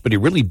announced, but he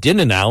really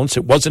didn't announce.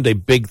 It wasn't a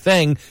big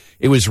thing.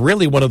 It was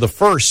really one of the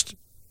first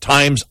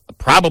times,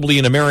 probably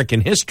in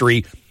American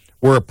history,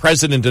 where a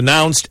president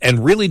announced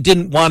and really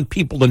didn't want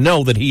people to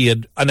know that he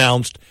had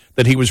announced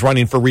that he was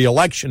running for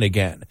re-election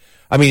again.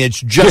 I mean, it's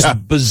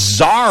just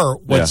bizarre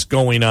what's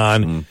going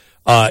on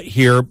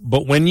here.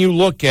 But when you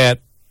look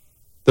at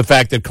the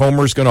fact that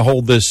Comer's going to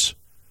hold this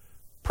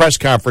press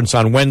conference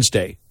on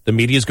Wednesday, the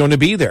media is going to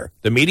be there.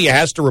 The media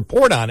has to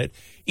report on it.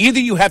 Either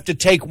you have to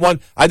take one.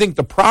 I think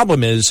the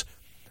problem is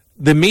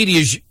the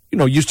media is,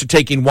 used to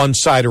taking one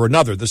side or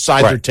another. The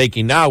side they're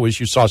taking now is,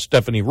 you saw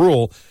Stephanie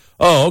Ruhle.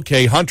 Oh,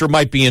 okay, Hunter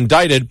might be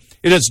indicted.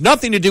 It has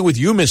nothing to do with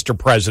you, Mr.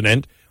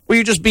 President. Well,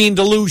 you're just being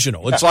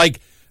delusional. It's like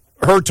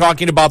her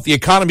talking about the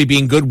economy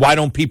being good. Why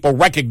don't people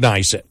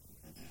recognize it?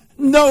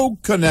 No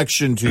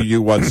connection to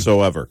you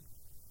whatsoever.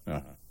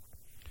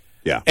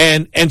 Yeah.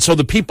 And so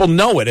the people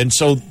know it. And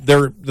so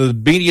the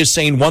media is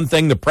saying one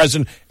thing, the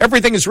president,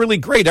 everything is really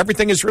great.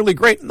 Everything is really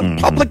great. And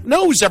the public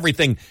knows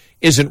everything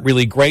isn't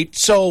really great.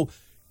 So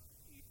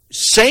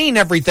saying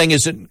everything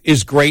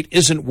is great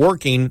isn't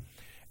working,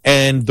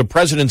 and the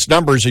president's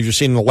numbers, as you've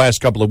seen in the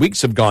last couple of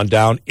weeks, have gone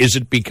down. Is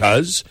it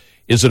because?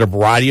 Is it a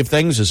variety of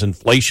things? Is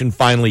inflation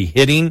finally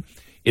hitting?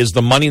 Is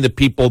the money that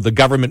the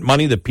government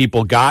money that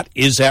people got,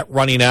 is that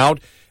running out?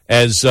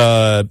 As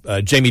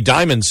Jamie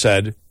Dimon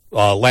said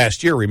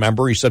last year,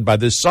 remember, he said by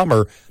this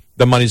summer,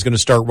 the money's going to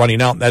start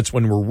running out, and that's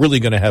when we're really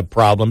going to have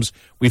problems.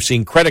 We've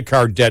seen credit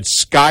card debt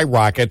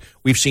skyrocket.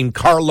 We've seen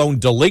car loan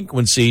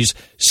delinquencies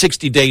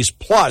 60 days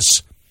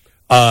plus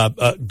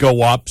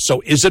go up.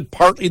 So is it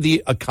partly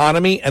the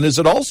economy, and is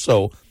it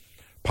also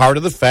part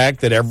of the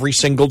fact that every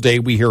single day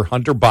we hear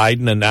Hunter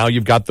Biden, and now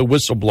you've got the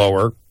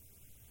whistleblower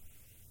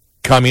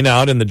coming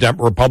out, and the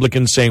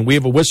Republicans saying, we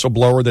have a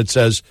whistleblower that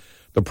says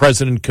the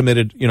president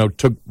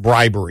took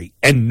bribery,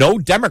 and no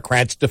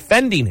Democrats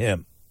defending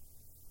him.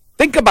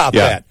 Think about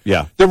that.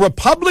 Yeah. The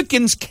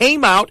Republicans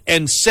came out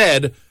and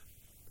said,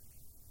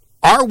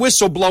 our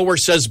whistleblower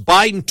says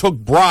Biden took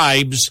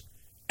bribes,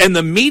 and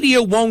the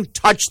media won't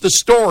touch the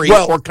story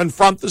or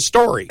confront the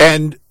story.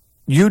 And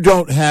you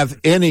don't have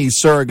any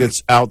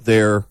surrogates out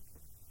there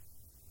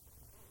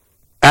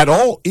at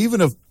all,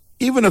 even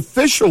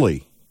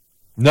officially.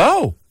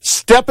 No.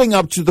 Stepping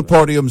up to the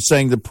podium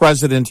saying the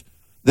president,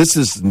 this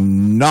is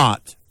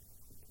not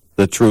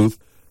the truth.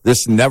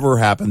 This never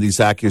happened. These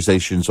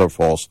accusations are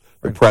false.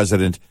 The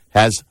president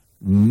has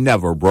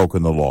never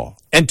broken the law.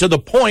 And to the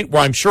point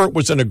where I'm sure it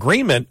was an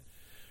agreement,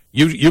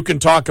 you can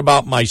talk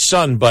about my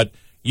son, but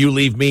you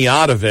leave me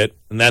out of it.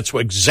 And that's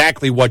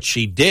exactly what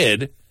she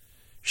did.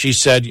 She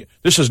said,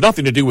 this has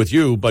nothing to do with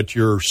you, but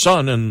your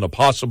son and the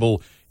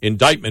possible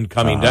indictment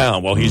coming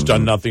down. Well, he's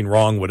done nothing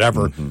wrong,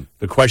 whatever.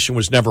 The question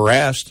was never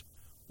asked,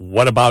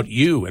 what about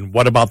you? And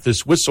what about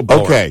this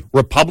whistleblower? Okay.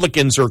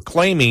 Republicans are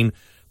claiming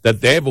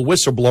that they have a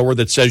whistleblower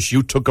that says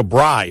you took a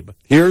bribe.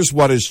 Here's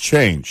what has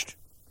changed.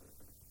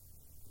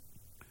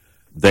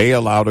 They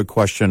allowed a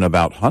question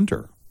about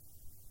Hunter.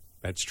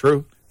 That's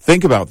true.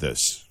 Think about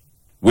this.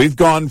 We've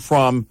gone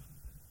from,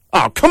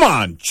 oh, come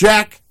on,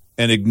 Jack,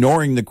 and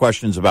ignoring the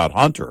questions about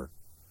Hunter.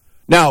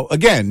 Now,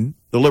 again,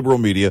 the liberal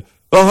media,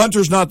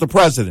 Hunter's not the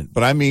president,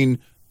 but I mean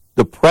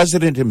the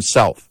president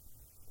himself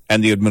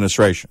and the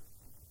administration.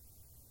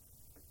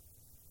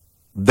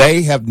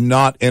 They have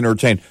not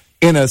entertained.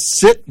 In a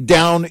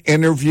sit-down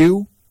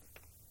interview,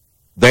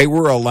 they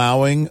were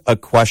allowing a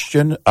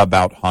question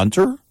about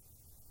Hunter.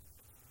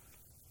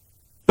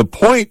 The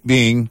point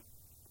being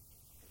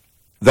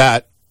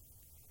that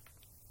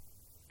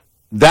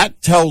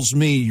tells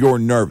me you're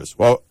nervous.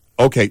 Well,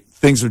 okay,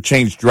 things have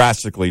changed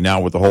drastically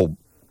now with the whole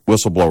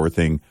whistleblower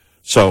thing.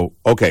 So,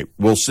 okay,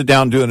 we'll sit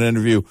down and do an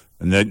interview,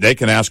 and they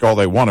can ask all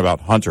they want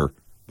about Hunter,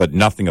 but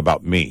nothing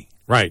about me.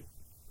 Right.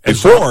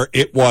 Before,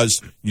 it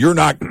was,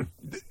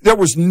 there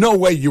was no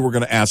way you were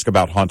going to ask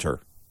about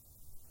Hunter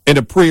in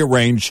a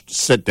prearranged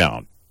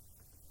sit-down.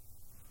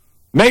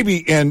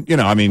 Maybe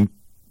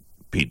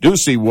Pete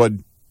Ducey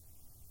would,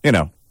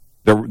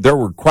 there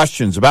were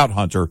questions about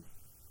Hunter,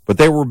 but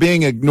they were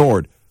being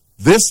ignored.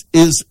 This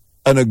is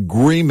an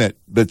agreement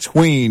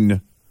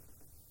between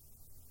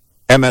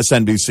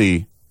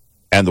MSNBC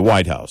and the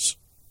White House,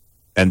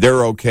 and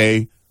they're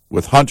okay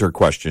with Hunter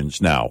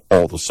questions now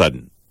all of a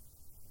sudden,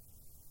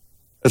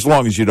 as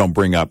long as you don't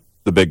bring up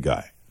the big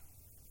guy.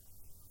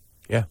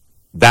 Yeah,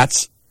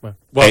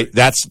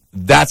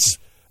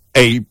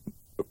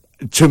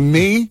 to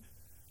me,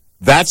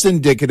 that's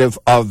indicative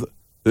of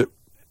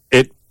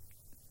it.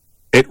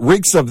 It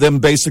reeks of them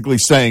basically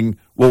saying,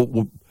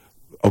 well,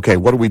 okay,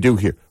 what do we do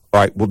here?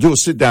 All right, we'll do a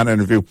sit-down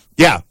interview.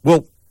 Yeah,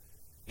 well,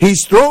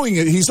 he's throwing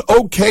it. He's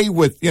okay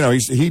with,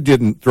 he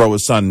didn't throw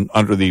his son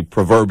under the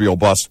proverbial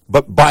bus,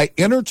 but by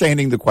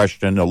entertaining the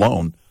question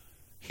alone,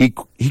 he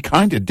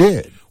kind of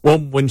did. Well,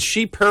 when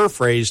she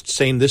paraphrased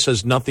saying this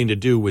has nothing to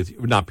do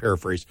with, not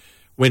paraphrased,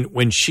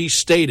 when she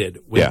stated,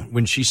 this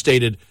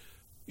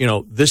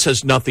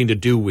has nothing to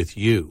do with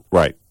you.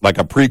 Right, like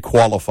a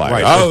pre-qualifier.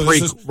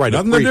 Right,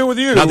 nothing to do with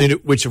you.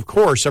 Which, of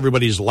course,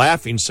 everybody's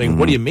laughing, saying,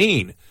 what do you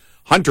mean?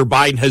 Hunter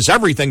Biden has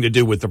everything to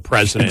do with the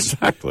president.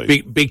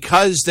 Exactly.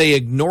 Because they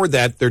ignored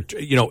that,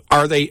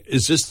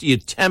 is this the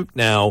attempt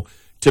now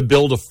to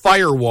build a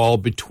firewall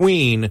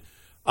between,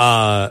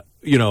 Hunter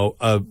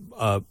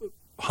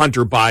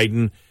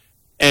Biden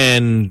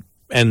and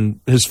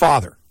his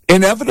father?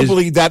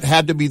 Inevitably, that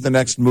had to be the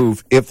next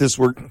move if this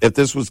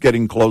was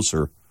getting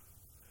closer.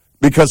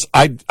 Because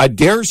I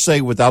dare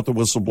say without the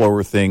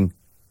whistleblower thing,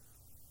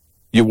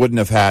 you wouldn't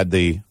have had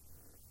the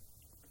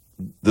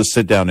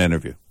sit-down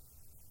interview.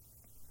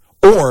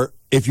 Or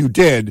if you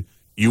did,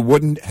 you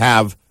wouldn't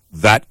have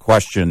that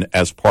question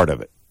as part of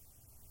it.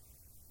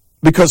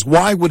 Because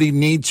why would he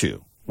need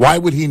to? Why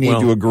would he need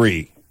to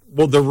agree?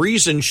 Well, the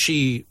reason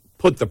she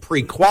put the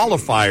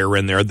pre-qualifier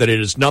in there, that it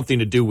has nothing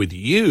to do with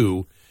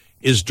you,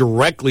 is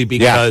directly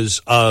because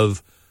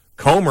of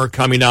Comer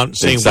coming out and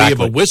saying we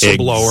have a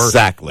whistleblower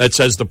that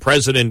says the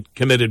president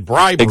committed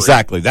bribery.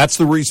 Exactly. That's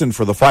the reason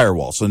for the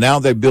firewall. So now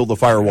they build the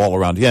firewall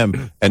around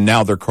him, and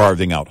now they're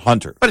carving out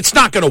Hunter. But it's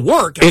not going to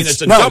work. I mean,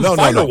 it's a dumb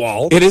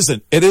firewall. No. It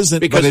isn't.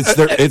 Because,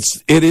 but it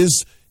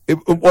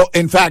Well,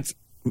 in fact,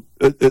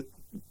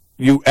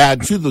 you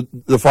add to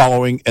the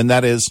following, and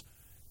that is,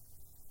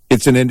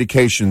 it's an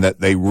indication that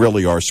they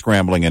really are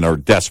scrambling and are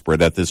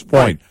desperate at this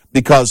point. Right.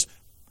 Because,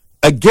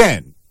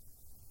 again,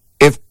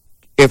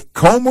 if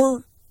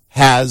Comer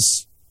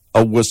has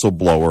a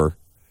whistleblower,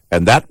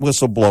 and that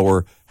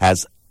whistleblower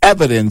has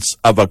evidence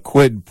of a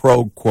quid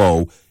pro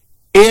quo,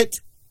 it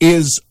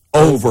is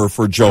over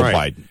for Joe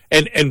Biden.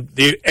 And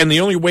the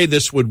only way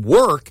this would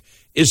work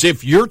is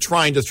if you're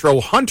trying to throw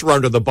Hunter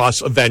under the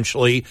bus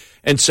eventually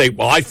and say,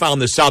 well, I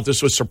found this out.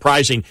 This was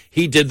surprising.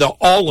 He did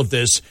all of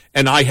this,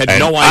 and I had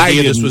no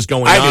idea this was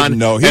going on. I didn't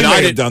know. He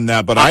may have done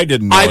that, but I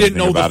didn't know. I didn't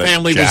know the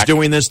family was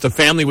doing this. The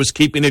family was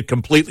keeping it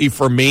completely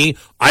for me.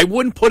 I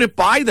wouldn't put it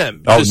by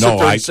them. Oh, no.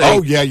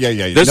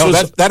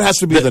 That has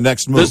to be the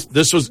next move.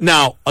 This was,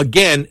 now,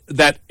 again,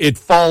 that it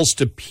falls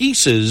to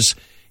pieces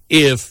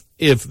if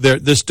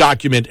this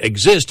document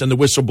exists and the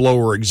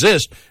whistleblower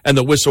exists and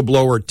the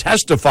whistleblower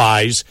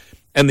testifies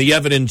and the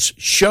evidence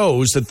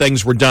shows that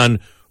things were done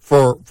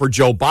for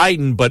Joe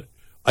Biden. But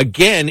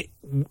again,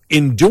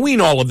 in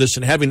doing all of this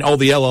and having all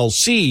the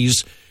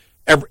LLCs,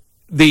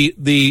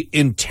 the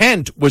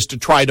intent was to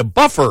try to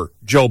buffer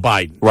Joe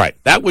Biden. Right.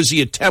 That was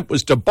the attempt,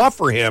 was to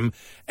buffer him.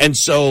 And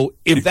so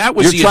if that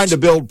was you're trying to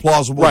build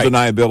plausible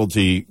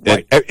deniability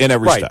in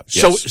every step.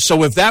 Yes.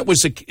 So if that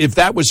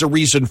was a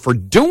reason for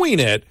doing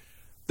it,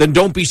 then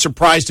don't be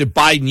surprised if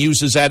Biden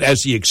uses that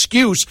as the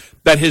excuse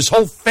that his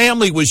whole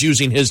family was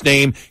using his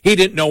name. He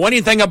didn't know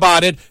anything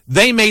about it.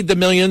 They made the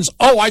millions.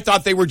 Oh, I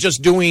thought they were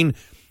just doing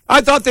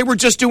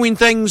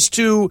things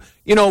to,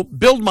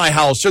 build my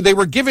house, or they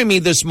were giving me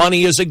this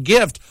money as a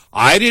gift.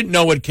 I didn't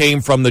know it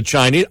came from the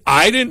Chinese.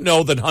 I didn't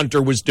know that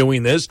Hunter was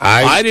doing this.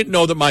 I didn't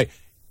know that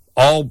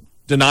all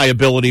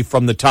deniability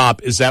from the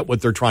top. Is that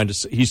what he's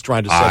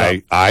trying to set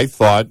up? I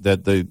thought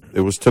that it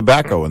was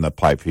tobacco in the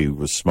pipe he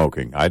was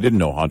smoking. I didn't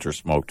know Hunter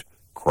smoked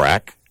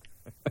crack.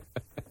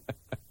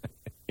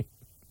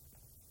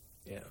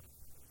 Yeah.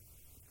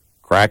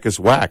 Crack is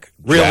whack.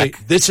 Really,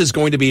 Jack. This is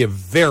going to be a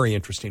very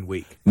interesting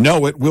week.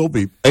 No, it will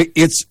be.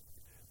 It's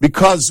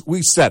because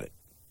we said it.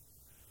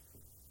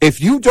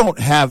 If you don't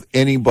have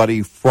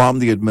anybody from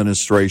the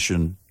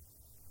administration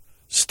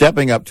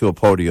stepping up to a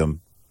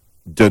podium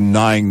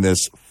denying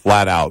this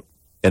flat out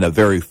in a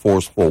very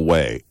forceful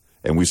way,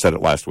 and we said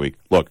it last week,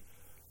 look,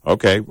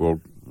 okay, we'll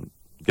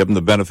give them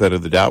the benefit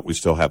of the doubt. We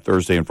still have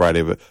Thursday and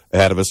Friday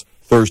ahead of us.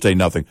 Thursday,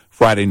 nothing.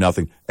 Friday,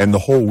 nothing. And the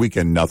whole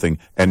weekend, nothing.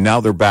 And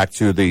now they're back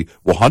to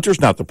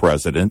Hunter's not the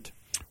president.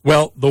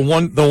 Well, the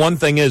one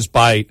thing is,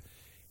 by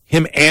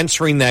him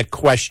answering that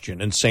question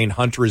and saying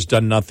Hunter has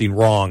done nothing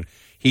wrong,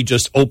 he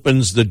just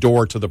opens the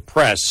door to the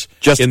press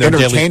just in their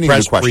daily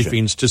press the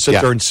briefings to sit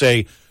there and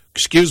say,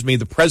 excuse me,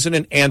 the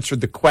president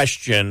answered the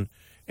question,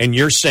 and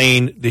you're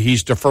saying that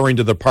he's deferring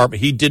to the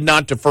department. He did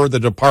not defer the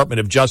Department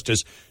of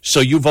Justice, so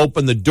you've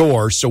opened the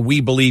door, so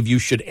we believe you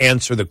should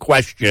answer the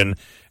question.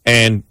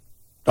 And,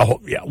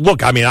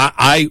 look, I mean,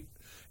 I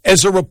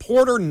as a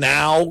reporter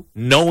now,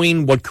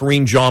 knowing what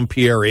Karine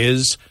Jean-Pierre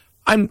is,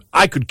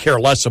 I could care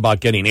less about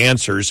getting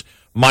answers.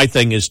 My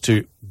thing is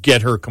to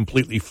get her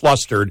completely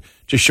flustered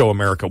to show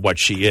America what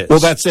she is. Well,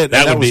 that's it.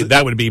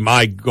 That would be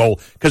my goal,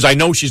 because I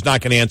know she's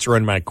not going to answer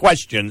any of my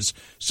questions,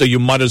 so you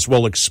might as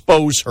well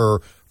expose her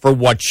for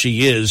what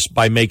she is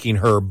by making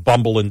her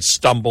bumble and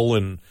stumble.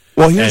 And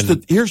well, here's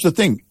the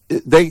thing.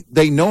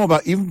 They know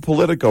about, even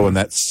Politico in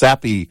that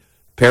sappy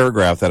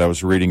paragraph that I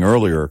was reading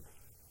earlier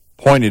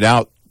pointed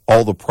out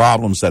all the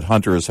problems that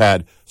Hunter has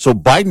had. So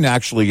Biden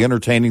actually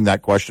entertaining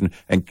that question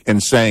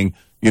and saying,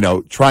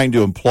 trying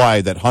to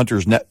imply that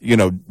Hunter's,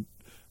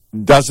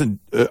 doesn't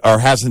or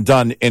hasn't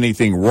done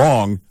anything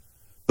wrong.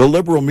 The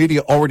liberal media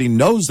already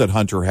knows that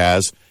Hunter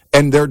has,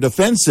 and their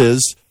defense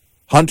is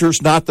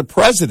Hunter's not the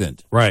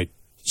president. Right.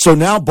 So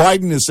now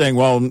Biden is saying,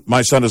 well,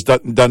 my son has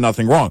done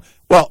nothing wrong.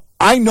 Well,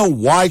 I know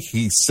why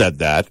he said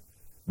that,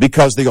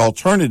 because the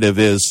alternative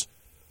is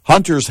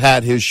Hunter's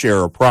had his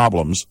share of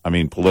problems. I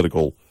mean,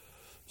 political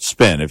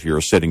spin, if you're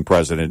a sitting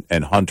president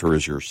and Hunter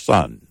is your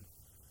son.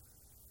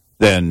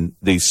 Then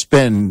the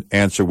spin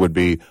answer would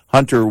be,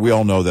 Hunter, we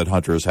all know that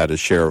Hunter has had his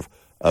share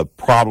of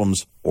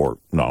problems,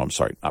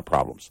 not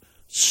problems,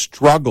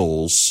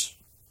 struggles,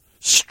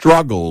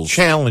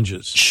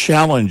 challenges,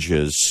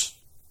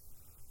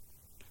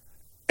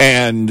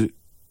 and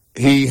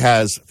he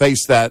has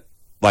faced that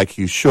like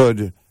he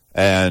should,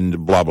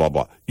 and blah, blah,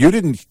 blah.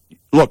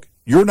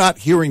 You're not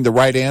hearing the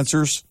right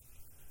answers,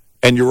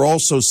 and you're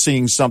also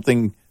seeing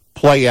something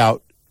play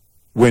out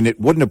when it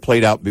wouldn't have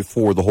played out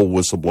before the whole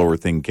whistleblower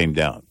thing came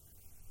down.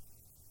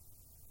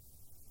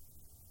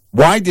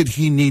 Why did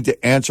he need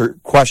to answer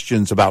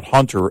questions about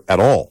Hunter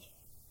at all?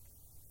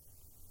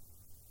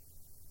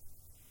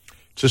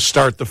 To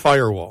start the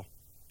firewall.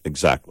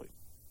 Exactly.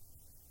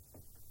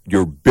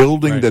 You're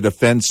building the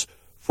defense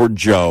for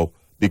Joe,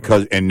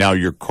 and now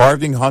you're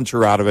carving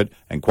Hunter out of it,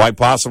 and quite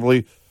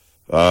possibly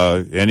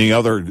any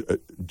other,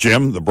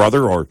 Jim, the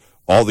brother, or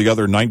all the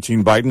other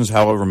 19 Bidens,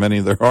 however many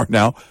there are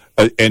now.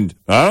 And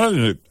I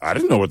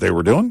didn't know what they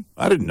were doing.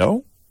 I didn't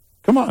know.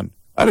 Come on.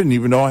 I didn't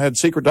even know I had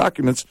secret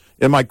documents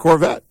in my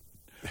Corvette.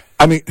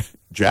 I mean,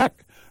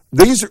 Jack,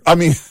 these are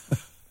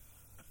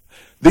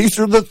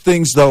the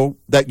things, though,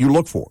 that you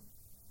look for.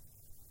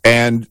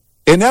 And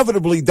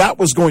inevitably, that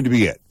was going to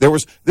be it.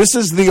 This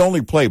is the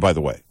only play, by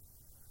the way.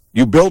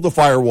 You build the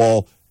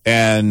firewall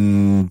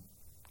and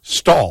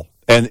stall.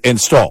 And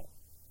stall.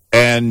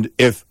 And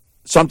if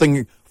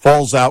something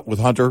falls out with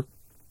Hunter,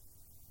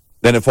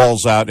 then it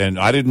falls out, and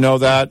I didn't know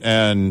that,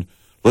 and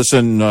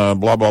listen, blah,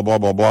 blah, blah,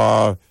 blah,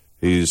 blah.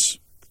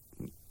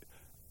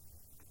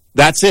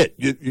 That's it.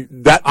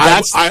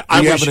 That's the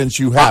evidence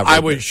you have. I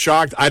was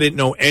shocked. I didn't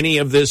know any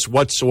of this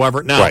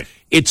whatsoever. Now,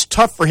 It's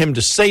tough for him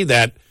to say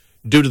that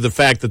due to the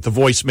fact that the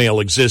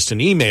voicemail exists and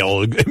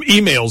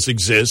emails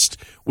exist.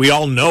 We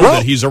all know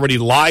that he's already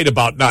lied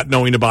about not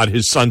knowing about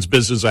his son's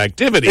business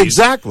activities.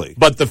 Exactly.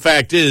 But the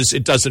fact is,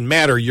 it doesn't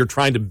matter. You're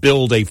trying to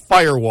build a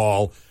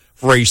firewall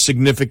for a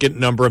significant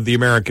number of the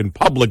American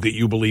public that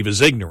you believe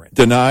is ignorant.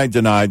 Deny. And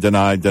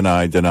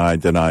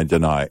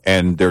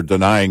they're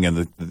denying,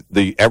 and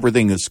the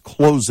everything is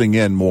closing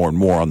in more and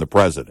more on the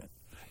president.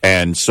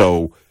 And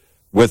so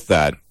with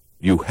that,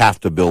 you have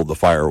to build the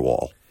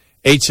firewall.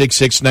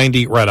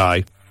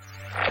 866-90-RED-EYE.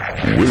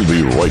 We'll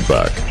be right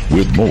back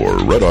with more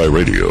Red Eye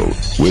Radio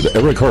with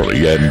Eric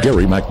Harley and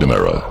Gary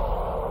McNamara.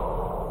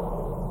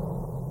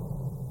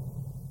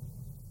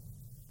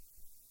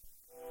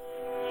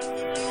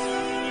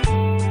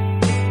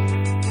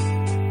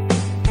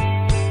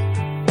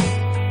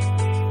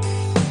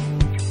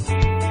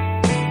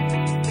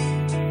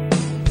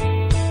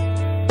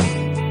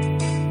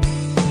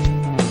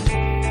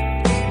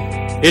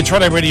 It's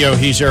Red Eye Radio.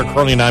 He's Eric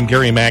Harley, and I'm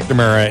Gary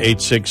McNamara,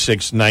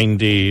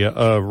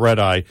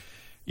 866-90-RED-EYE.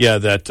 Yeah,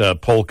 that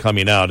poll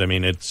coming out. I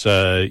mean, it's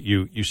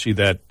you see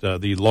that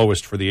the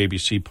lowest for the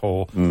ABC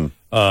poll,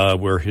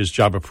 where his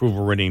job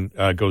approval rating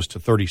goes to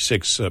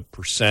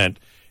 36%,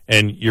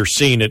 and you're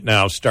seeing it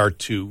now start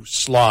to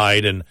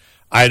slide. And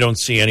I don't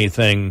see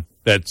anything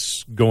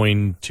that's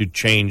going to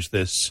change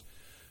this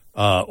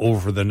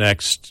over the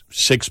next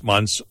 6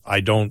 months. I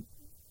don't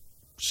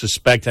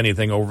suspect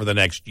anything over the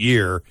next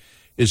year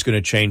is going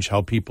to change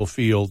how people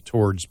feel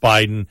towards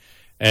Biden.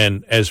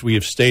 And as we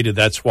have stated,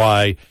 that's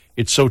why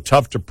it's so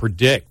tough to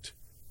predict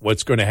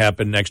what's going to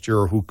happen next year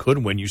or who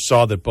could win. You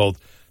saw that both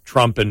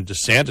Trump and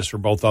DeSantis were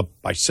both up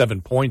by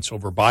 7 points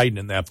over Biden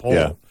in that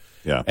poll.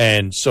 Yeah.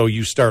 And so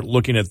you start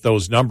looking at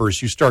those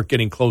numbers, you start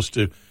getting close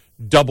to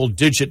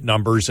double-digit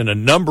numbers in a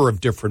number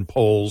of different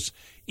polls.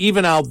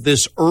 Even out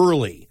this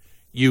early,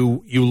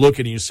 you look at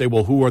it and you say,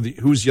 well,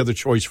 who's the other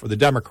choice for the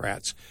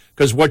Democrats?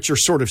 Because what you're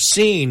sort of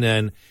seeing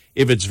then,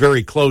 if it's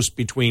very close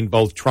between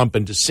both Trump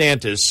and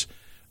DeSantis,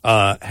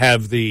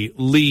 have the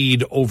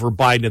lead over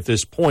Biden at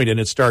this point, and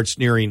it starts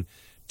nearing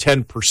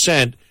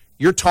 10%,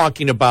 you're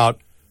talking about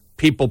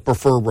people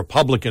prefer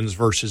Republicans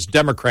versus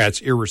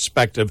Democrats,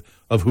 irrespective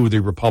of who the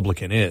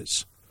Republican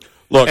is.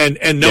 Look,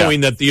 and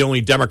knowing that the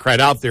only Democrat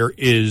out there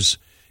is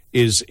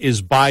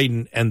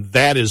Biden, and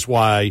that is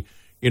why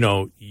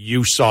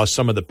you saw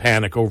some of the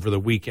panic over the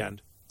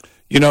weekend.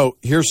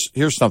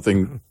 Here's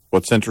something.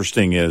 What's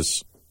interesting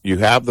is you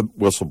have the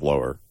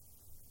whistleblower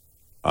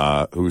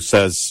who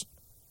says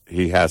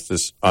he has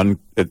this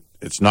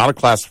it's not a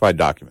classified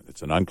document.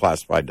 It's an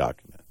unclassified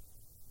document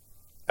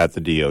at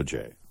the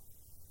DOJ.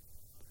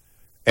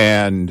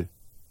 And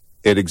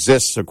it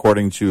exists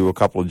according to a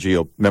couple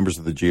of members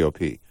of the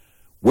GOP.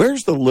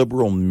 Where's the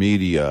liberal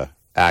media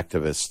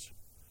activist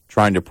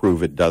trying to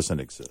prove it doesn't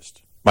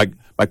exist?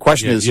 My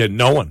question is... You had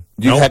no one.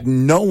 You had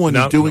no one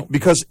doing...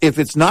 Because if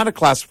it's not a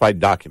classified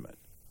document,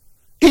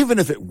 even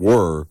if it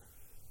were,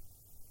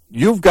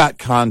 you've got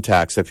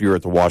contacts if you're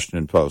at the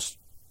Washington Post,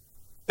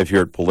 if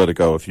you're at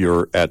Politico, if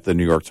you're at the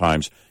New York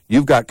Times,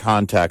 you've got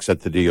contacts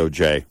at the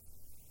DOJ.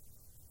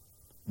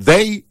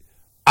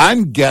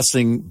 I'm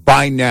guessing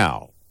by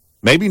now,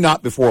 maybe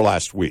not before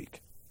last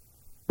week,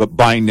 but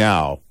by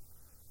now,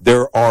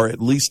 there are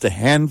at least a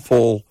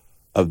handful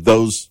of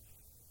those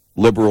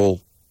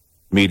liberal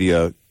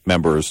media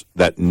members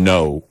that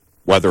know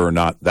whether or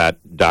not that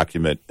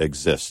document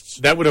exists.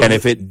 And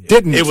if it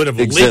didn't it would have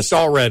exist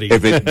leaked already.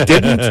 If it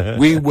didn't,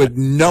 we would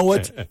know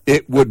it.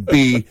 It would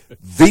be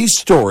the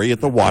story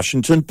at the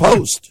Washington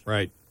Post.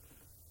 Right.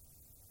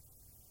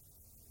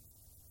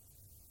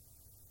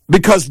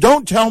 Because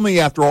don't tell me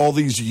after all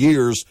these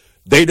years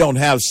they don't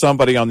have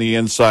somebody on the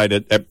inside,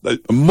 at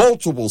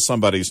multiple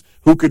somebodies,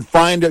 who could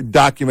find a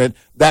document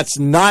that's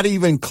not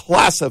even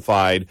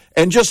classified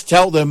and just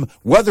tell them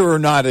whether or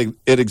not it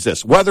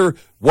exists, whether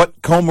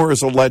what Comer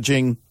is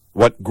alleging,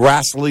 what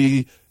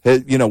Grassley,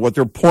 what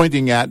they're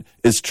pointing at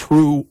is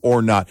true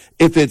or not.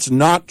 If it's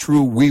not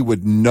true, we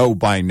would know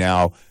by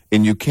now,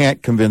 and you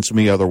can't convince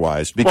me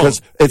otherwise,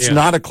 because it's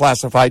not a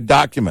classified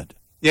document.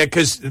 Yeah,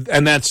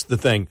 and that's the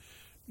thing.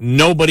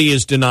 Nobody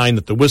is denying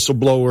that the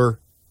whistleblower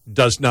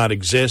does not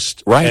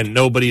exist, right? And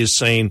nobody is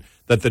saying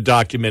that the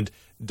document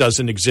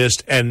doesn't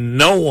exist, and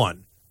no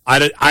one,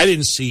 I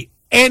didn't see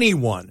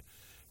anyone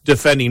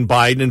defending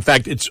Biden. In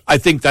fact, I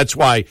think that's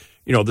why,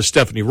 the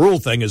Stephanie Ruhle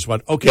thing is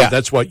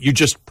that's what you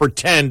just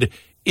pretend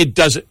it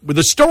doesn't.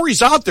 The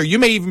story's out there. You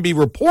may even be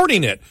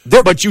reporting it,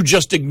 but you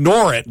just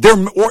ignore it.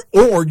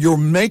 Or you're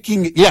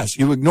making it, yes,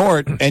 you ignore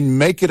it and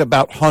make it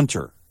about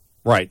Hunter.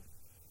 Right.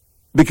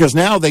 Because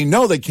now they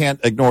know they can't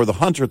ignore the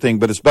Hunter thing,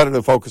 but it's better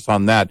to focus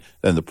on that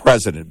than the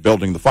president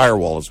building the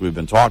firewall, as we've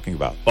been talking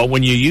about. But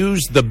when you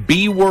use the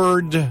B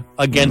word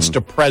against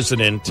a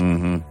president,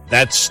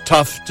 that's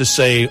tough to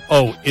say,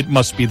 oh, it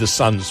must be the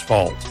son's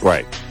fault.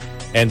 Right.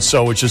 And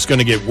so it's just going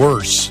to get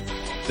worse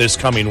this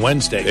coming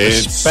Wednesday,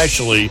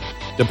 especially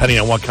depending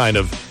on what kind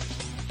of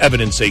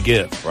evidence they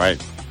give.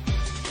 Right.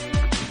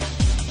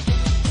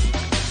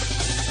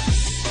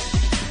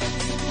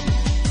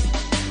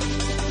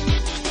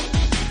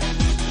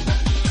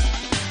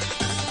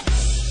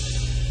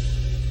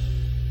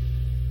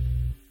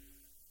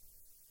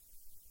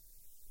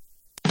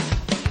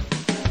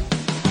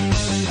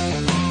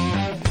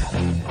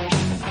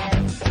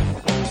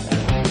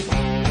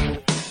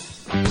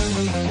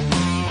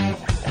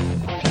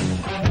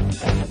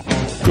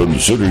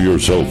 Consider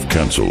yourself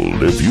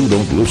canceled if you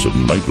don't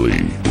listen nightly.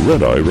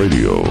 Red Eye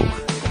Radio.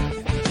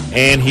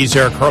 And he's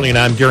Eric Harley, and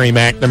I'm Gary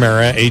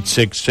McNamara,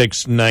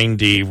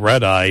 866-90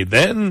 Red Eye.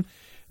 Then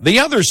the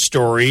other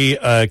story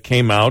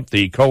came out,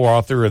 the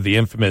co-author of the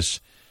infamous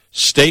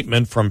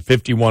statement from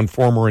 51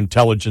 former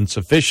intelligence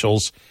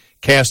officials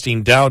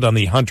casting doubt on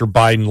the Hunter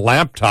Biden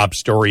laptop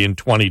story in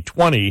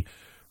 2020,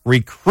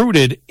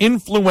 recruited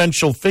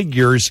influential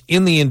figures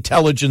in the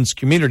intelligence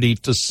community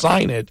to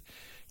sign it,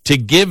 to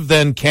give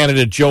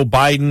then-candidate Joe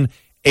Biden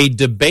a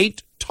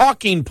debate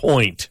talking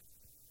point.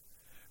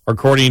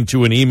 According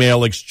to an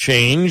email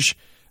exchange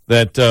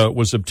that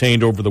was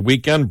obtained over the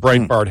weekend,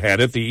 Breitbart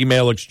had it, the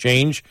email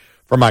exchange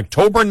from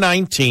October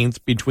 19th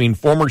between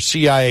former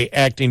CIA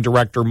Acting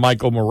Director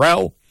Michael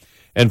Morell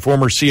and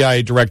former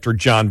CIA Director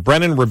John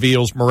Brennan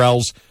reveals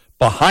Morell's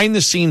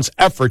behind-the-scenes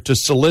effort to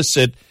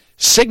solicit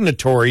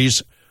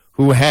signatories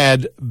who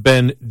had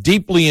been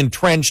deeply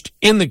entrenched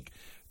in the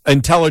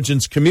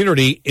intelligence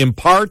community, in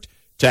part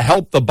to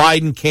help the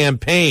Biden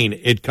campaign.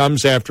 It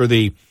comes after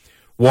the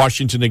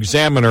Washington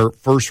Examiner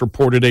first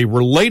reported a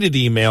related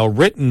email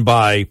written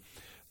by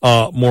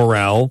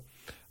Morell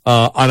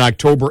on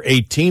October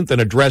 18th and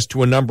addressed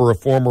to a number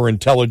of former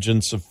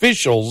intelligence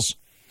officials.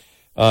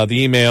 The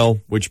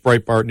email, which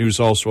Breitbart News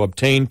also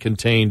obtained,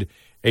 contained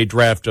a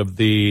draft of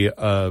the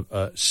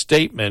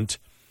statement.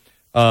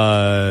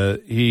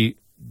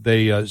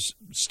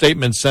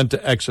 Statement sent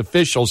to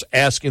ex-officials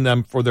asking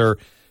them for their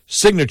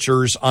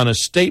signatures on a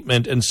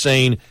statement and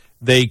saying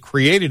they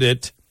created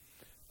it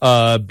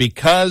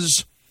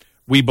because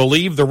we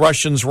believe the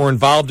Russians were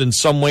involved in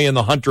some way in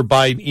the Hunter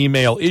Biden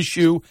email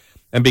issue,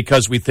 and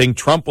because we think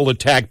Trump will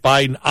attack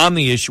Biden on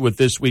the issue at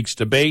this week's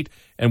debate,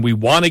 and we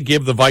want to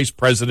give the vice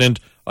president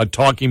a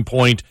talking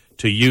point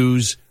to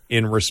use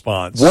in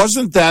response.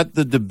 Wasn't that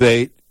the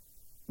debate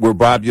where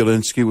Bob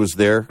Yelinsky was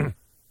there?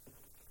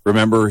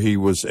 Remember, he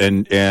was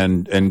and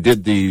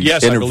did the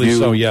interview I believe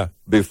so, yeah.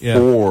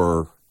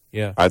 Before,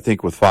 I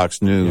think, with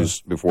Fox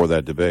News before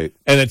that debate.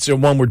 And it's the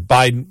one where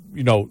Biden,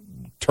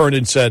 turned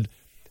and said,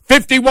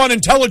 51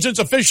 intelligence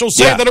officials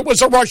say that it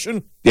was a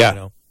Russian.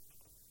 Yeah.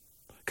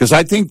 Because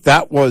I think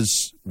that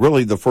was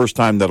really the first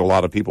time that a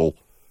lot of people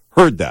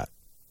heard that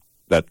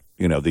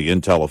the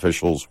intel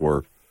officials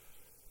were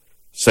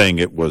saying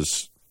it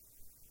was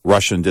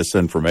Russian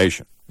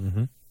disinformation.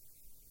 Mm-hmm.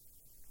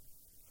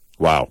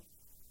 Wow.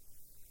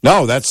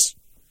 No, that's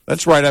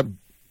right up.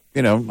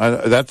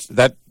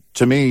 That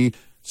to me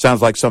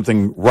sounds like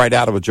something right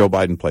out of a Joe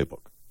Biden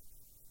playbook.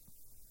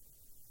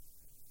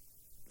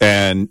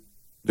 And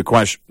the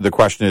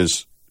question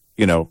is,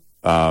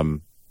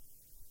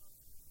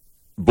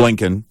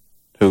 Blinken,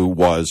 who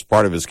was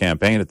part of his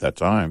campaign at that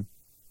time,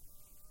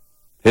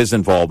 his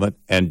involvement,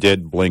 and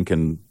did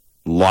Blinken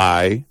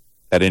lie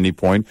at any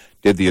point?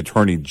 Did the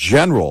Attorney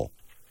General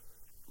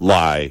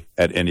lie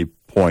at any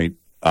point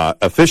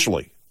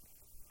officially?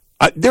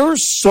 There are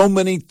so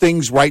many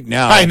things right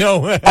now. I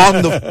know.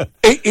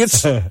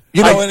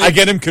 I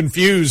get him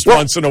confused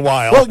once in a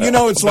while. Well,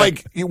 it's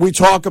like we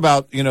talk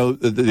about,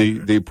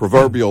 the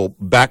proverbial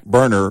back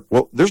burner.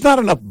 Well, there's not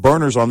enough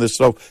burners on this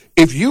stove.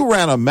 If you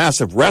ran a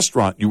massive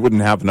restaurant, you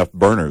wouldn't have enough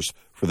burners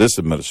for this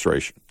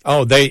administration.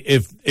 Oh,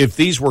 if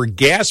these were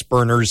gas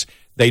burners,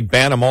 they'd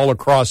ban them all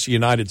across the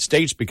United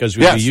States because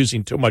we'd be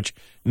using too much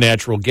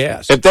natural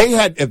gas.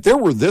 If there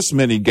were this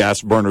many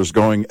gas burners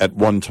going at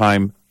one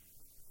time,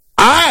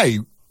 I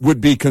would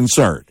be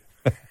concerned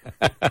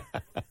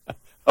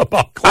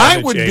about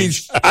climate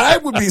change. I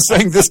would be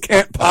saying this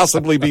can't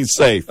possibly be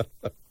safe.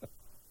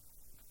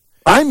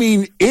 I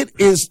mean, it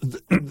is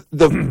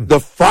the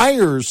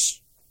fires.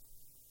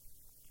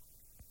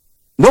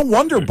 No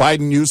wonder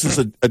Biden uses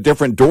a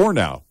different door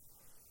now.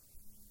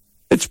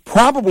 It's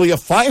probably a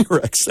fire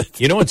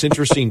exit. It's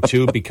interesting,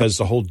 too, because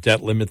the whole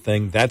debt limit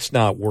thing, that's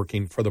not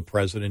working for the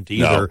president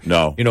either.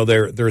 No.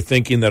 They're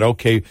thinking that,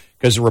 okay,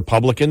 because the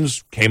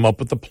Republicans came up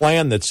with a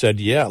plan that said,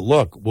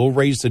 look, we'll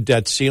raise the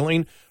debt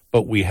ceiling,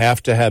 but we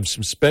have to have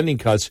some spending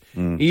cuts.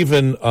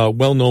 Even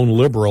well-known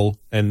liberal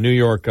and New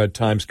York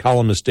Times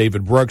columnist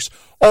David Brooks,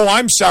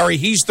 I'm sorry,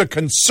 he's the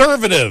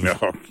conservative.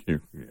 Yeah,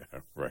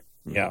 right.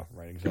 Yeah,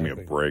 right, exactly. Give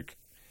me a break.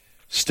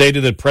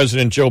 Stated that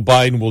President Joe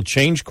Biden will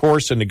change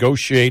course and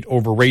negotiate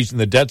over raising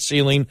the debt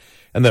ceiling,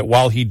 and that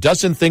while he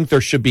doesn't think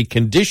there should be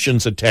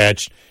conditions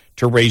attached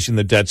to raising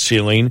the debt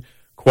ceiling,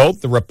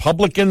 quote, the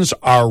Republicans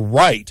are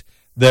right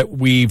that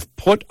we've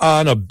put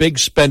on a big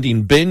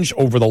spending binge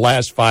over the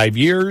last 5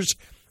 years,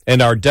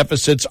 and our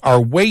deficits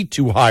are way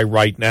too high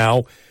right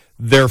now.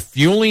 They're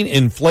fueling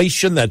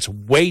inflation that's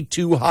way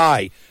too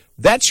high.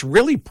 That's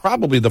really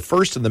probably the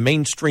first in the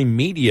mainstream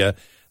media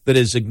that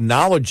is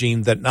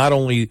acknowledging that not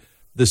only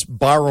this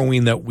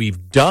borrowing that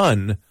we've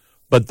done,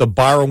 but the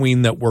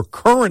borrowing that we're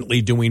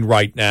currently doing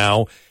right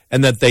now,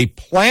 and that they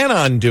plan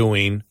on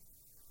doing,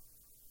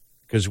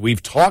 because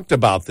we've talked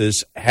about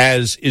this,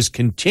 is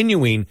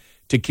continuing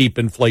to keep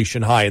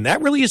inflation high. And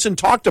that really isn't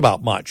talked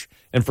about much.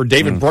 And for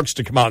David Brooks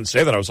to come out and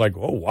say that, I was like,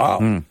 oh, wow.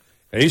 And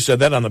he said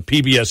that on the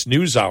PBS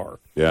NewsHour.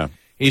 Yeah.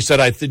 He said,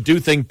 I do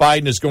think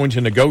Biden is going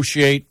to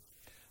negotiate.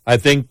 I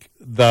think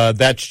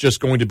that's just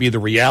going to be the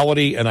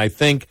reality. And I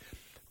think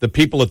the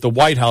people at the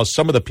White House,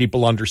 some of the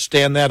people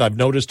understand that. I've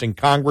noticed in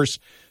Congress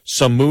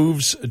some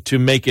moves to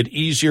make it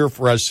easier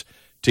for us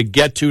to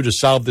get to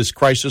solve this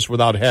crisis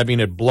without having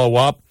it blow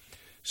up.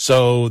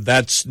 So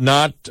that's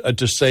not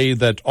to say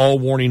that all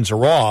warnings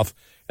are off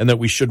and that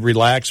we should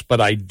relax, but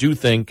I do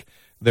think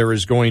there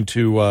is going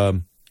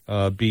to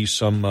be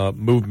some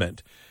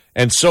movement.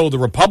 And so the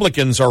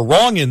Republicans are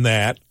wrong in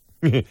that.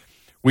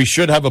 We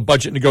should have a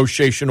budget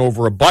negotiation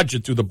over a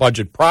budget through the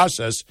budget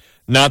process,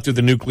 not through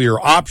the nuclear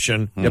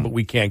option. Yeah, but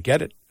we can't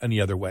get it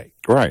any other way.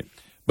 Right.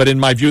 But in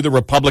my view, the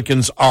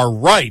Republicans are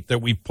right that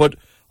we put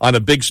on a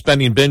big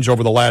spending binge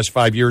over the last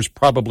 5 years,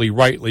 probably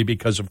rightly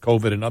because of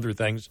COVID and other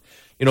things.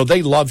 You know,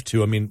 they love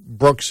to. I mean,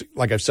 Brooks,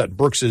 like I've said,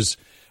 Brooks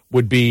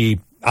would be,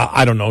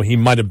 I don't know, he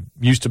might have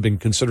used to have been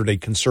considered a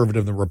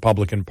conservative in the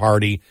Republican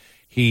Party.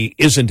 He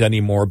isn't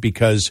anymore,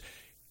 because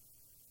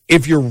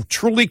if you're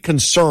truly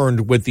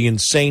concerned with the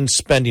insane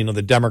spending of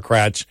the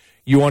Democrats,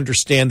 you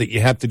understand that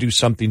you have to do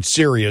something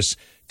serious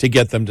to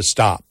get them to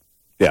stop.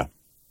 Yeah.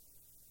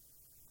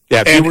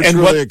 Yeah, if you were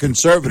truly a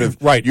conservative,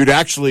 right, you'd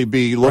actually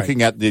be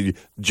looking at the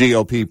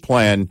GOP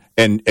plan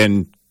and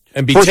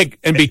be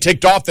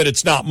ticked off that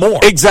it's not more.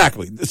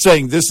 Exactly,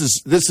 saying this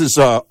is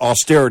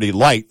austerity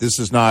light. This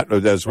is not,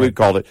 as we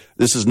called it,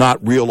 this is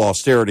not real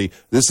austerity.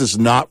 This is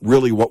not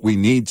really what we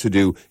need to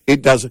do.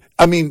 It doesn't.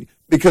 I mean,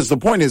 because the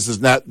point is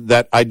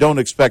that I don't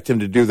expect him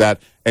to do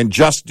that and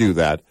just do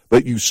that,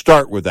 but you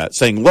start with that,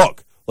 saying,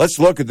 look, let's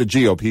look at the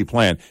GOP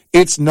plan.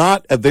 It's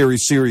not a very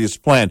serious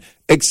plan,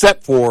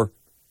 except for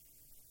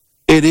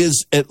it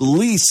is at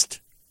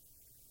least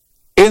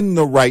in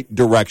the right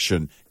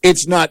direction.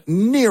 It's not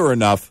near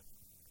enough,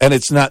 and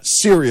it's not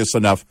serious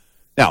enough.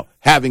 Now,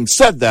 having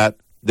said that,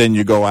 then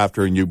you go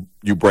after and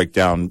you break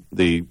down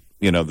the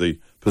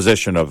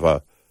position of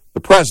the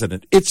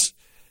president. It's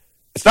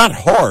not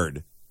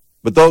hard,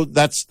 but though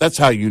that's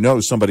how you know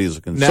somebody is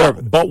a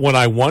conservative. Now, but what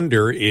I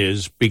wonder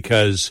is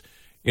because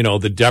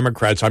the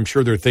Democrats, I'm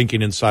sure they're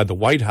thinking inside the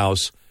White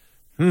House,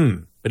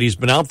 but he's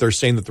been out there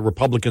saying that the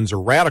Republicans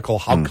are radical.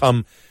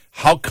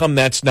 How come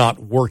that's not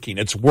working?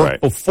 It's worked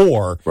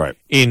before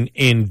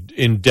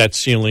in debt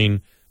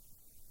ceiling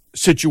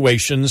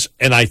situations,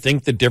 and I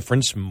think the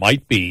difference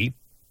might be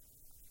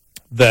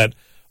that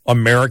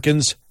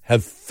Americans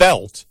have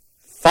felt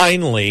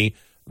finally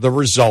the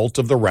result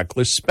of the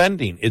reckless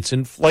spending. It's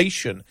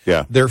inflation.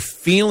 Yeah. They're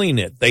feeling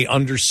it. They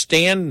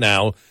understand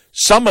now.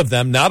 Some of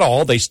them, not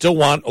all, they still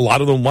want, a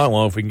lot of them want,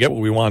 well, if we can get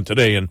what we want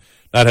today and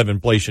not have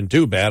inflation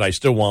too bad, I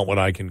still want what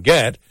I can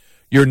get.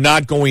 You're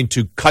not going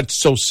to cut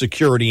Social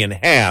Security in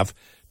half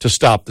to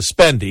stop the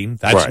spending.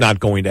 That's not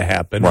going to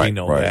happen. We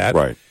know that.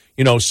 Right.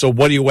 So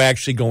what are you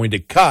actually going to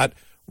cut?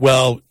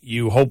 Well,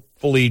 you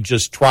hopefully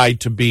just try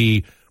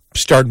to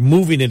start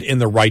moving it in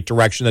the right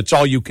direction. That's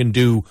all you can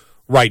do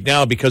right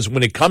now, because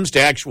when it comes to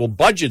actual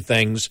budget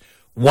things,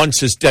 once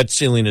this debt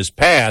ceiling is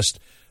passed,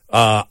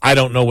 I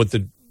don't know what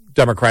the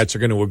Democrats are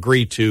going to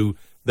agree to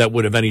that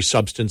would have any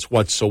substance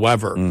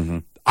whatsoever. Mm-hmm.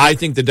 I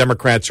think the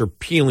Democrats are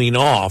peeling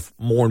off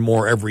more and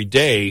more every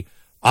day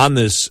on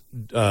this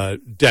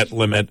debt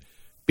limit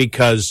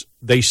because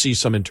they see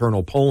some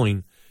internal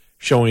polling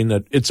showing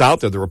that it's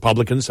out there. The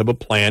Republicans have a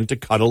plan to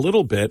cut a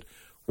little bit.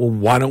 Well,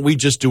 why don't we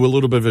just do a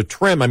little bit of a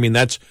trim? I mean,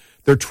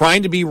 they're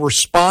trying to be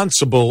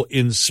responsible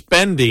in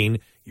spending.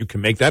 You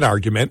can make that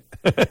argument.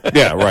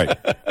 Yeah, right.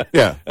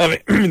 Yeah. I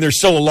mean, there's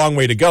still a long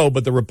way to go,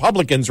 but the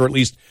Republicans are at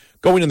least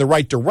going in the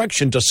right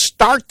direction to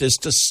start this,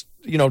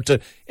 to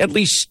at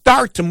least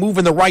start to move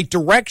in the right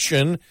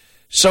direction,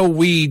 so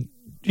we,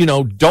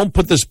 don't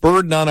put this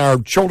burden on our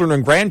children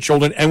and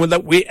grandchildren, and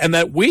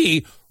that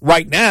we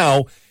right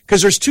now,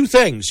 because there's two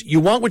things. You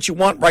want what you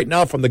want right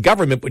now from the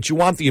government, but you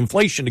want the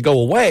inflation to go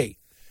away.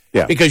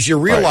 Yeah. Because you're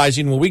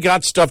realizing, well, we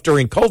got stuff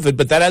during COVID,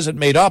 but that hasn't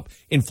made up.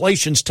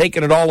 Inflation's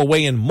taken it all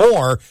away and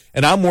more,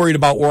 and I'm worried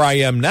about where I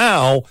am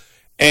now.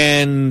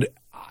 And,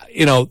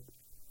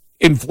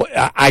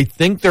 I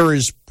think there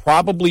is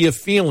probably a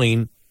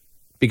feeling,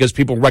 because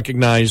people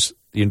recognize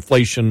the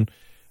inflation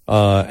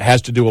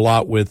has to do a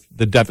lot with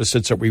the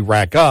deficits that we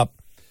rack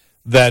up,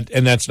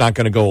 and that's not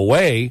going to go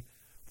away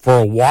for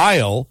a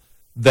while,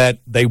 that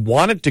they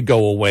want it to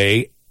go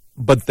away,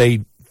 but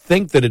they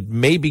think that it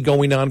may be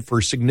going on for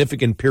a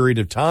significant period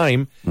of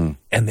time,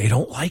 and they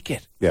don't like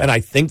it. Yeah. And I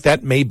think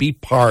that may be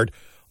part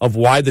of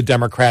why the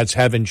Democrats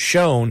haven't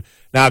shown.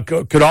 Now, it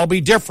could all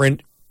be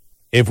different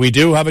if we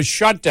do have a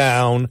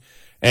shutdown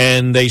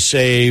and they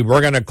say we're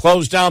going to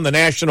close down the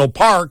national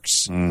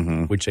parks,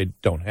 which they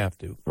don't have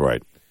to.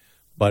 Right.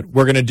 But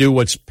we're going to do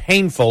what's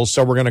painful,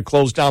 so we're going to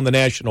close down the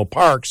national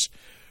parks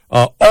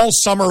all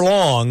summer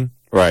long.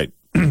 Right.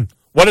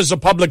 What does the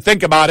public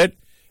think about it?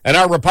 And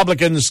are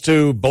Republicans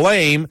to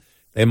blame?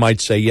 They might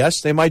say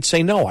yes. They might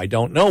say no. I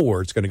don't know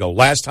where it's going to go.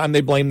 Last time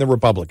they blamed the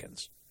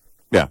Republicans.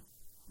 Yeah.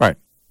 Right.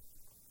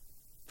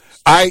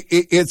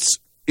 It's,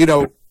 if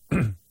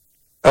the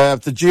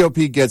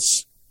GOP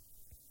gets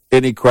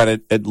any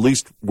credit, at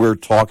least we're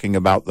talking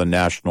about the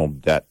national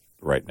debt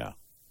right now.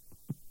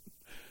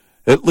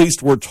 At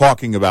least we're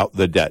talking about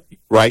the debt,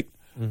 right?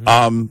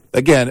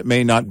 Again, it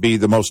may not be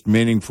the most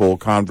meaningful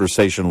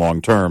conversation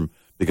long term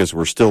because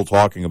we're still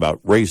talking about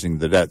raising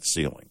the debt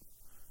ceiling.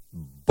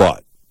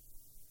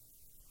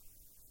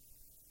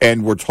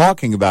 And we're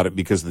talking about it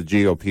because the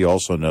GOP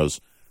also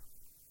knows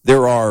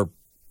there are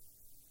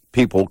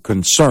people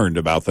concerned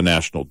about the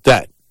national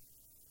debt,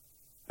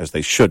 as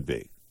they should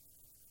be.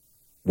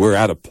 We're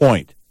at a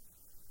point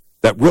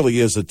that really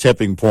is a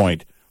tipping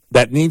point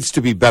that needs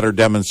to be better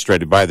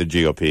demonstrated by the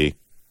GOP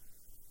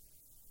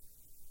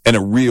in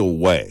a real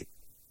way.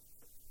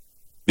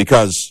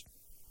 Because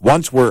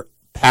once we're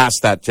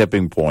past that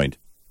tipping point,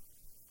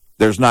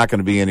 there's not going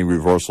to be any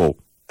reversal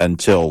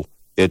until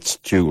it's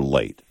too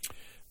late.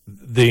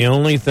 The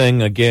only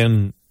thing,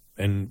 again,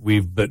 and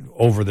we've been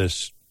over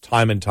this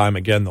time and time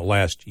again the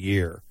last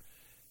year,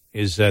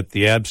 is that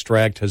the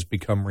abstract has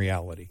become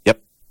reality.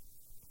 Yep.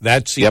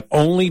 That's the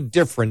only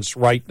difference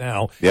right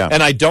now. Yeah.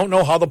 And I don't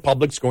know how the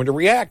public's going to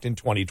react in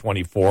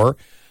 2024.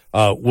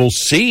 We'll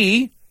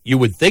see. You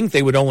would think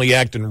they would only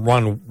act and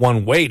run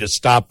one way to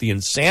stop the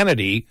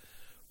insanity,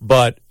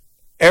 but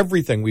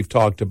everything we've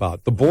talked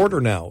about, the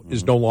border now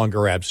is no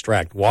longer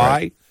abstract. Why?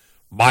 Right.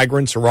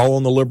 Migrants are all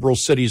in the liberal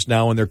cities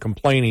now, and they're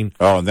complaining.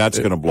 Oh, and that's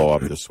going to blow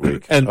up this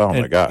week.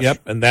 My gosh!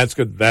 Yep, and that's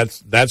good.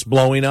 That's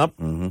blowing up.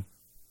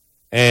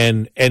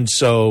 And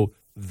so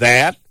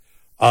that.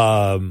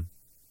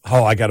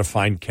 I got to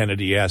find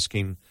Kennedy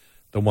asking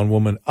the one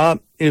woman,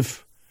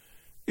 if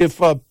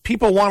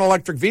people want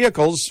electric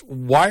vehicles,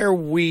 why are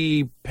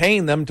we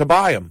paying them to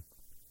buy them?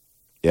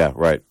 Yeah,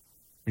 right.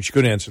 And she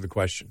couldn't answer the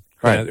question.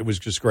 Right. It was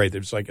just great. It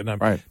was like, and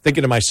I'm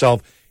thinking to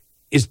myself,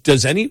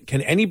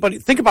 can anybody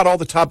think about all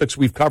the topics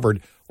we've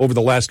covered over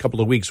the last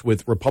couple of weeks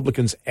with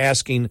Republicans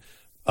asking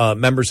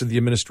members of the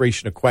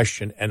administration a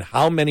question, and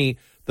how many,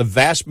 the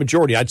vast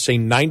majority, I'd say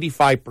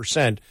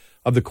 95%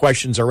 of the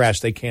questions are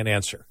asked they can't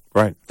answer.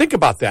 Right. Think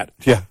about that.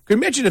 Yeah. Can you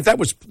imagine if that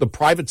was the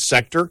private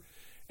sector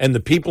and the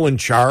people in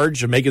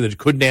charge of making that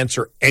couldn't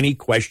answer any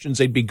questions,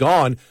 they'd be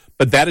gone.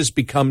 But that has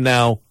become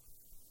now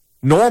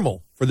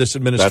normal for this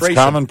administration.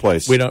 That's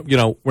commonplace. We don't,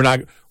 we're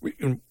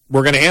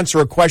going to answer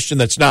a question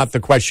that's not the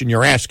question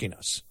you're asking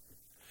us.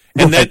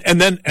 And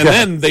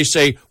then they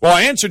say, well,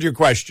 I answered your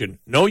question.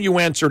 No, you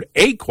answered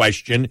a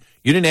question.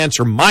 You didn't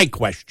answer my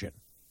question.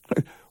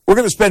 We're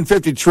going to spend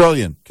 $50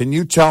 trillion. Can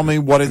you tell me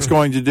what it's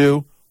going to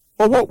do?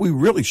 Well, what we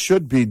really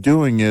should be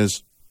doing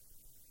is,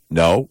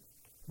 no,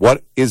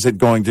 what is it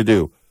going to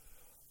do?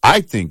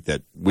 I think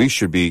that we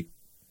should be.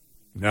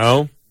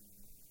 No.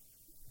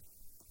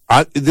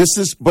 Answer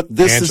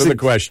the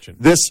question.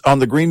 This on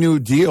the Green New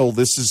Deal.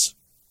 This is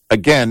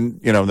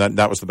again,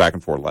 that was the back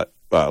and forth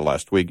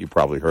last week. You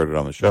probably heard it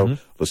on the show.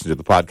 Listen to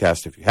the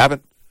podcast if you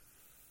haven't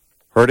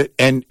heard it.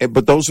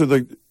 But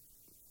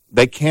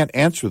they can't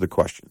answer the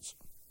questions.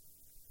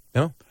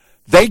 No.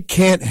 They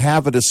can't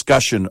have a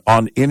discussion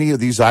on any of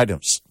these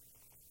items.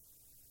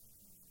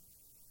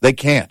 They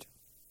can't.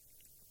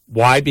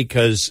 Why?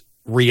 Because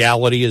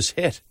reality is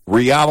hit.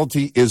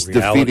 Reality is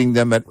defeating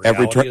them at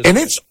every turn. And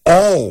it's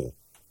all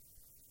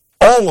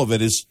of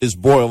it is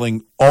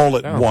boiling all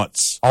at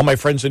once. All my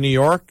friends in New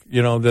York,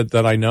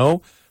 that I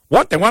know,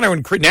 what? They want to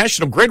increase,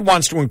 National Grid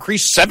wants to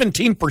increase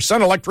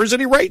 17%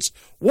 electricity rates?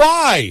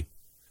 Why?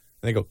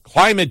 And they go,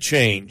 climate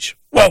change.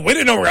 Well, we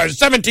didn't know we were at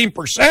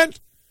 17%.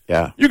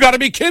 Yeah. You got to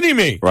be kidding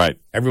me. Right.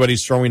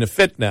 Everybody's throwing a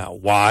fit now.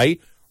 Why?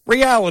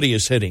 Reality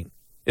is hitting.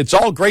 It's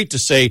all great to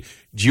say,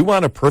 do you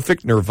want a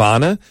perfect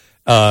nirvana,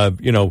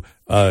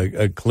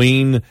 a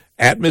clean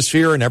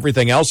atmosphere and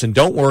everything else? And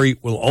don't worry,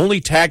 we'll only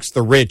tax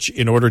the rich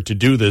in order to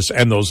do this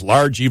and those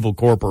large evil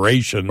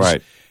corporations.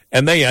 Right.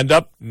 And they end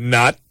up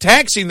not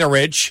taxing the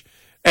rich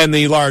and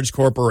the large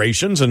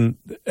corporations. And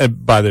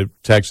by the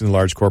taxing the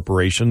large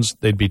corporations,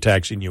 they'd be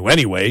taxing you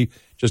anyway,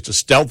 just a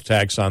stealth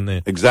tax on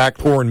the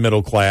poor and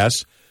middle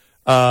class.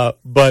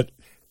 But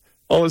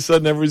all of a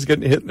sudden, everybody's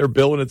getting hit in their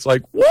bill, and it's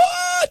like,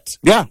 what?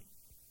 Yeah,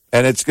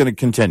 and it's going to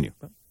continue.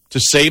 to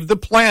save the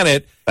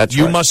planet,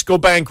 you must go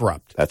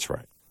bankrupt. That's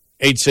right.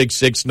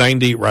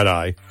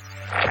 866-90-RED-EYE.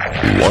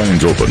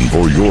 Lines open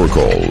for your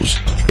calls.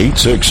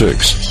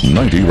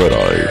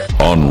 866-90-RED-EYE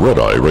on Red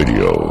Eye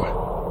Radio.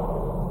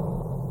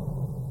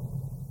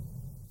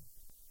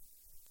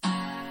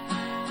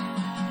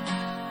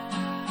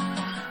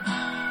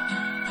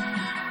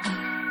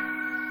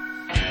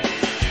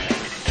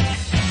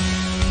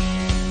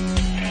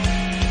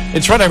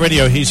 It's Red Eye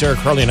Radio. He's Eric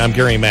Harley, and I'm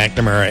Gary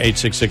McNamara,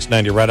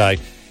 866-90-RED-EYE.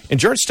 And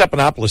George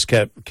Stephanopoulos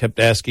kept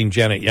asking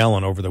Janet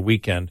Yellen over the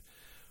weekend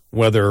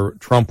whether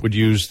Trump would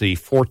use the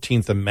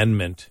 14th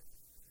Amendment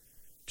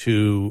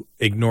to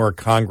ignore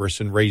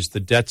Congress and raise the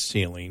debt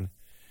ceiling.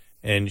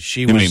 And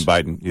she You mean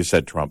Biden. You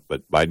said Trump,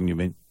 but Biden you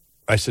mean?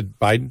 I said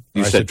Biden?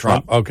 You said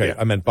Trump. Okay, yeah.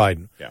 I meant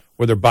Biden. Yeah.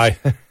 Whether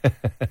Biden...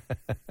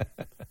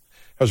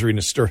 I was reading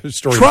a story.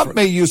 Trump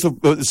may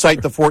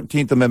cite the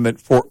 14th Amendment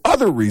for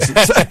other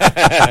reasons.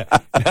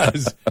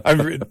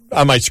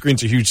 On my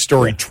screen's a huge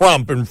story,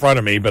 Trump in front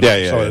of me. But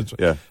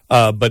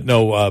but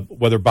no,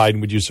 whether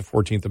Biden would use the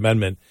 14th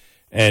Amendment.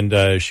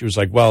 And she was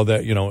like, well,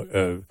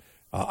 that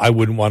I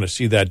wouldn't want to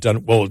see that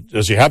done. Well,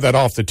 does he have that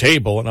off the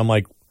table? And I'm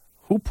like,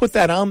 who put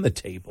that on the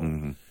table?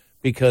 Mm-hmm.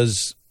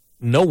 Because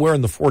nowhere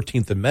in the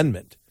 14th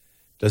Amendment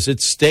does it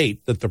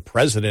state that the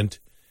president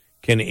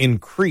can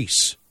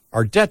increase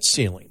our debt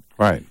ceiling.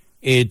 Right.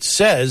 It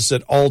says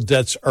that all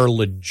debts are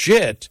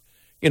legit,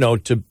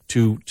 to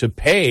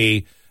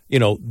pay,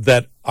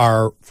 that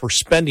are for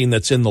spending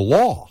that's in the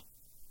law.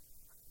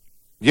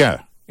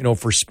 Yeah.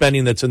 For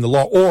spending that's in the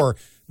law, or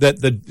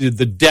that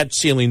the debt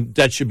ceiling,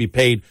 debt should be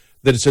paid,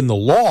 that it's in the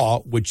law,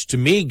 which to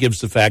me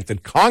gives the fact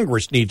that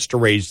Congress needs to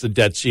raise the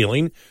debt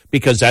ceiling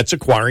because that's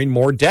acquiring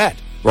more debt.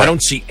 Right. I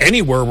don't see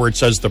anywhere where it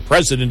says the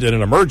president in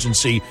an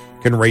emergency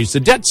can raise the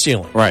debt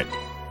ceiling. Right.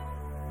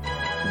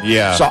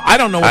 Yeah. So I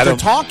don't know what they're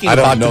talking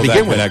about to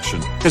begin with.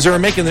 Because they were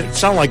making it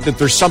sound like that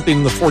there's something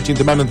in the 14th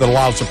Amendment that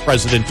allows the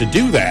president to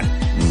do that.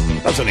 Mm-hmm.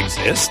 It doesn't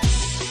exist.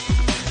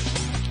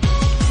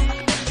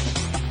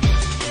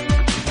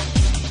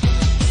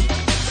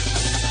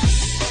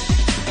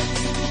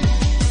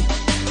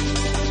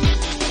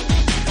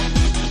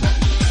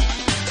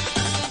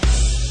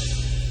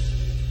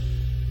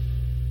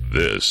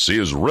 This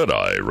is Red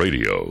Eye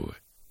Radio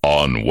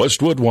on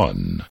Westwood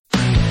One.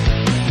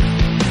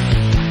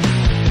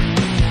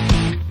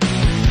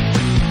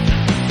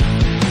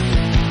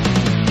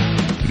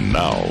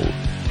 Now,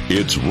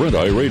 it's Red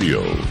Eye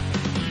Radio.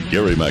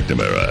 Gary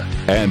McNamara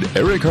and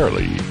Eric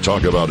Harley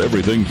talk about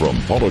everything from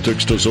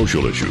politics to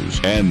social issues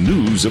and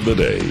news of the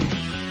day.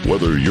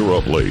 Whether you're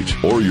up late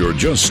or you're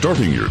just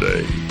starting your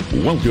day,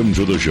 welcome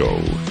to the show.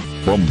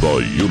 From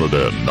the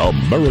Uniden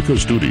America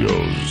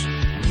Studios,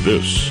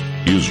 this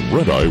is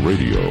Red Eye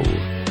Radio.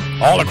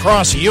 All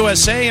across the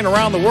USA and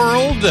around the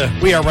world,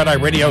 we are Red Eye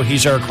Radio.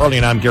 He's Eric Harley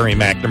and I'm Gary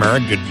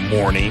McNamara. Good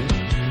morning.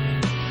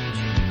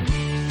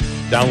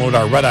 Download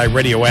our Red Eye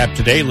Radio app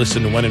today.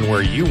 Listen to when and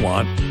where you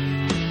want,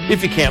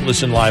 if you can't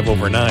listen live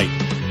overnight.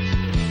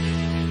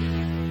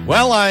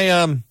 Well,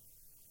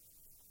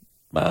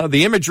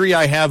 the imagery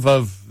I have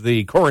of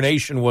the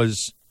coronation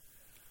was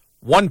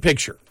one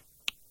picture.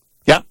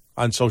 Yeah.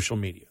 On social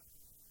media.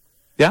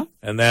 Yeah.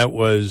 And that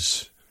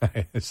was,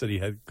 I said he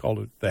had called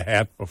it the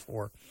hat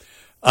before.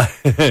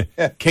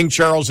 King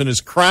Charles in his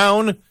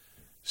crown,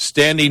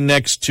 standing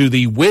next to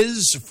the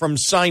Wiz from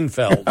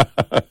Seinfeld.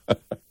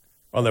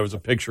 Well, there was a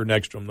picture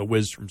next to him, the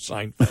Wiz from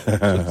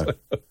Seinfeld.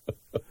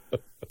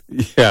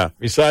 Yeah.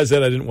 Besides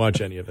that, I didn't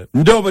watch any of it.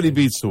 Nobody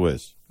beats the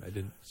Wiz. I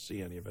didn't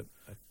see any of it.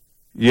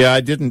 Yeah,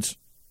 I didn't.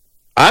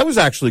 I was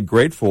actually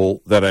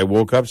grateful that I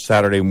woke up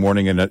Saturday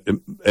morning and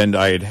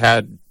I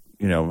had,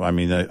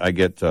 I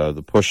get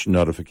the push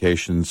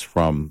notifications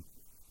from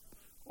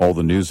all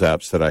the news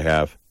apps that I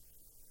have.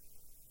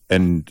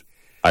 And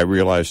I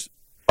realized,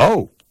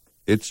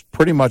 it's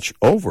pretty much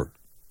over.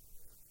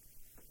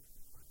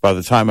 By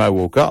the time I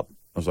woke up,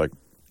 I was like,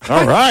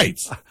 all right.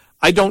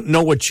 I don't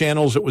know what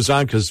channels it was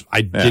on because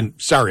I didn't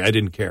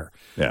care.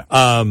 Yeah.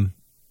 And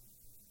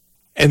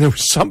there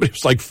was somebody, it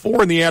was like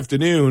 4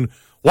 PM.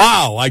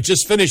 Wow, I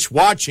just finished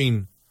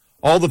watching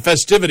all the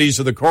festivities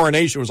of the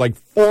coronation. It was like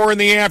 4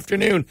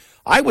 PM.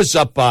 I was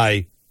up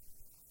by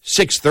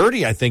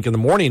 6:30, I think, in the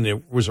morning.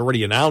 It was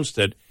already announced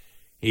that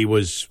he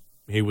was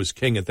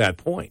king at that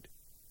point.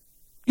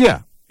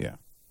 Yeah.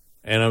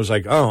 And I was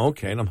like, oh,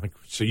 okay. And I'm like,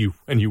 so you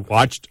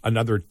watched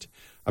another,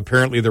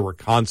 apparently there were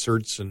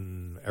concerts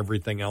and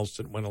everything else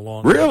that went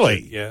along.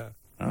 Really? Yeah.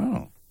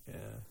 Oh. Yeah.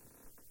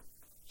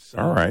 So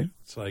all right.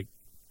 It's like,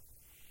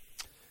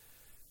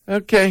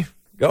 okay,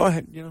 go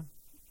ahead,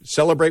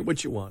 celebrate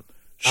what you want.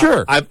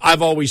 Sure.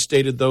 I've always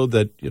stated though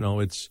that,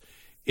 it's,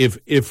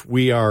 if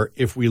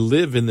we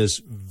live in this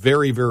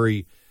very,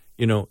 very,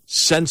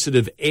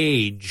 sensitive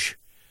age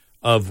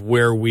of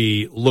where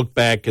we look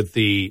back at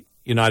the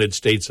United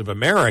States of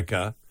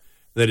America,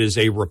 that is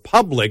a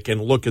republic,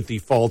 and look at the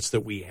faults that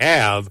we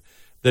have,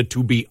 that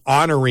to be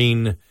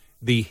honoring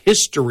the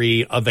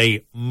history of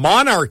a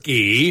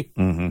monarchy,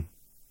 mm-hmm.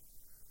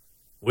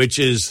 which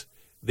is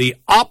the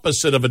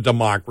opposite of a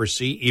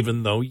democracy,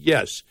 even though,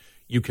 yes,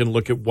 you can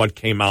look at what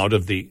came out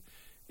of the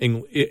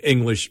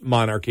English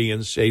monarchy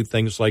and say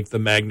things like the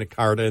Magna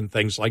Carta and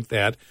things like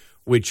that,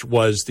 which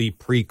was the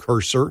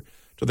precursor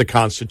to the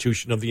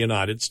Constitution of the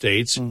United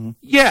States. Mm-hmm.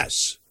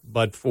 Yes,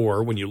 but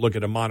for when you look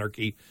at a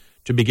monarchy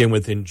to begin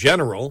with in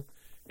general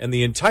and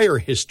the entire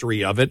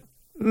history of it,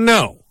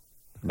 no.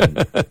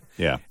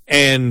 Yeah.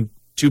 And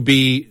to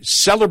be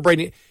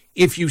celebrating,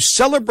 if you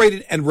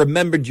celebrated and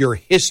remembered your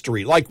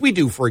history, like we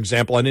do, for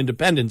example, on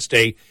Independence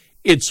Day,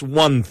 it's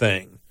one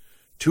thing.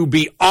 To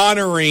be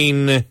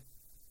honoring,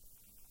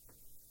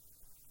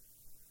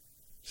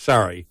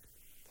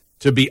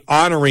 to be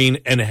honoring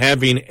and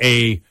having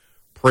a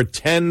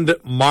pretend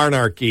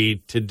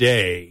monarchy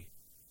today,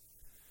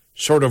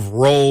 sort of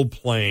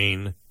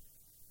role-playing,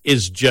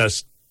 is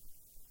just,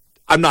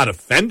 I'm not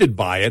offended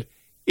by it,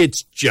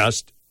 it's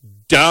just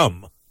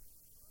dumb.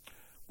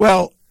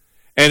 Well,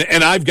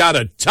 and I've got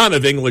a ton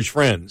of English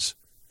friends.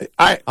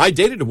 I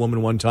dated a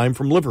woman one time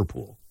from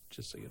Liverpool,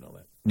 just so you know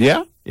that.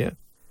 Yeah? Yeah.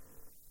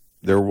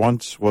 There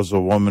once was a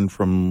woman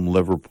from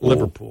Liverpool.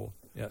 Liverpool,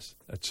 yes.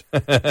 That's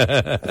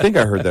I think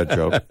I heard that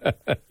joke.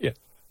 Yeah.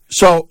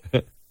 So,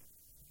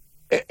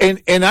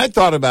 and I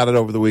thought about it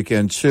over the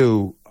weekend,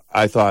 too.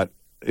 I thought,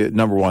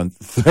 number one,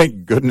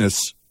 thank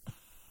goodness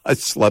I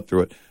slept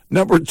through it.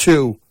 Number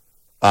two,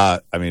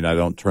 I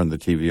don't turn the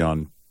TV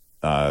on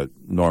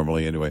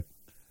normally anyway.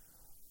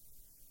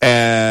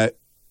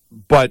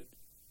 But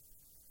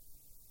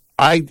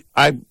I've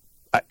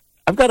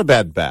got a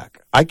bad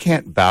back. I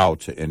can't bow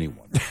to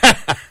anyone.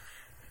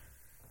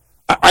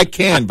 I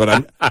can,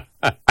 but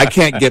I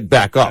can't get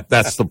back up.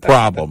 That's the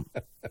problem.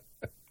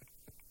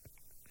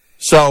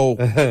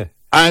 So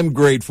I'm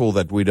grateful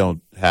that we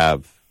don't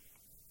have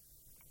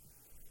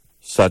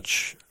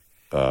such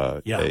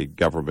a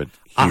government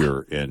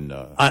here in.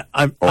 I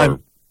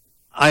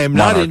am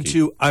not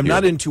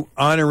into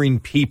honoring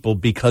people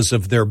because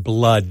of their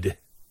blood,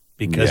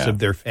 because of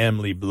their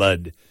family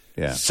blood.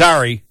 Yeah.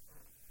 Sorry,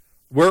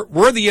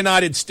 we're the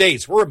United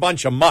States. We're a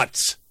bunch of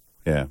mutts.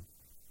 Yeah.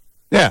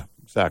 Yeah.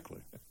 Exactly.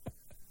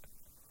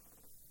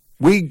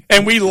 We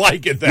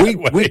like it that way.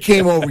 We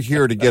came over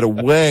here to get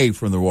away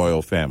from the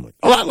royal family,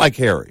 a lot like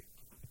Harry.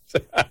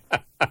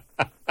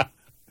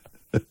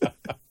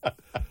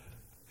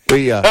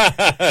 We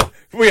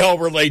all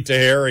relate to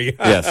Harry.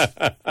 Yes.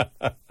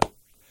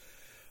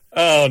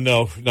 Oh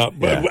no, no.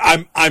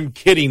 Yeah. I'm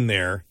kidding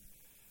there.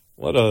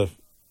 What a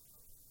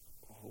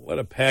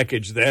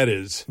package that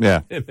is.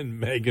 Yeah. Him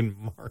and Meghan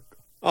Markle.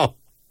 Oh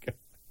God.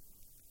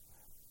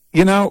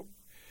 You know,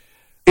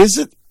 is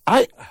it?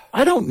 I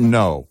don't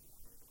know.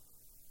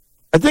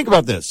 I think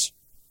about this.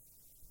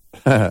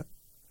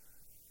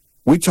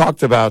 We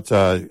talked about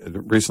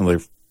recently,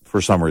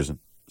 for some reason,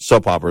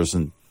 soap operas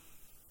and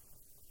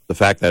the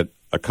fact that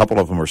a couple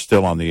of them are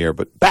still on the air.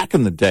 But back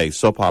in the day,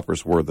 soap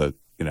operas were the,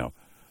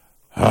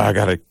 I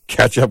got to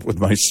catch up with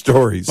my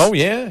stories. Oh,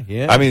 yeah,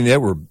 yeah. I mean, they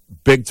were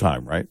big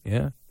time, right?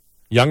 Yeah.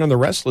 Young and the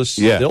Restless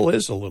still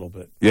is a little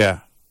bit. Yeah.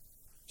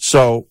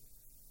 So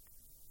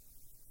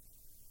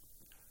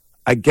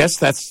I guess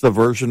that's the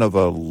version of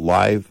a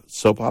live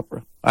soap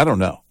opera. I don't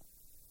know.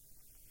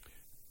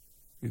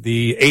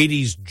 The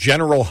 80s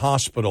General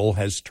Hospital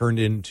has turned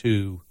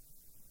into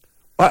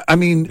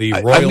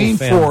the Royal Family.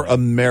 For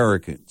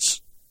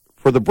Americans.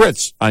 For the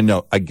Brits,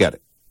 I get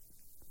it.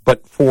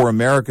 But for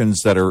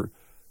Americans that are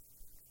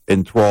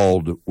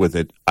enthralled with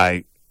it,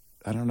 I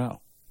don't know.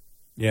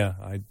 Yeah,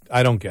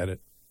 I don't get it.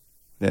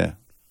 Yeah.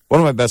 One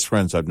of my best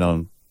friends I've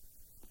known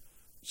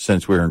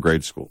since we were in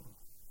grade school.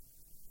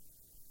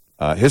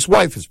 His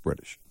wife is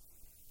British,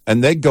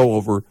 and they go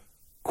over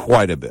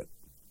quite a bit.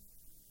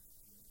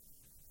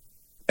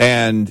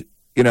 And,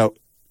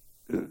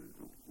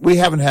 we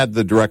haven't had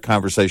the direct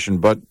conversation,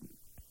 but,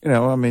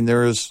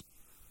 there is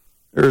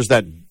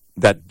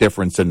that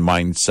difference in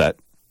mindset.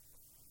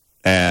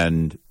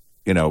 And,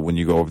 when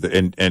you go over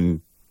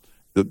and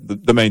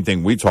the main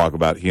thing we talk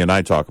about, he and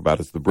I talk about,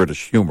 is the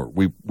British humor.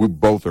 We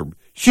both are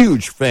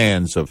huge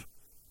fans of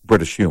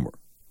British humor.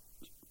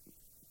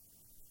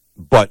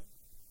 But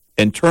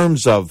in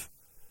terms of,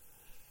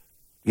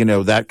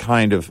 that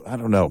kind of, I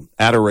don't know,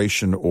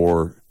 adoration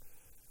or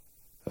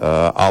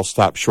I'll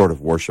stop short of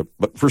worship.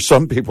 But for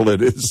some people,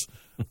 it is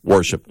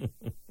worship.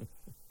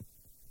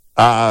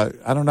 I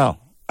don't know.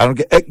 I don't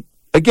get.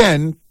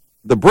 Again,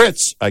 the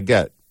Brits, I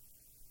get.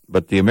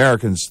 But the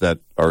Americans that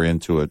are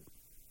into it,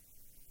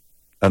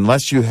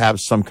 unless you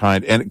have some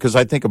kind, and because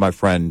I think of my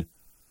friend,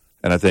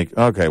 and I think,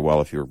 okay,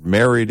 well, if you're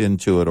married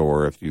into it,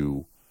 or if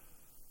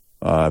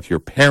your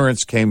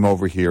parents came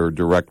over here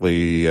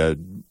directly,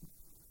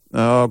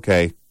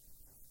 okay.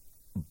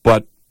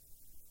 But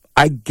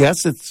I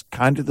guess it's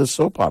kind of the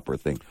soap opera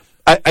thing.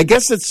 I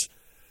guess it's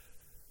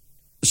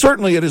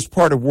certainly it is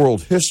part of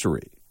world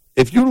history.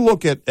 If you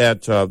look at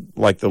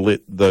like the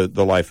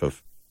life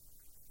of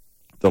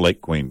the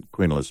late Queen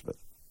Elizabeth.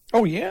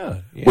 Oh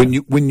yeah. When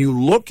you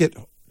look at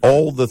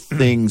all the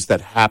things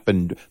that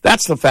happened,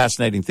 that's the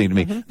fascinating thing to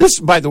me. Mm-hmm. This,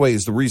 by the way,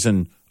 is the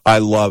reason I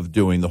love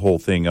doing the whole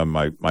thing on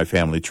my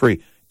family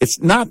tree. It's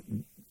not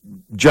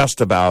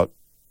just about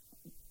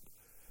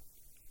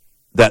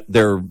that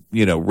they're,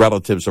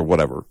 relatives or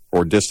whatever,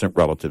 or distant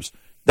relatives.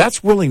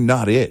 That's really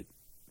not it.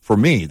 For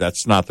me,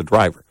 that's not the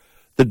driver.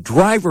 The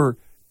driver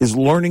is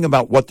learning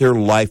about what their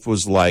life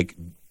was like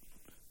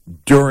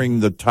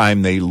during the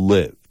time they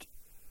lived.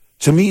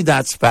 To me,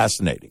 that's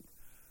fascinating.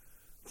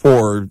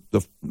 For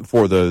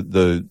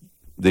the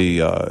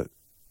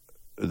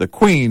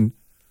Queen,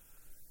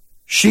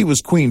 she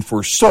was queen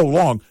for so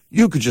long,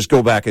 you could just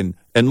go back and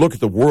look at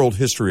the world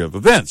history of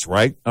events,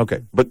 right?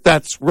 Okay, but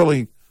that's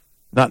really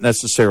not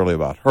necessarily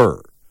about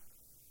her.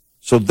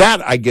 So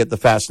that I get the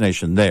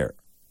fascination there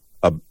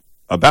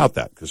about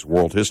that, because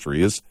world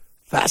history is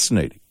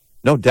fascinating,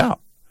 no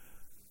doubt.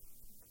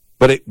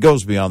 But it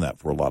goes beyond that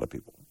for a lot of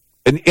people.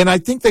 And I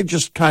think they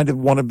just kind of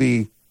want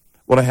to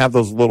have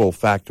those little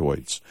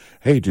factoids.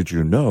 Hey, did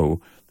you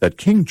know that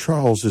King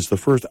Charles is the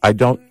first? I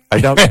don't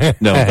know that,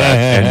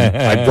 and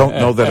I don't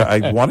know that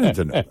I wanted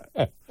to know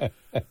that.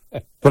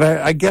 But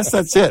I guess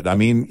that's it. I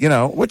mean,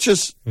 which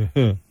is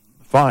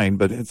fine,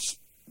 but it's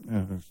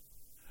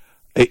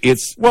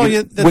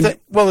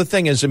the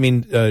thing is, I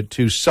mean,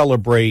 to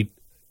celebrate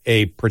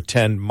a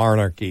pretend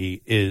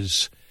monarchy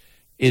is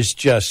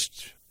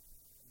just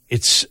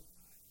it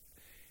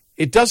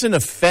doesn't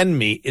offend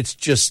me. It's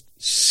just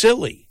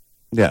silly.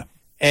 Yeah.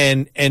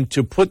 And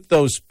to put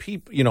those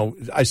people,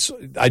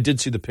 I did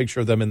see the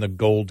picture of them in the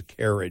gold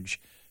carriage.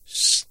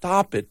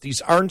 Stop it.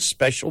 These aren't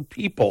special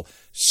people.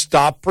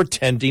 Stop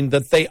pretending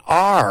that they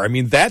are. I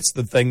mean, that's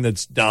the thing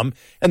that's dumb.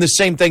 And the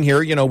same thing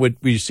here, what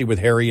we see with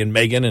Harry and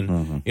Meghan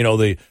and,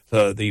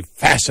 the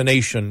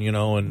fascination,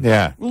 and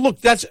yeah.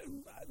 Look, that's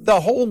the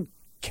whole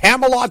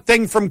Camelot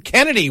thing from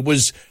Kennedy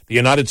was the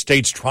United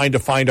States trying to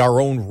find our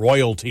own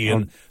royalty.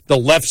 And the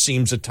left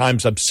seems at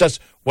times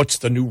obsessed. What's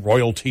the new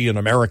royalty in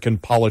American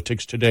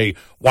politics today?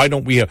 Why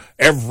don't we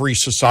every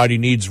society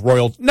needs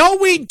royalty? No,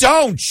 we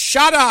don't.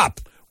 Shut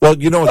up. Well,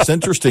 what's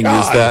interesting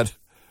is that,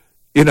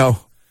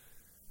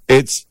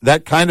 it's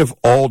that kind of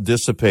all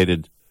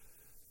dissipated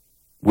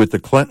with the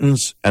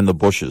Clintons and the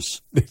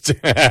Bushes.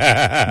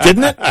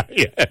 Didn't it?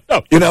 Yeah.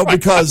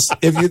 Because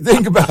if you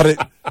think about it,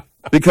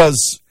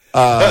 because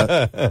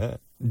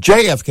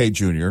JFK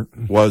Jr.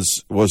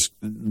 was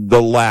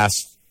the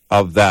last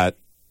of that,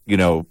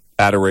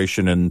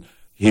 adoration, and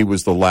he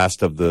was the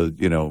last of the,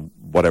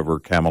 whatever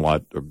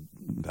Camelot, or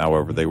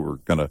however they were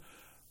going to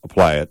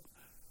apply it.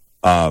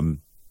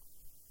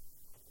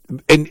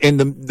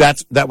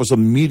 That was a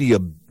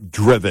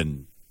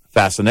media-driven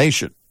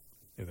fascination.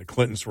 Yeah, the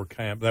Clintons were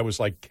that was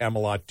like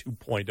Camelot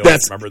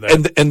 2.0. Remember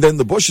that? And then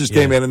the Bushes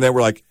came in, and they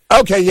were like,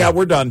 "Okay, yeah,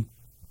 we're done."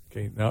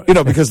 Okay, now,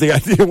 because the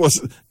idea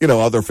was,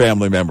 other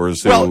family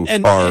members who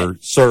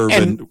serve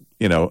and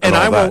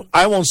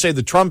I won't say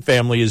the Trump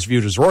family is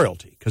viewed as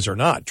royalty, because they're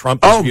not.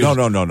 Trump is viewed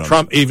no.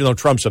 Trump, even though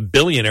Trump's a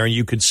billionaire,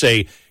 you could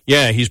say,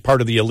 yeah, he's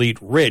part of the elite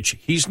rich.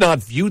 He's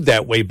not viewed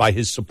that way by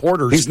his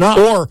supporters. He's not.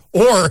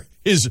 Or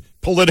his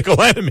political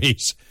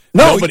enemies.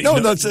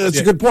 That's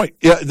a good point.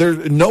 Yeah,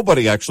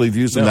 nobody actually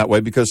views him that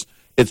way, because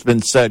it's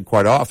been said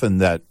quite often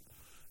that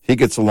he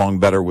gets along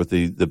better with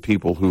the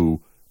people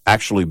who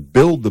actually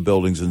build the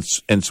buildings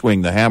and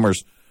swing the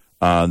hammers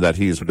that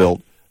he has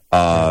built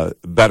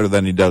better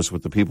than he does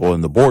with the people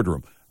in the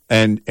boardroom.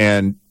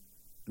 And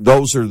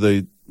those are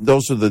the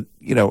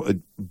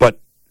but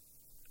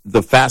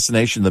the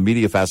fascination, the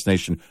media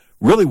fascination,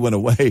 really went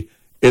away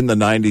in the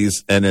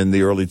 90s and in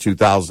the early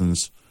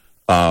 2000s.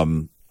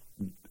 And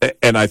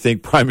I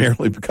think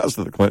primarily because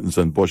of the Clintons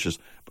and Bushes.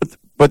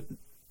 But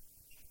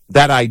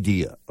that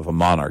idea of a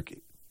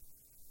monarchy.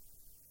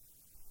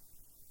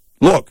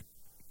 Look,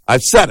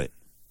 I've said it.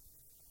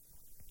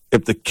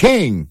 If the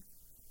king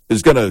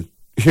is going to,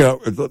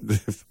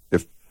 if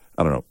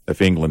I don't know,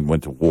 if England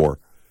went to war,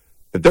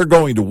 if they're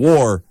going to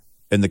war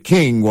and the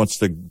king wants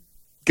to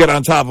get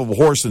on top of a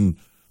horse and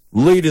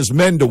lead his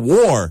men to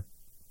war,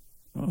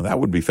 well, that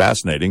would be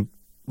fascinating.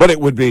 But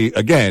it would be,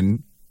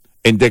 again,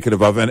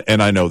 indicative of,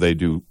 and I know they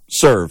do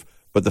serve,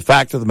 but the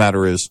fact of the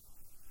matter is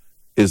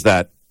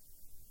that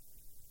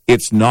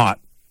it's not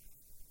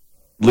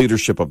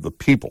leadership of the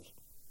people.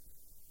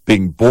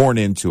 Being born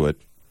into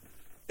it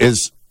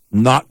is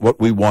not what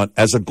we want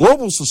as a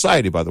global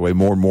society, by the way,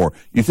 more and more.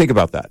 You think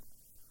about that.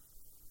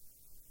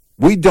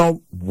 We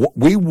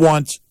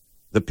want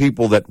the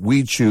people that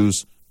we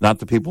choose, not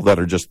the people that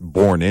are just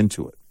born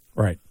into it.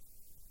 Right.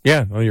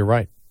 Yeah, no, you're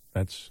right.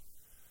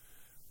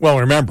 Well,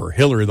 remember,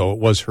 Hillary, though, it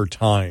was her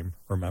time,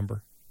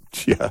 remember?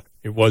 Yeah.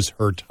 It was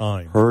her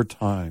time. Her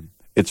time.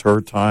 It's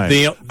her time.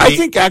 I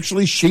think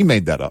actually she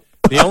made that up.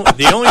 The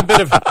only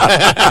bit of...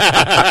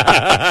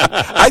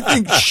 I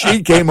think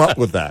she came up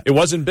with that. It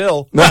wasn't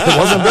Bill. No, it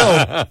wasn't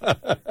Bill.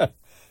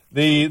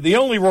 The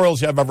only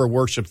royals I've ever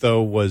worshipped,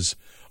 though, was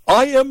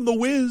I am the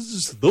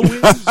Wiz, the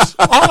Wiz.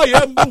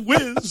 I am the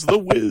Wiz, the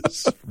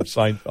Wiz. From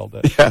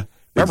Seinfeld. Yeah.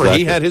 Remember, exactly.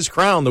 He had his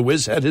crown. The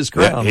Wiz had his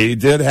crown. Yeah, he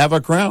did have a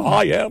crown.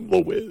 I am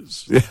the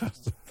Wiz. Yeah.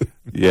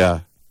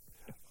 Yeah.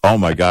 Oh,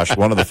 my gosh.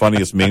 One of the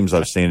funniest memes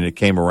I've seen, and it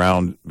came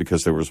around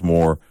because there was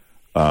more,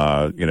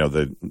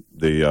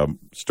 the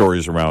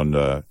stories around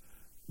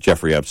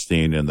Jeffrey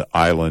Epstein and the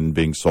island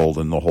being sold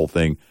and the whole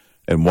thing.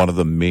 And one of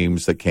the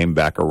memes that came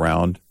back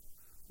around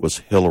was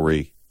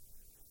Hillary,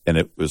 and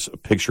it was a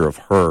picture of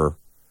her,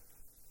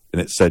 and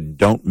it said,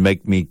 "Don't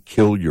make me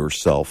kill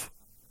yourself."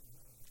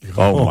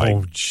 Oh, my.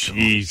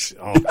 Jeez.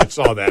 Oh, I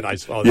saw that.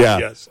 Yeah.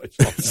 Yes, I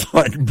saw that. It's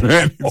like,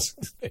 man, it's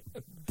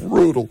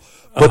brutal.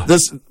 But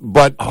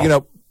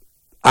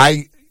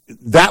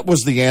that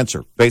was the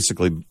answer,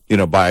 basically,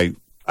 by,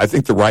 I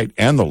think, the right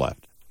and the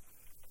left.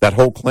 That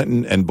whole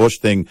Clinton and Bush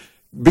thing,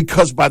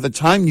 because by the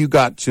time you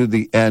got to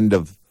the end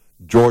of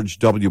George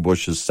W.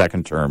 Bush's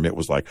second term, it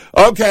was like,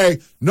 okay,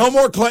 no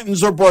more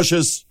Clintons or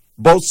Bushes.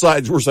 Both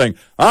sides were saying,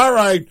 all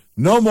right,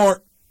 no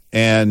more.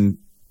 And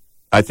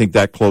I think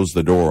that closed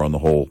the door on the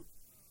whole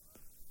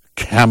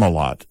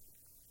Camelot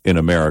in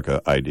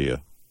America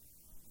idea.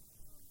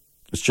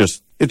 It's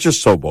just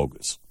so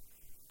bogus.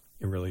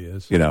 It really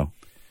is.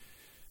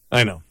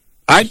 I know.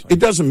 It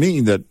doesn't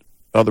mean that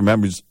other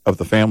members of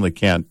the family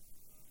can't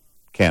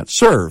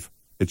serve.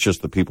 It's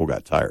just the people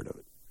got tired of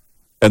it.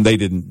 And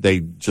they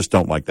just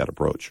don't like that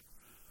approach.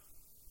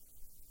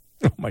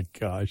 Oh my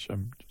gosh,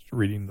 I'm just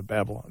reading the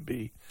Babylon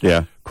Bee.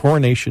 Yeah.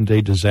 Coronation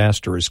Day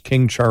disaster as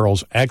King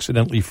Charles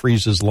accidentally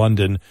freezes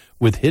London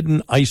with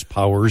hidden ice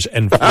powers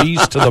and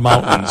flees to the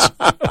mountains.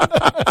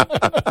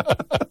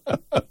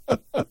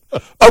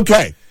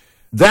 Okay.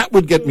 That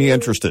would get me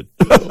interested.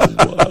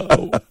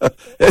 Oh, wow.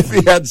 If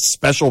he had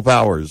special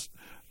powers.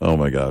 Oh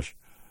my gosh.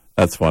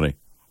 That's funny.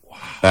 Wow.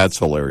 That's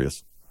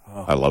hilarious.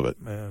 Oh, I love it.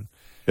 Man.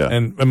 Yeah.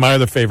 And my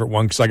other favorite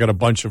one, because I got a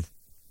bunch of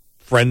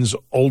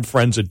old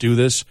friends that do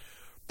this,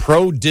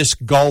 pro disc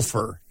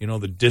golfer,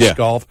 the disc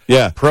golf.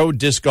 Yeah. Pro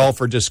disc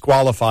golfer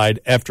disqualified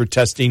after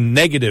testing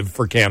negative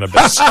for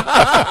cannabis.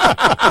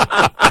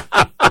 That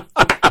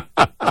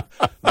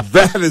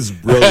is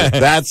brilliant.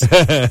 That's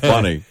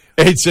funny.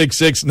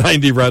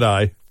 866-90 Red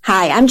Eye.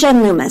 Hi, I'm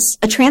Jen Loomis,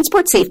 a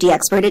transport safety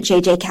expert at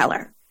J.J.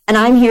 Keller, and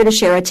I'm here to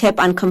share a tip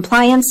on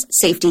compliance,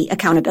 safety,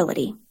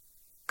 accountability.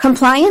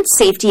 Compliance,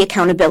 Safety,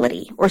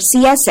 Accountability, or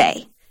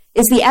CSA,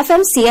 is the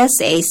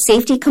FMCSA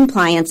Safety,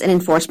 Compliance, and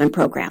Enforcement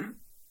Program.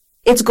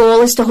 Its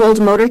goal is to hold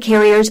motor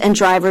carriers and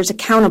drivers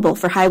accountable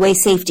for highway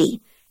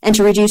safety and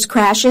to reduce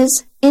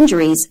crashes,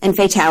 injuries, and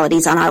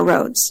fatalities on our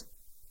roads.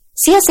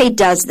 CSA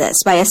does this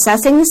by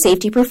assessing the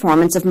safety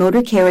performance of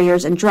motor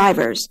carriers and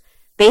drivers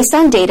based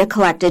on data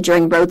collected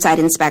during roadside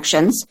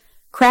inspections,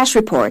 crash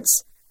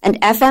reports, and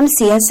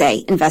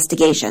FMCSA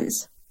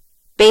investigations.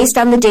 Based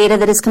on the data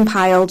that is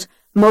compiled,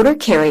 motor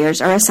carriers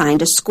are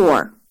assigned a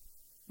score.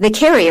 The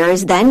carrier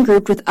is then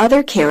grouped with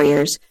other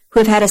carriers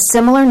who have had a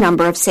similar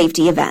number of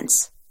safety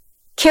events.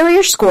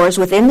 Carrier scores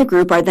within the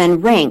group are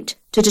then ranked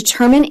to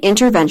determine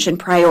intervention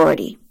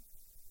priority.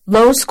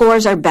 Low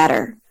scores are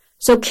better,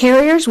 so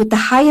carriers with the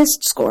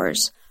highest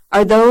scores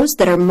are those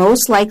that are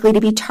most likely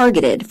to be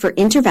targeted for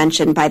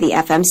intervention by the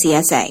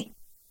FMCSA.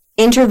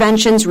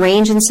 Interventions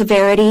range in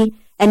severity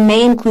and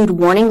may include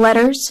warning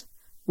letters,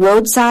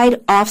 roadside,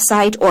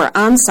 off-site, or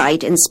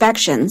on-site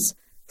inspections,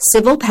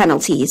 civil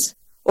penalties,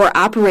 or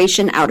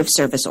operation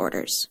out-of-service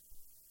orders.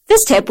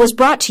 This tip was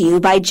brought to you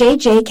by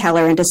J.J.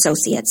 Keller &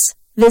 Associates.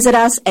 Visit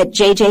us at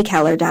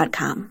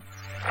jjkeller.com.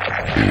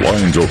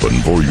 Lines open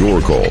for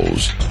your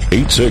calls.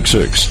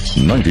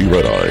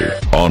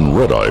 866-90-RED-EYE on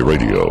Red Eye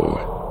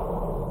Radio.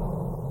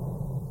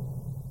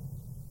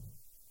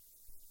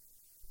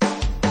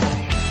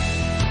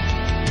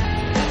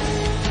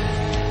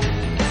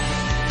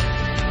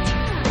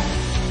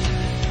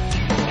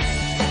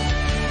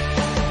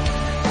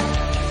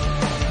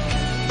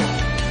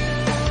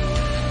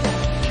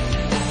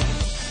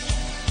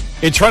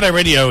 It's Red Eye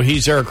Radio.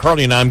 He's Eric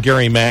Harley, and I'm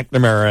Gary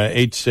McNamara.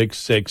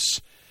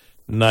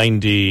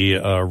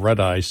 866-90 Red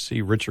Eye.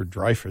 See, Richard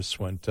Dreyfuss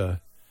went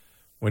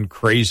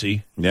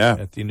crazy. Yeah.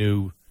 At the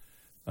new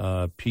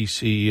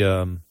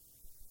PC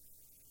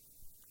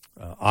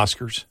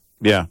Oscars.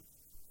 Yeah.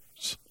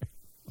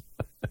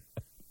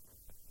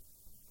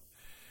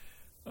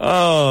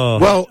 Oh,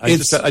 well, I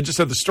just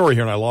had the story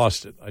here and I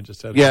lost it. I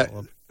just had it.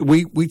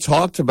 We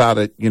talked about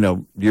it,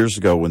 years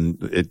ago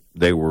when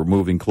they were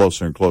moving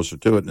closer and closer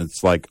to it, and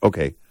it's like,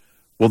 okay,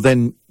 well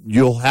then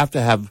you'll have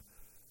to have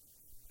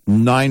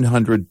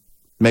 900,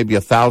 maybe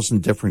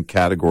 1,000 different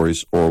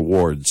categories or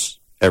awards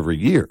every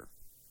year,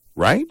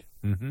 right?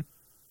 Mm-hmm.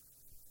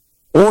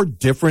 Or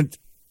different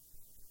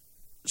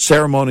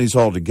ceremonies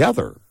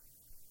altogether.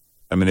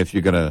 I mean, if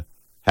you're going to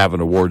have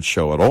an awards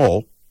show at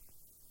all,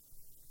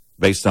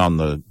 based on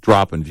the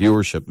drop in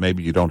viewership,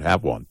 maybe you don't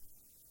have one.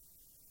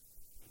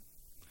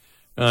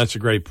 That's a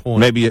great point.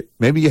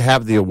 Maybe you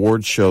have the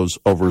award shows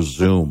over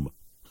Zoom.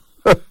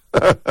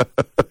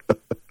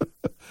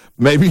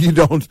 Maybe you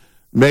don't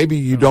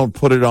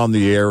put it on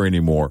the air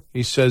anymore.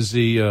 He says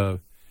the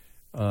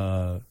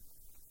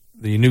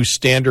new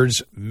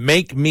standards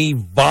make me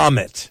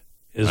vomit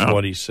is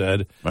what he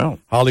said. Wow.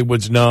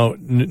 Hollywood's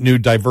new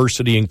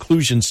diversity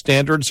inclusion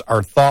standards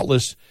are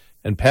thoughtless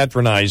and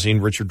patronizing,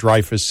 Richard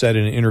Dreyfuss said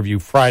in an interview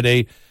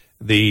Friday.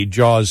 The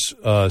Jaws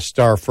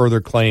star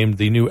further claimed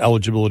the new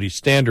eligibility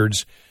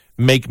standards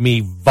make me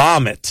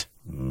vomit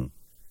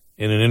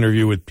In an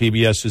interview with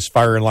PBS's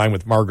Fire in Line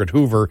with Margaret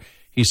Hoover,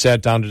 he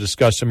sat down to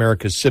discuss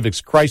America's civics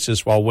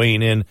crisis while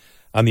weighing in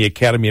on the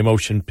Academy of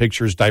Motion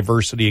Pictures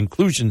diversity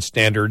inclusion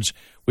standards,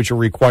 which will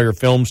require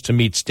films to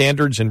meet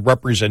standards in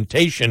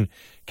representation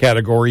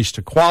categories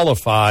to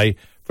qualify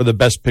for the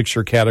Best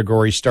Picture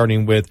category,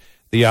 starting with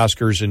the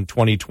Oscars in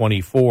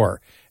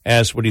 2024.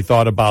 Asked what he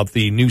thought about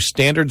the new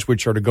standards,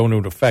 which are to go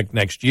into effect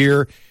next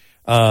year.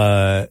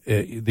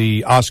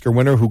 The Oscar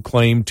winner, who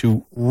claimed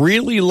to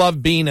really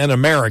love being an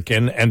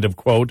American, end of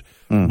quote,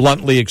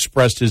 bluntly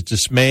expressed his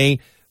dismay.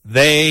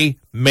 They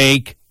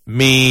make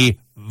me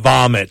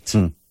vomit.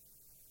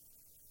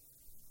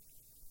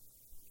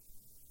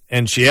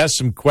 And she asked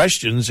some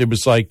questions. It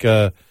was like,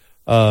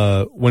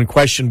 when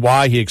questioned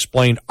why, he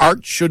explained,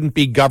 art shouldn't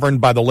be governed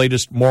by the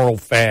latest moral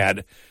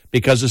fad.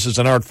 Because this is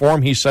an art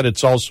form, he said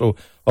it's also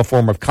a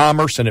form of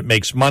commerce and it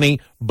makes money,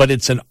 but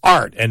it's an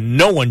art, and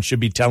no one should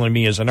be telling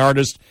me as an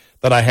artist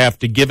that I have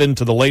to give in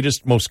to the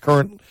latest, most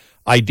current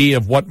idea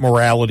of what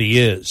morality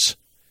is.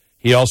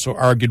 He also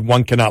argued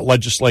one cannot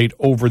legislate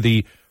over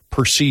the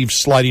perceived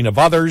slighting of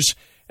others,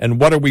 and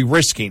what are we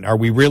risking? Are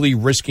we really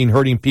risking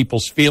hurting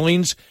people's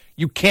feelings?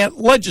 You can't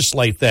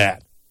legislate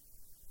that.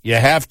 You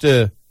have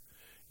to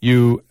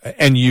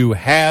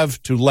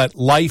let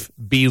life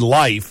be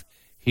life,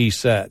 he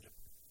said.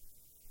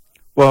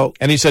 Well,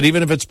 and he said,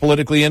 even if it's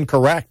politically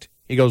incorrect,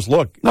 he goes,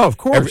 look, no, of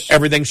course,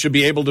 everything should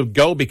be able to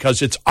go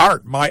because it's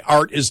art. My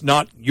art is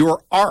not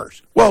your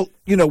art. Well,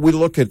 we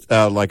look at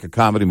like a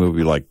comedy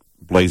movie like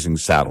Blazing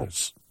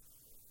Saddles.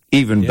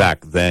 Even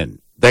back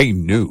then, they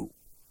knew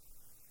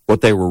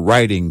what they were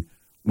writing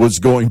was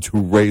going to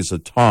raise a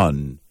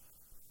ton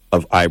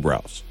of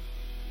eyebrows.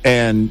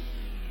 And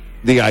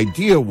the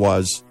idea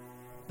was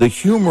the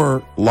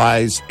humor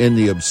lies in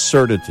the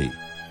absurdity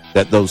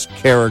that those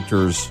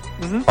characters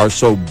are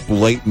so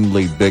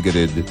blatantly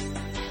bigoted,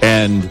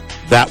 and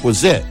that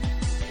was it.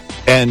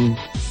 And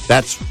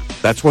that's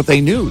what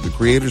they knew. The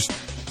creators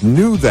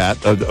knew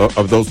that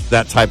of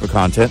that type of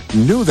content,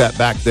 knew that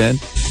back then.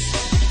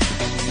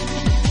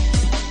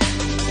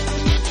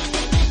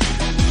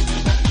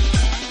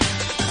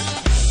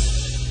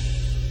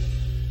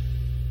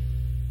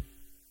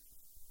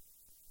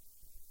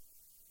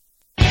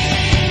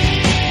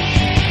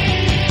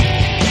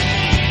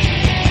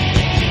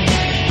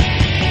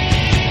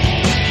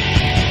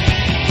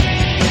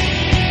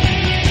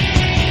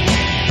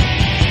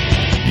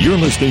 You're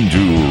listening to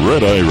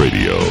Red Eye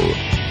Radio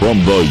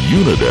from the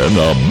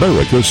Uniden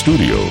America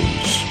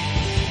Studios.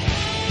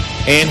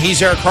 And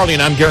he's Eric Harley,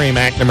 and I'm Gary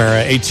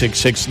McNamara,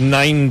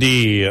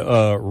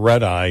 866-90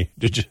 Red Eye.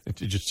 Did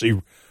you see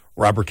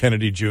Robert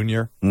Kennedy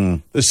Jr.?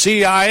 The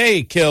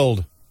CIA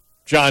killed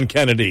John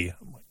Kennedy.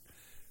 I'm like,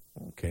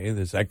 okay,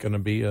 is that going to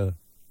be a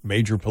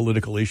major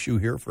political issue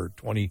here for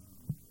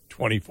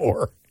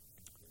 2024?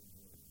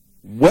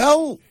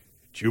 Well,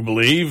 do you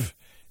believe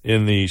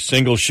in the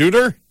single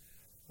shooter?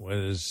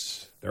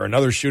 Was there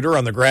another shooter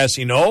on the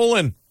grassy knoll?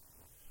 And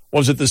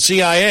was it the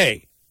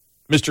CIA?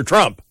 Mr.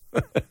 Trump?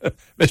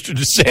 Mr.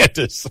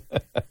 DeSantis?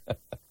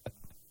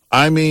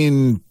 I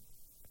mean,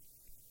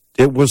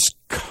 it was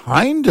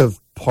kind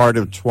of part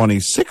of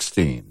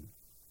 2016.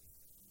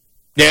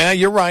 Yeah,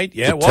 you're right.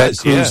 Yeah, it was. Ted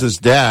Cruz's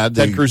dad.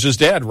 Ted Cruz's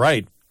dad,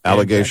 right.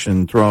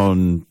 Allegation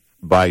thrown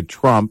by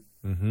Trump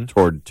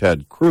toward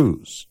Ted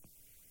Cruz.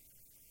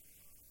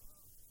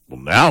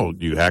 Well, now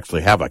you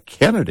actually have a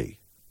Kennedy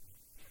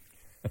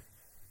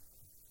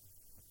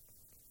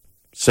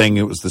saying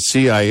it was the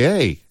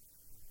CIA.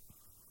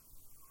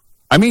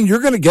 I mean,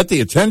 you're going to get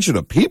the attention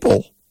of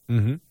people.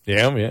 Mm-hmm.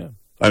 Yeah.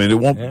 I mean, it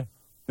won't,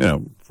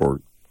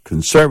 for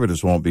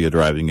conservatives won't be a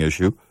driving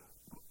issue.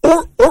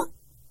 Or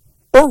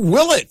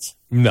will it?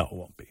 No, it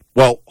won't be.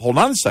 Well, hold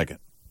on a second.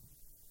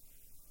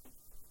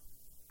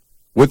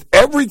 With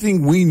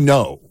everything we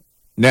know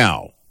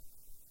now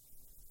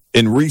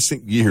in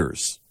recent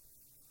years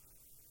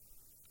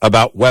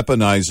about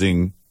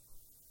weaponizing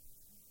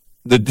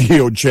the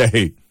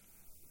DOJ,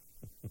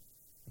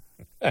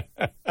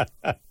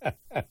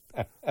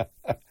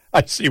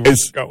 I see where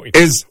you're going.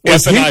 Is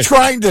he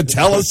trying to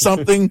tell us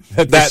something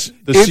that the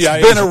it's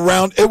CIA been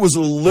around? It was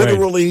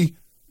literally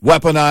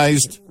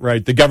weaponized.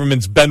 Right. The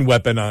government's been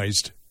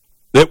weaponized.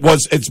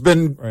 It's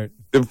been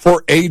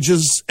for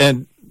ages,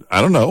 and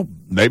I don't know.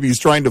 Maybe he's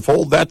trying to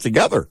fold that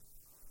together.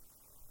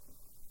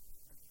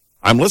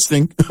 I'm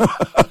listening.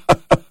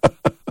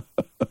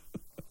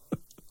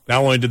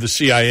 Not only did the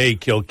CIA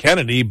kill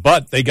Kennedy,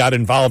 but they got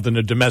involved in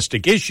a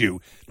domestic issue.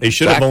 They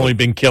should have only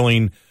been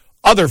killing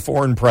other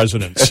foreign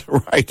presidents.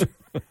 Right.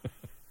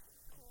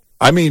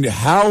 I mean,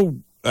 how...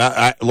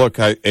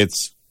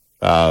 it's...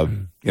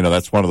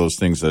 that's one of those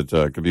things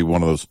that could be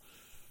one of those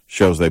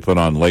shows they put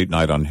on late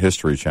night on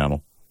History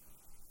Channel.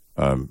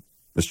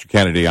 Mr.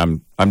 Kennedy,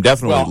 I'm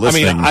definitely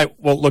listening.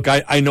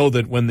 I know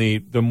that when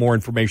the more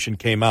information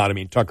came out,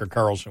 Tucker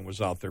Carlson was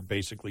out there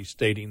basically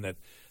stating that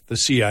the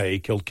CIA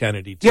killed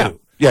Kennedy too.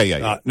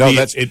 Yeah.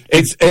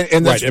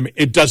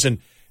 It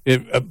doesn't.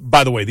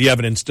 By the way, the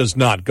evidence does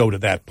not go to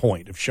that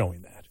point of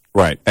showing that.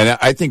 Right, and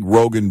I think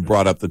Rogan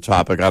brought up the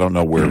topic. I don't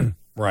know where,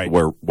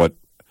 what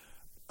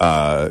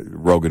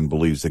Rogan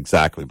believes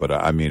exactly, but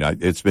I mean,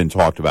 it's been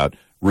talked about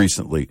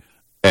recently,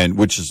 and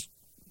which is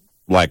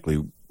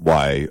likely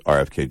why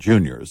RFK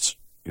Jr. is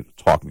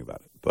talking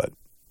about it. But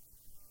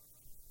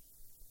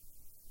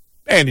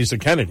and he's a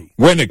Kennedy.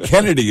 When a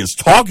Kennedy is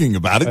talking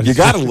about it, you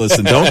got to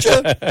listen, don't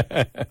you?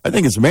 I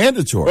think it's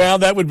mandatory. Well,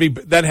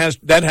 that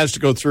has to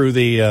go through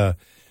the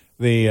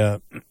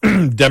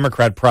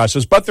Democrat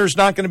process, but there's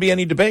not going to be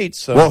any debates.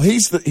 So. Well,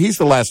 he's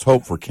the last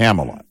hope for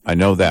Camelot. I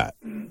know that.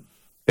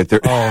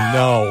 Oh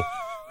no.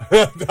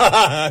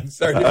 I'm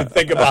starting to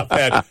think about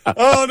that.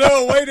 Oh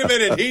no! Wait a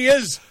minute. He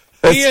is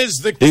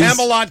the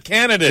Camelot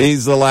candidate.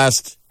 He's the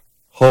last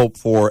hope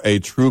for a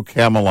true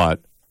Camelot.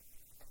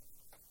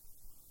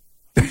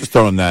 Just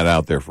throwing that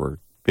out there for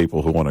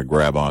people who want to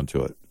grab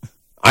onto it.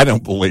 I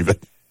don't believe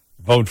it.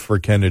 Vote for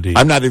Kennedy.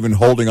 I'm not even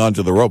holding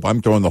onto the rope.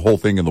 I'm throwing the whole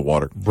thing in the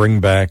water.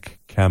 Bring back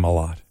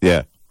Camelot.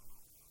 Yeah.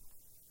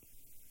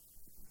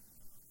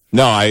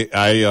 No,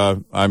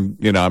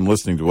 I'm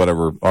listening to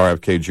whatever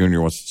RFK Jr.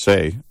 wants to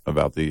say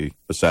about the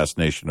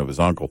assassination of his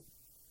uncle.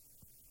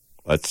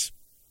 Let's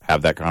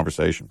have that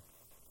conversation.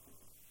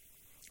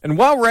 And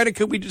while we're at it,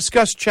 could we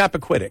discuss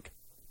Chappaquiddick?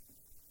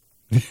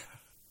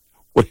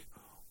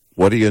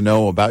 What do you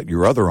know about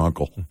your other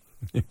uncle?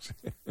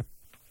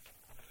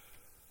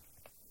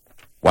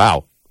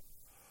 Wow.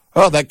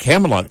 Oh, that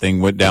Camelot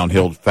thing went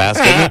downhill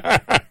fast, didn't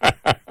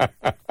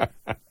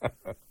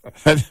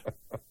it?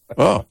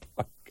 Oh.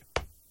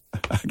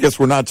 I guess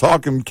we're not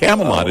talking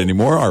Camelot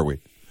anymore, are we?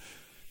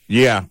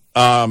 Yeah.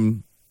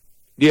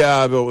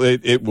 Yeah,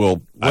 it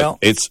will. Well,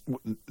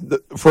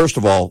 first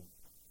of all,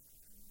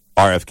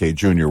 RFK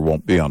Jr.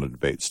 won't be on a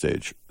debate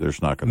stage.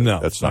 There's not going to. No,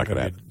 that's not going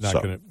to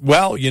happen.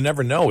 Well, you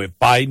never know if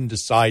Biden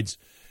decides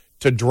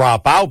to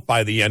drop out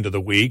by the end of the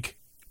week.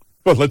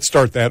 Well, let's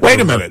start that. Wait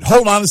a minute.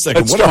 Hold on a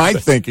second. What am I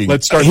thinking?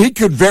 Let's start. He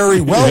could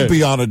very well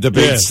be on a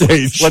debate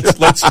stage.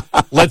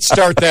 Let's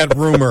start that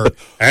rumor.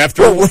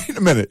 Wait a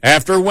minute.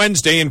 After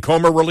Wednesday, and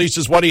Comer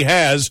releases what he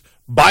has,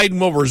 Biden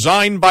will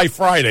resign by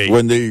Friday.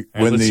 Let's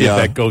see if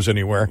that goes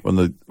anywhere. When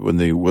the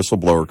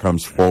whistleblower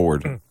comes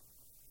forward.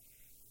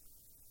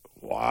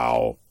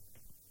 Wow.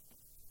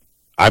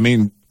 I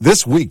mean,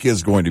 this week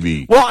is going to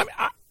be. Well,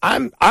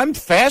 I'm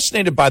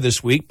fascinated by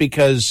this week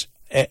because,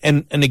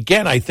 and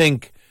again, I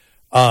think.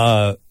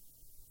 Will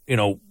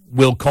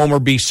Comer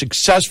be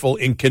successful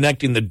in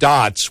connecting the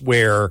dots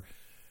where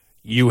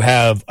you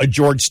have a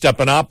George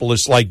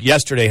Stephanopoulos like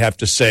yesterday have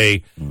to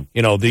say,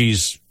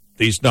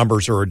 these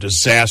numbers are a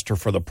disaster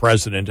for the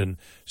president, and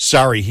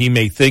sorry, he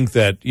may think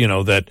that,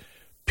 that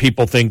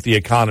people think the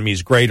economy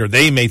is great, or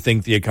they may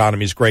think the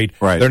economy is great.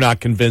 Right. They're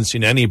not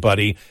convincing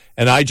anybody.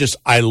 And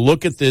I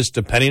look at this,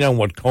 depending on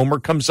what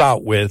Comer comes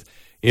out with,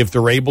 if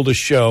they're able to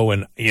show,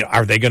 and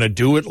are they going to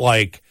do it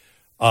like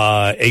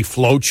a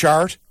flow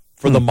chart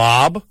for the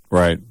mob?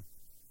 Right.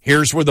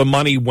 Here's where the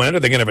money went. Are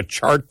they going to have a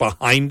chart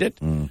behind it?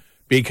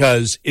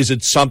 Because is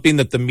it something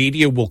that the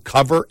media will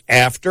cover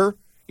after?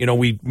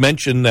 We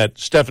mentioned that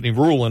Stephanie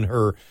Ruhle in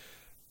her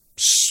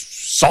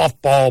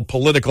softball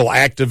political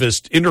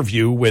activist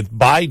interview with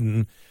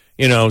Biden,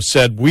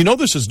 said, we know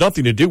this has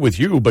nothing to do with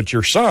you, but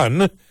your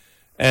son.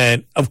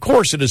 And, of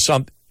course, it is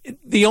something.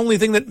 The only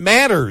thing that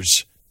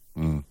matters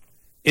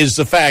is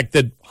the fact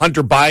that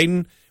Hunter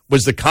Biden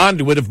was the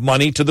conduit of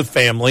money to the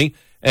family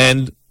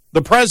and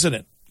the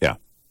president. Yeah.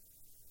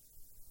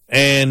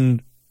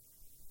 And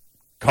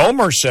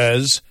Comer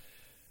says,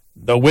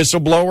 the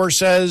whistleblower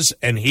says,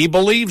 and he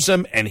believes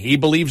him, and he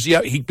believes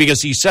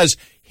because he says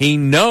he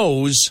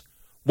knows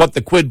what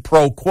the quid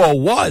pro quo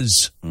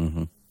was.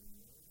 Mm-hmm.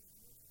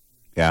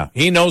 Yeah.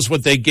 He knows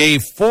what they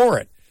gave for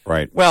it.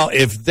 Right. Well,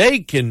 if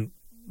they can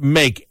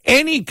make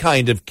any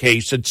kind of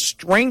case that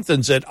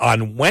strengthens it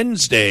on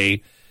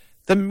Wednesday,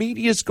 the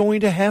media is going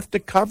to have to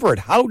cover it.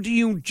 How do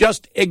you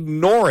just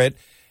ignore it,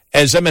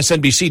 as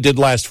MSNBC did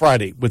last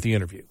Friday with the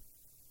interview?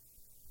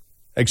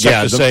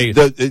 Except to say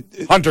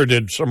Hunter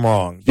did some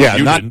wrong.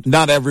 Yeah,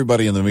 not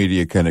everybody in the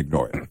media can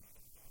ignore it,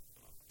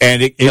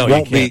 and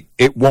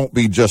it won't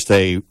be just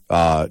a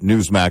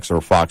Newsmax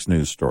or Fox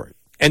News story.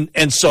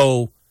 And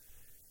so,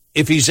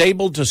 if he's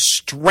able to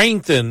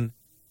strengthen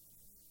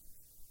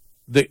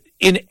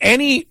in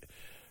any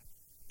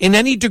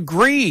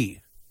degree.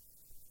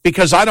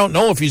 Because I don't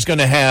know if he's going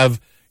to have,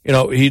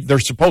 they're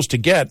supposed to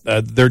get,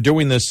 they're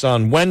doing this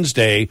on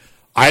Wednesday.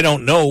 I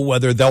don't know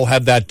whether they'll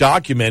have that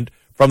document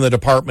from the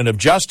Department of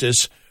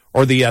Justice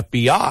or the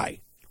FBI.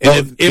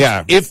 And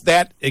if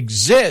that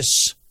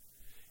exists,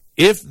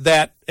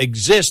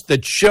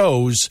 that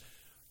shows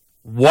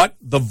what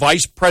the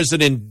vice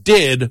president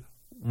did,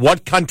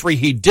 what country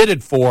he did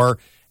it for,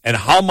 and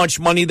how much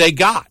money they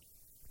got.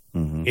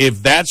 Mm-hmm.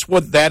 If that's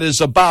what that is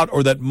about,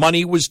 or that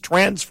money was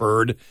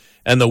transferred,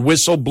 and the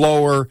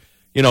whistleblower,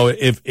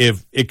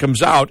 if it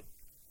comes out,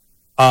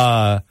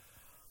 I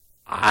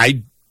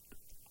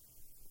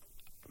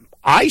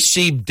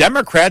see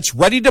Democrats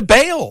ready to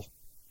bail.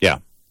 Yeah.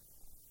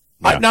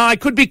 Now, I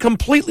could be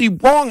completely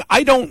wrong.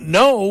 I don't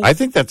know. I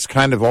think that's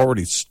kind of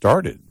already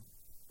started.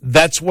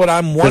 That's what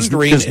I'm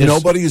wondering.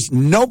 Because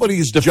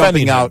nobody's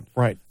jumping out,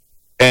 right,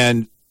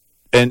 and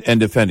and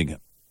defending him.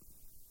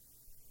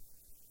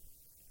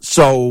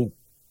 So,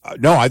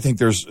 no, I think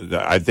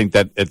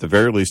that at the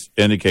very least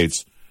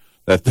indicates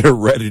that they're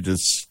ready to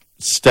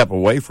step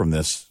away from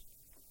this.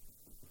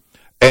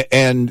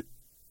 And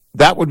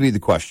that would be the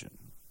question.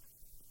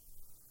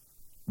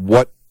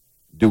 What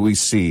do we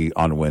see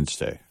on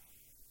Wednesday?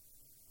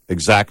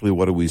 Exactly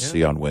what do we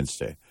see on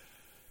Wednesday?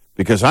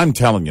 Because I'm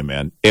telling you,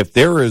 man, if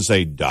there is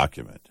a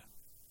document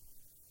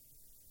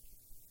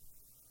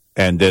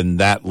and then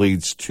that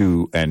leads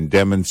to and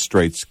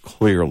demonstrates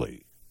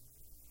clearly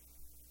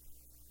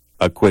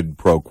a quid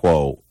pro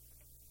quo,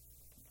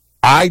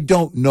 I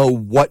don't know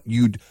what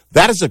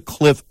that is a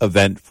cliff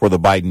event for the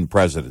Biden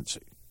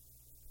presidency.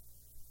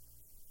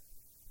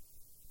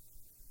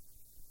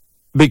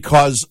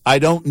 Because I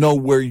don't know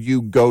where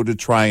you go to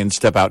try and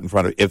step out in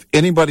front of it. If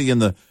anybody in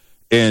the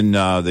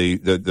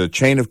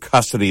chain of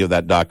custody of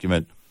that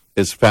document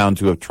is found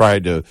to have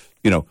tried to,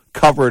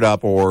 cover it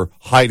up or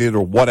hide it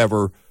or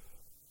whatever,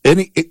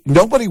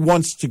 nobody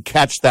wants to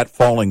catch that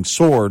falling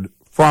sword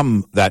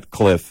from that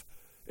cliff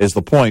is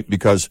the point,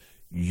 because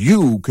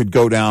you could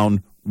go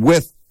down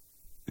with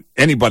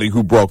anybody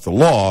who broke the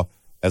law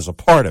as a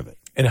part of it.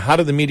 And how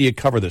do the media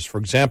cover this? For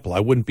example,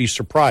 I wouldn't be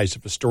surprised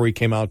if a story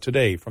came out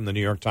today from the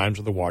New York Times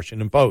or the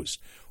Washington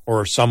Post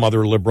or some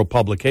other liberal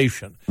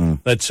publication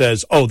that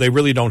says, oh, they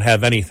really don't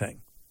have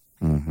anything.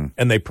 Mm-hmm.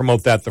 And they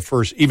promote that the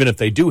first, even if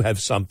they do have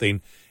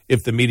something,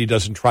 if the media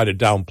doesn't try to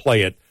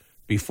downplay it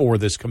before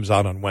this comes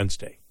out on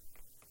Wednesday.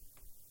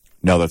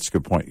 No, that's a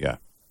good point, yeah.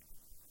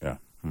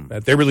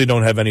 That they really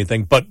don't have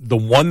anything. But the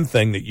one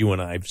thing that you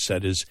and I have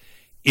said is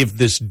if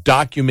this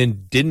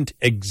document didn't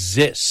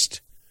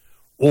exist,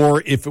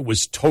 or if it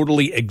was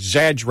totally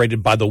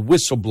exaggerated by the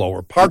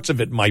whistleblower, parts of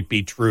it might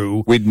be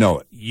true. We'd know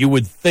it. You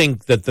would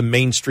think that the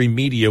mainstream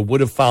media would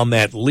have found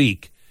that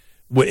leak.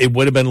 It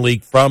would have been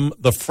leaked from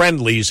the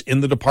friendlies in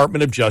the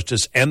Department of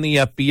Justice and the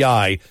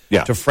FBI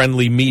to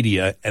friendly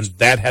media, and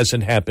that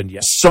hasn't happened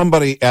yet.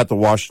 Somebody at the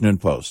Washington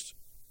Post,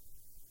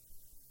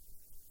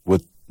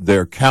 with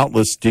their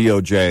countless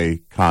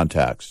DOJ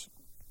contacts,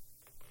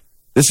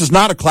 this is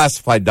not a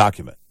classified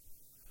document.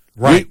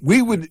 Right.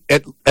 We would,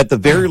 at the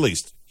very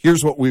least,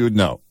 here's what we would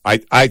know,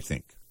 I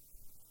think.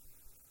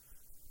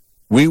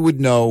 We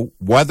would know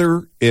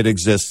whether it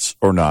exists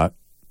or not.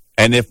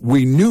 And if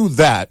we knew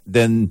that,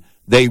 then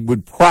they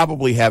would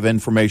probably have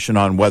information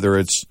on whether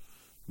it's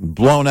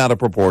blown out of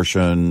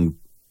proportion,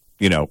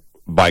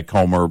 by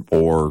Comer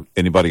or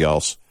anybody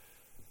else.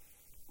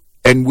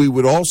 And we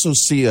would also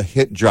see a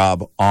hit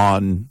job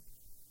on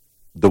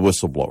the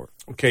whistleblower.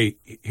 Okay,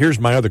 here's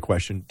my other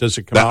question. Does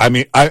it come out?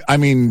 I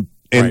mean,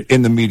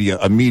 in the media,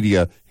 a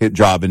media hit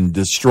job in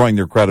destroying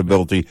their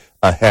credibility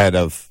ahead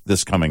of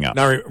this coming out.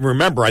 Now,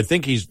 remember, I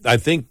think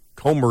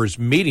Comer's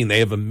meeting. They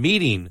have a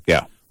meeting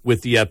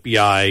with the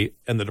FBI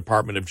and the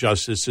Department of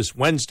Justice this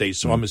Wednesday.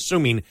 So I'm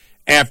assuming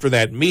after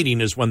that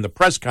meeting is when the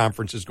press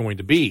conference is going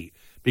to be,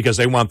 because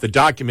they want the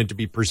document to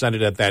be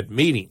presented at that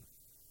meeting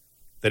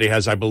that he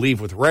has, I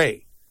believe, with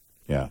Ray.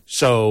 Yeah.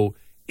 So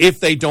if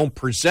they don't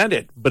present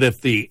it, but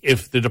if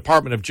the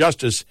Department of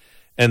Justice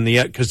and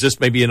because this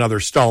may be another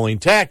stalling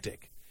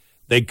tactic,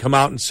 they'd come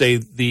out and say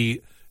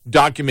the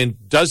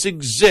document does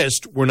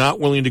exist. We're not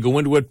willing to go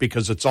into it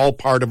because it's all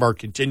part of our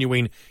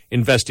continuing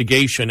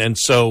investigation. And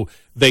so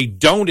they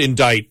don't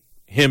indict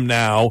him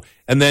now.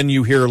 And then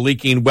you hear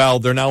leaking, well,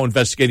 they're now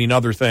investigating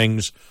other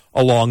things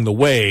along the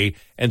way.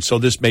 And so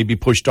this may be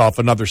pushed off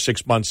another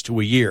 6 months to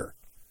a year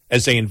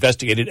as they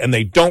investigate it, and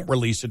they don't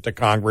release it to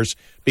Congress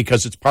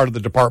because it's part of the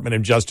Department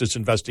of Justice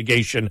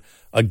investigation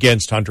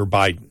against Hunter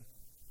Biden.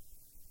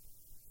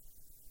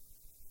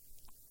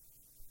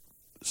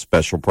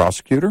 Special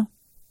prosecutor?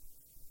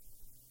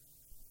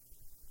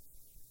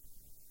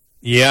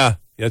 Yeah,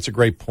 that's a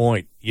great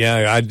point.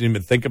 Yeah, I didn't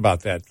even think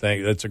about that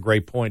thing. That's a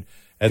great point.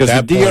 Because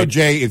the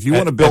DOJ, if you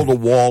want to build a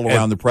wall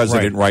around the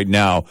president right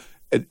now,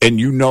 and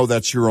you know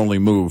that's your only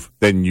move,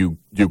 then you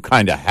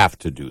kind of have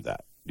to do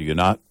that. Do you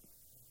not?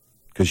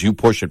 Because you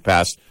push it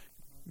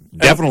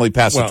definitely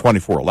past the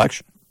 24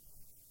 election.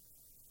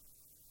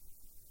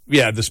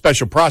 Yeah, the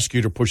special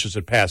prosecutor pushes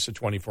it past the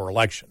 24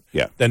 election.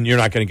 Yeah. Then you're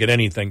not going to get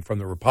anything from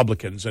the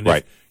Republicans. And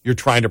if you're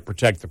trying to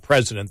protect the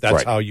president,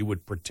 that's how you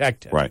would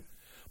protect him. Right.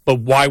 But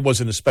why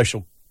wasn't a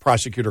special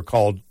prosecutor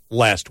called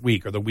last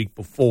week or the week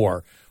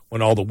before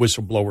when all the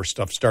whistleblower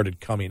stuff started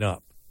coming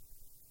up?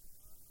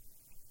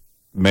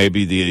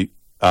 Maybe the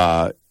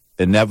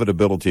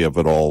inevitability of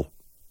it all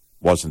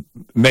wasn't.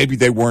 Maybe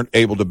they weren't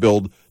able to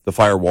build the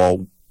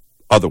firewall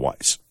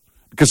otherwise.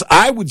 Because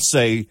I would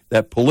say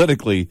that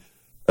politically,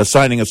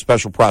 assigning a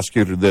special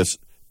prosecutor to this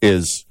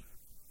is,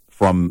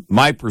 from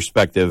my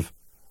perspective,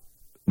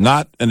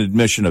 not an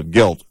admission of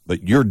guilt,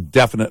 but you're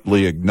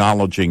definitely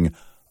acknowledging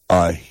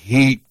a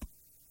heap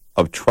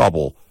of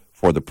trouble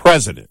for the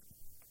president.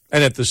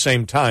 And at the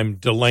same time,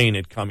 delaying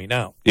it coming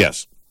out.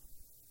 Yes.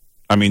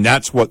 I mean,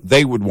 that's what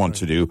they would want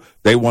to do.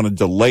 They want to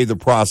delay the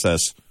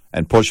process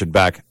and push it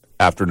back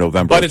after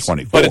November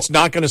 24th. But it's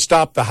not going to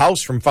stop the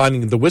House from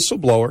finding the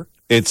whistleblower.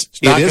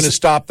 It's not going to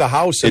stop the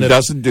House. It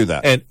doesn't do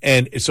that.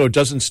 And so it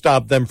doesn't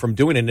stop them from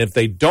doing it. And if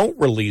they don't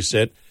release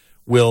it,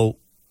 the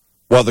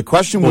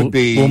question would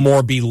be, will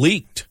more be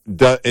leaked? Would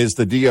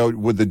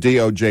the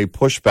DOJ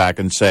push back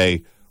and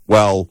say,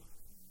 well,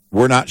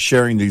 we're not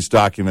sharing these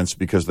documents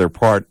because they're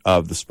part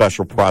of the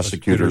special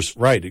prosecutor's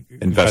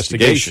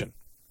investigation.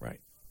 Right.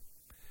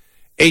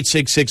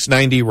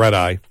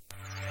 866-90-RED-EYE.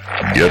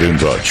 Get in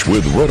touch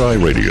with Red Eye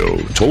Radio,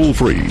 toll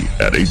free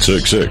at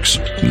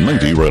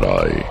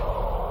 866-90-RED-EYE.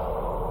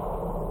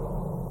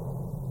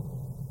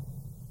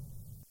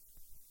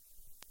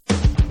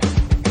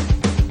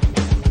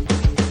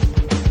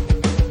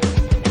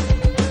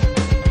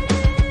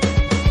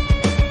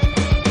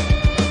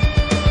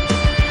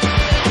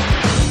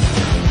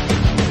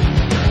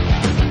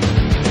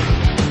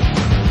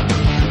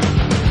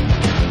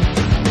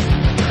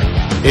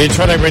 It's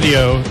Red Eye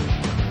Radio.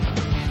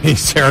 He's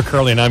Sarah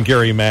Curley, and I'm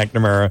Gary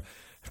McNamara.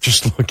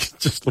 Just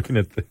looking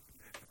at the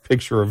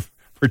picture of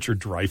Richard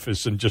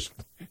Dreyfuss, and just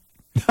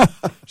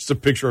a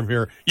picture of him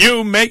here.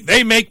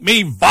 They make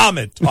me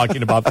vomit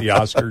talking about the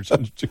Oscars.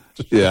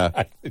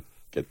 Yeah,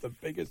 get the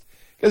biggest,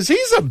 because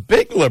he's a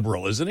big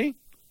liberal, isn't he?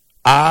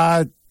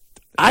 I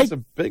a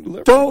big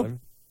liberal. Don't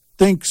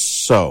think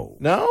so.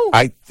 No,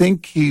 I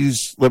think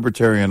he's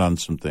libertarian on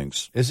some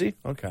things. Is he?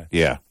 Okay.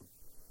 Yeah.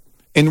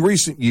 In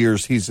recent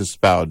years, he's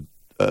espoused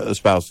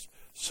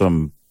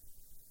some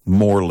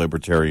more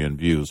libertarian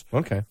views.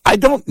 Okay. I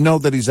don't know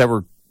that he's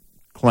ever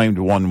claimed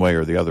one way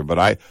or the other, but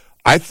I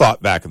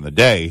thought back in the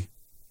day,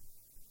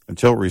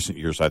 until recent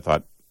years, I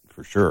thought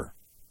for sure.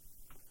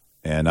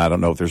 And I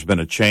don't know if there's been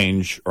a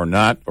change or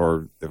not,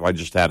 or if I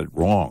just had it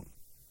wrong.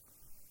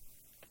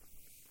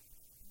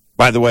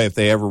 By the way, if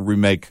they ever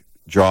remake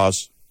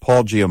Jaws,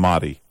 Paul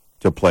Giamatti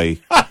to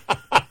play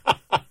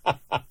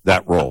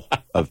that role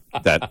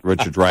that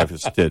Richard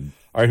Dreyfuss did.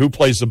 All right, who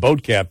plays the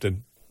boat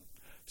captain?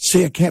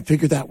 See, I can't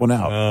figure that one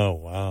out. Oh,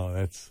 wow,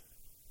 that's...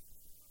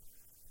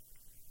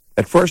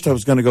 At first, I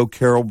was going to go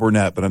Carol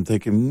Burnett, but I'm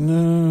thinking,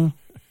 no,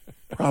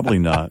 probably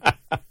not.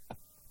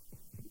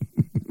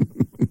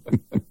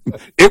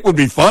 It would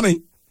be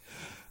funny,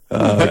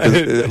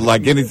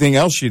 like anything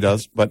else she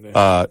does, but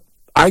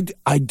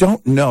I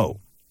don't know.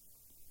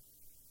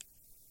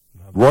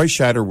 Roy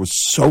Scheider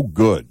was so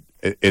good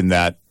in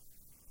that.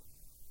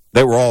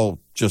 They were all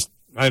just.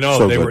 I know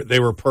so they good. were. They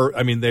were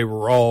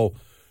all.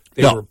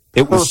 They were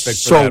it was perfect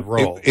so, for that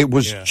role. It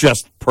was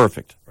just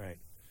perfect. Right.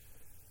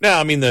 Now,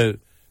 I mean the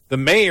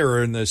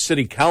mayor and the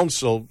city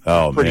council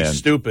are pretty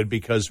stupid,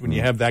 because when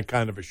you have that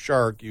kind of a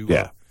shark, you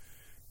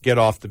get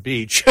off the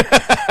beach.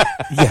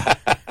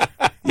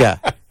 Yeah.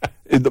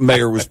 The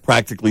mayor was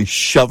practically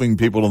shoving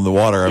people in the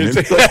water. I mean,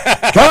 it's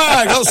like, come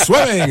on, go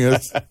swimming.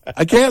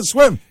 I can't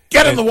swim.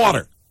 Get in the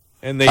water.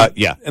 And they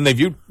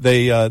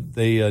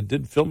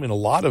did film in a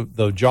lot of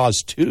the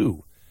Jaws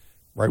 2,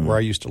 right where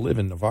I used to live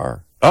in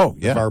Navarre. Oh,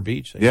 yeah. Navarre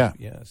Beach.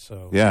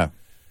 So that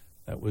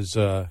was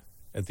at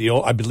the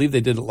old. I believe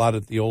they did a lot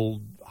at the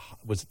old.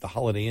 Was it the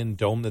Holiday Inn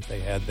Dome that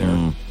they had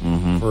there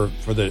for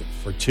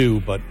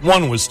 2? But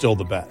 1 was still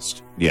the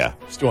best. Yeah,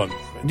 still.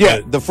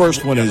 The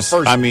first one is.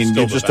 I mean,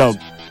 you just don't.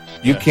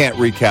 You can't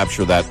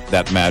recapture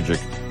that magic.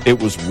 It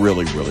was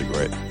really, really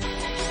great.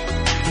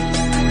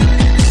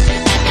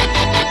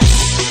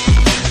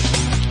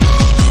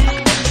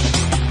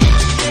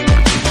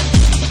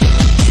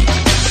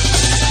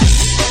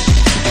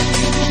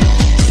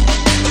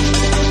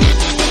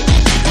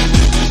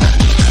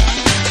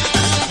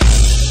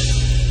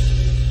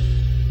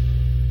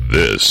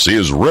 This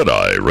is Red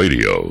Eye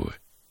Radio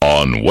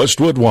on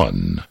Westwood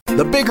One.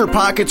 The Bigger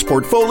Pockets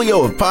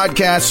portfolio of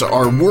podcasts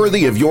are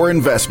worthy of your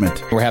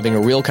investment. We're having a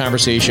real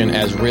conversation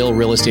as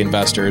real estate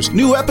investors.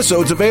 New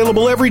episodes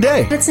available every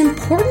day. It's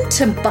important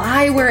to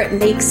buy where it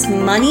makes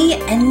money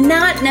and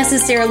not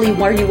necessarily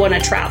where you want to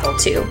travel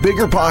to.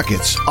 Bigger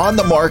Pockets, On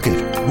the Market,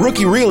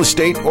 Rookie Real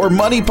Estate, or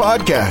Money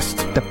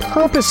Podcast. The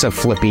purpose of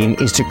flipping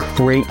is to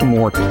create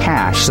more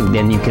cash so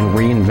then you can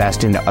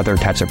reinvest into other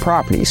types of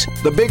properties.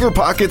 The Bigger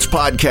Pockets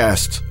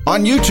Podcast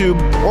on YouTube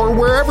or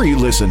wherever you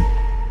listen.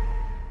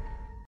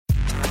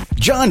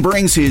 John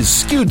brings his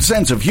skewed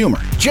sense of humor.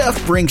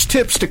 Jeff brings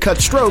tips to cut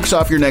strokes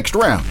off your next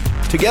round.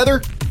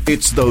 Together,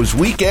 it's those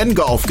weekend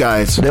golf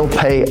guys. They'll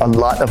pay a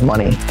lot of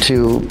money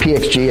to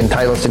PXG and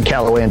Titleist and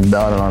Callaway and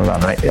on and on and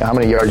on, right? How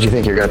many yards do you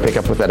think you're going to pick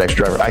up with that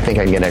extra driver? I think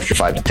I can get an extra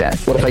 5 to 10.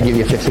 What if I give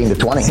you 15 to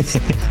 20?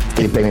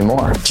 You pay me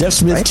more. Jeff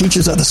Smith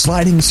teaches on the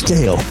sliding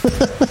scale.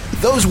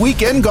 Those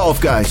Weekend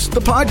Golf Guys, the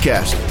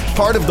podcast,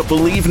 part of the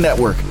Believe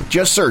Network.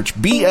 Just search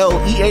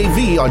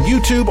BLEAV on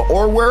YouTube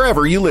or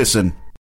wherever you listen.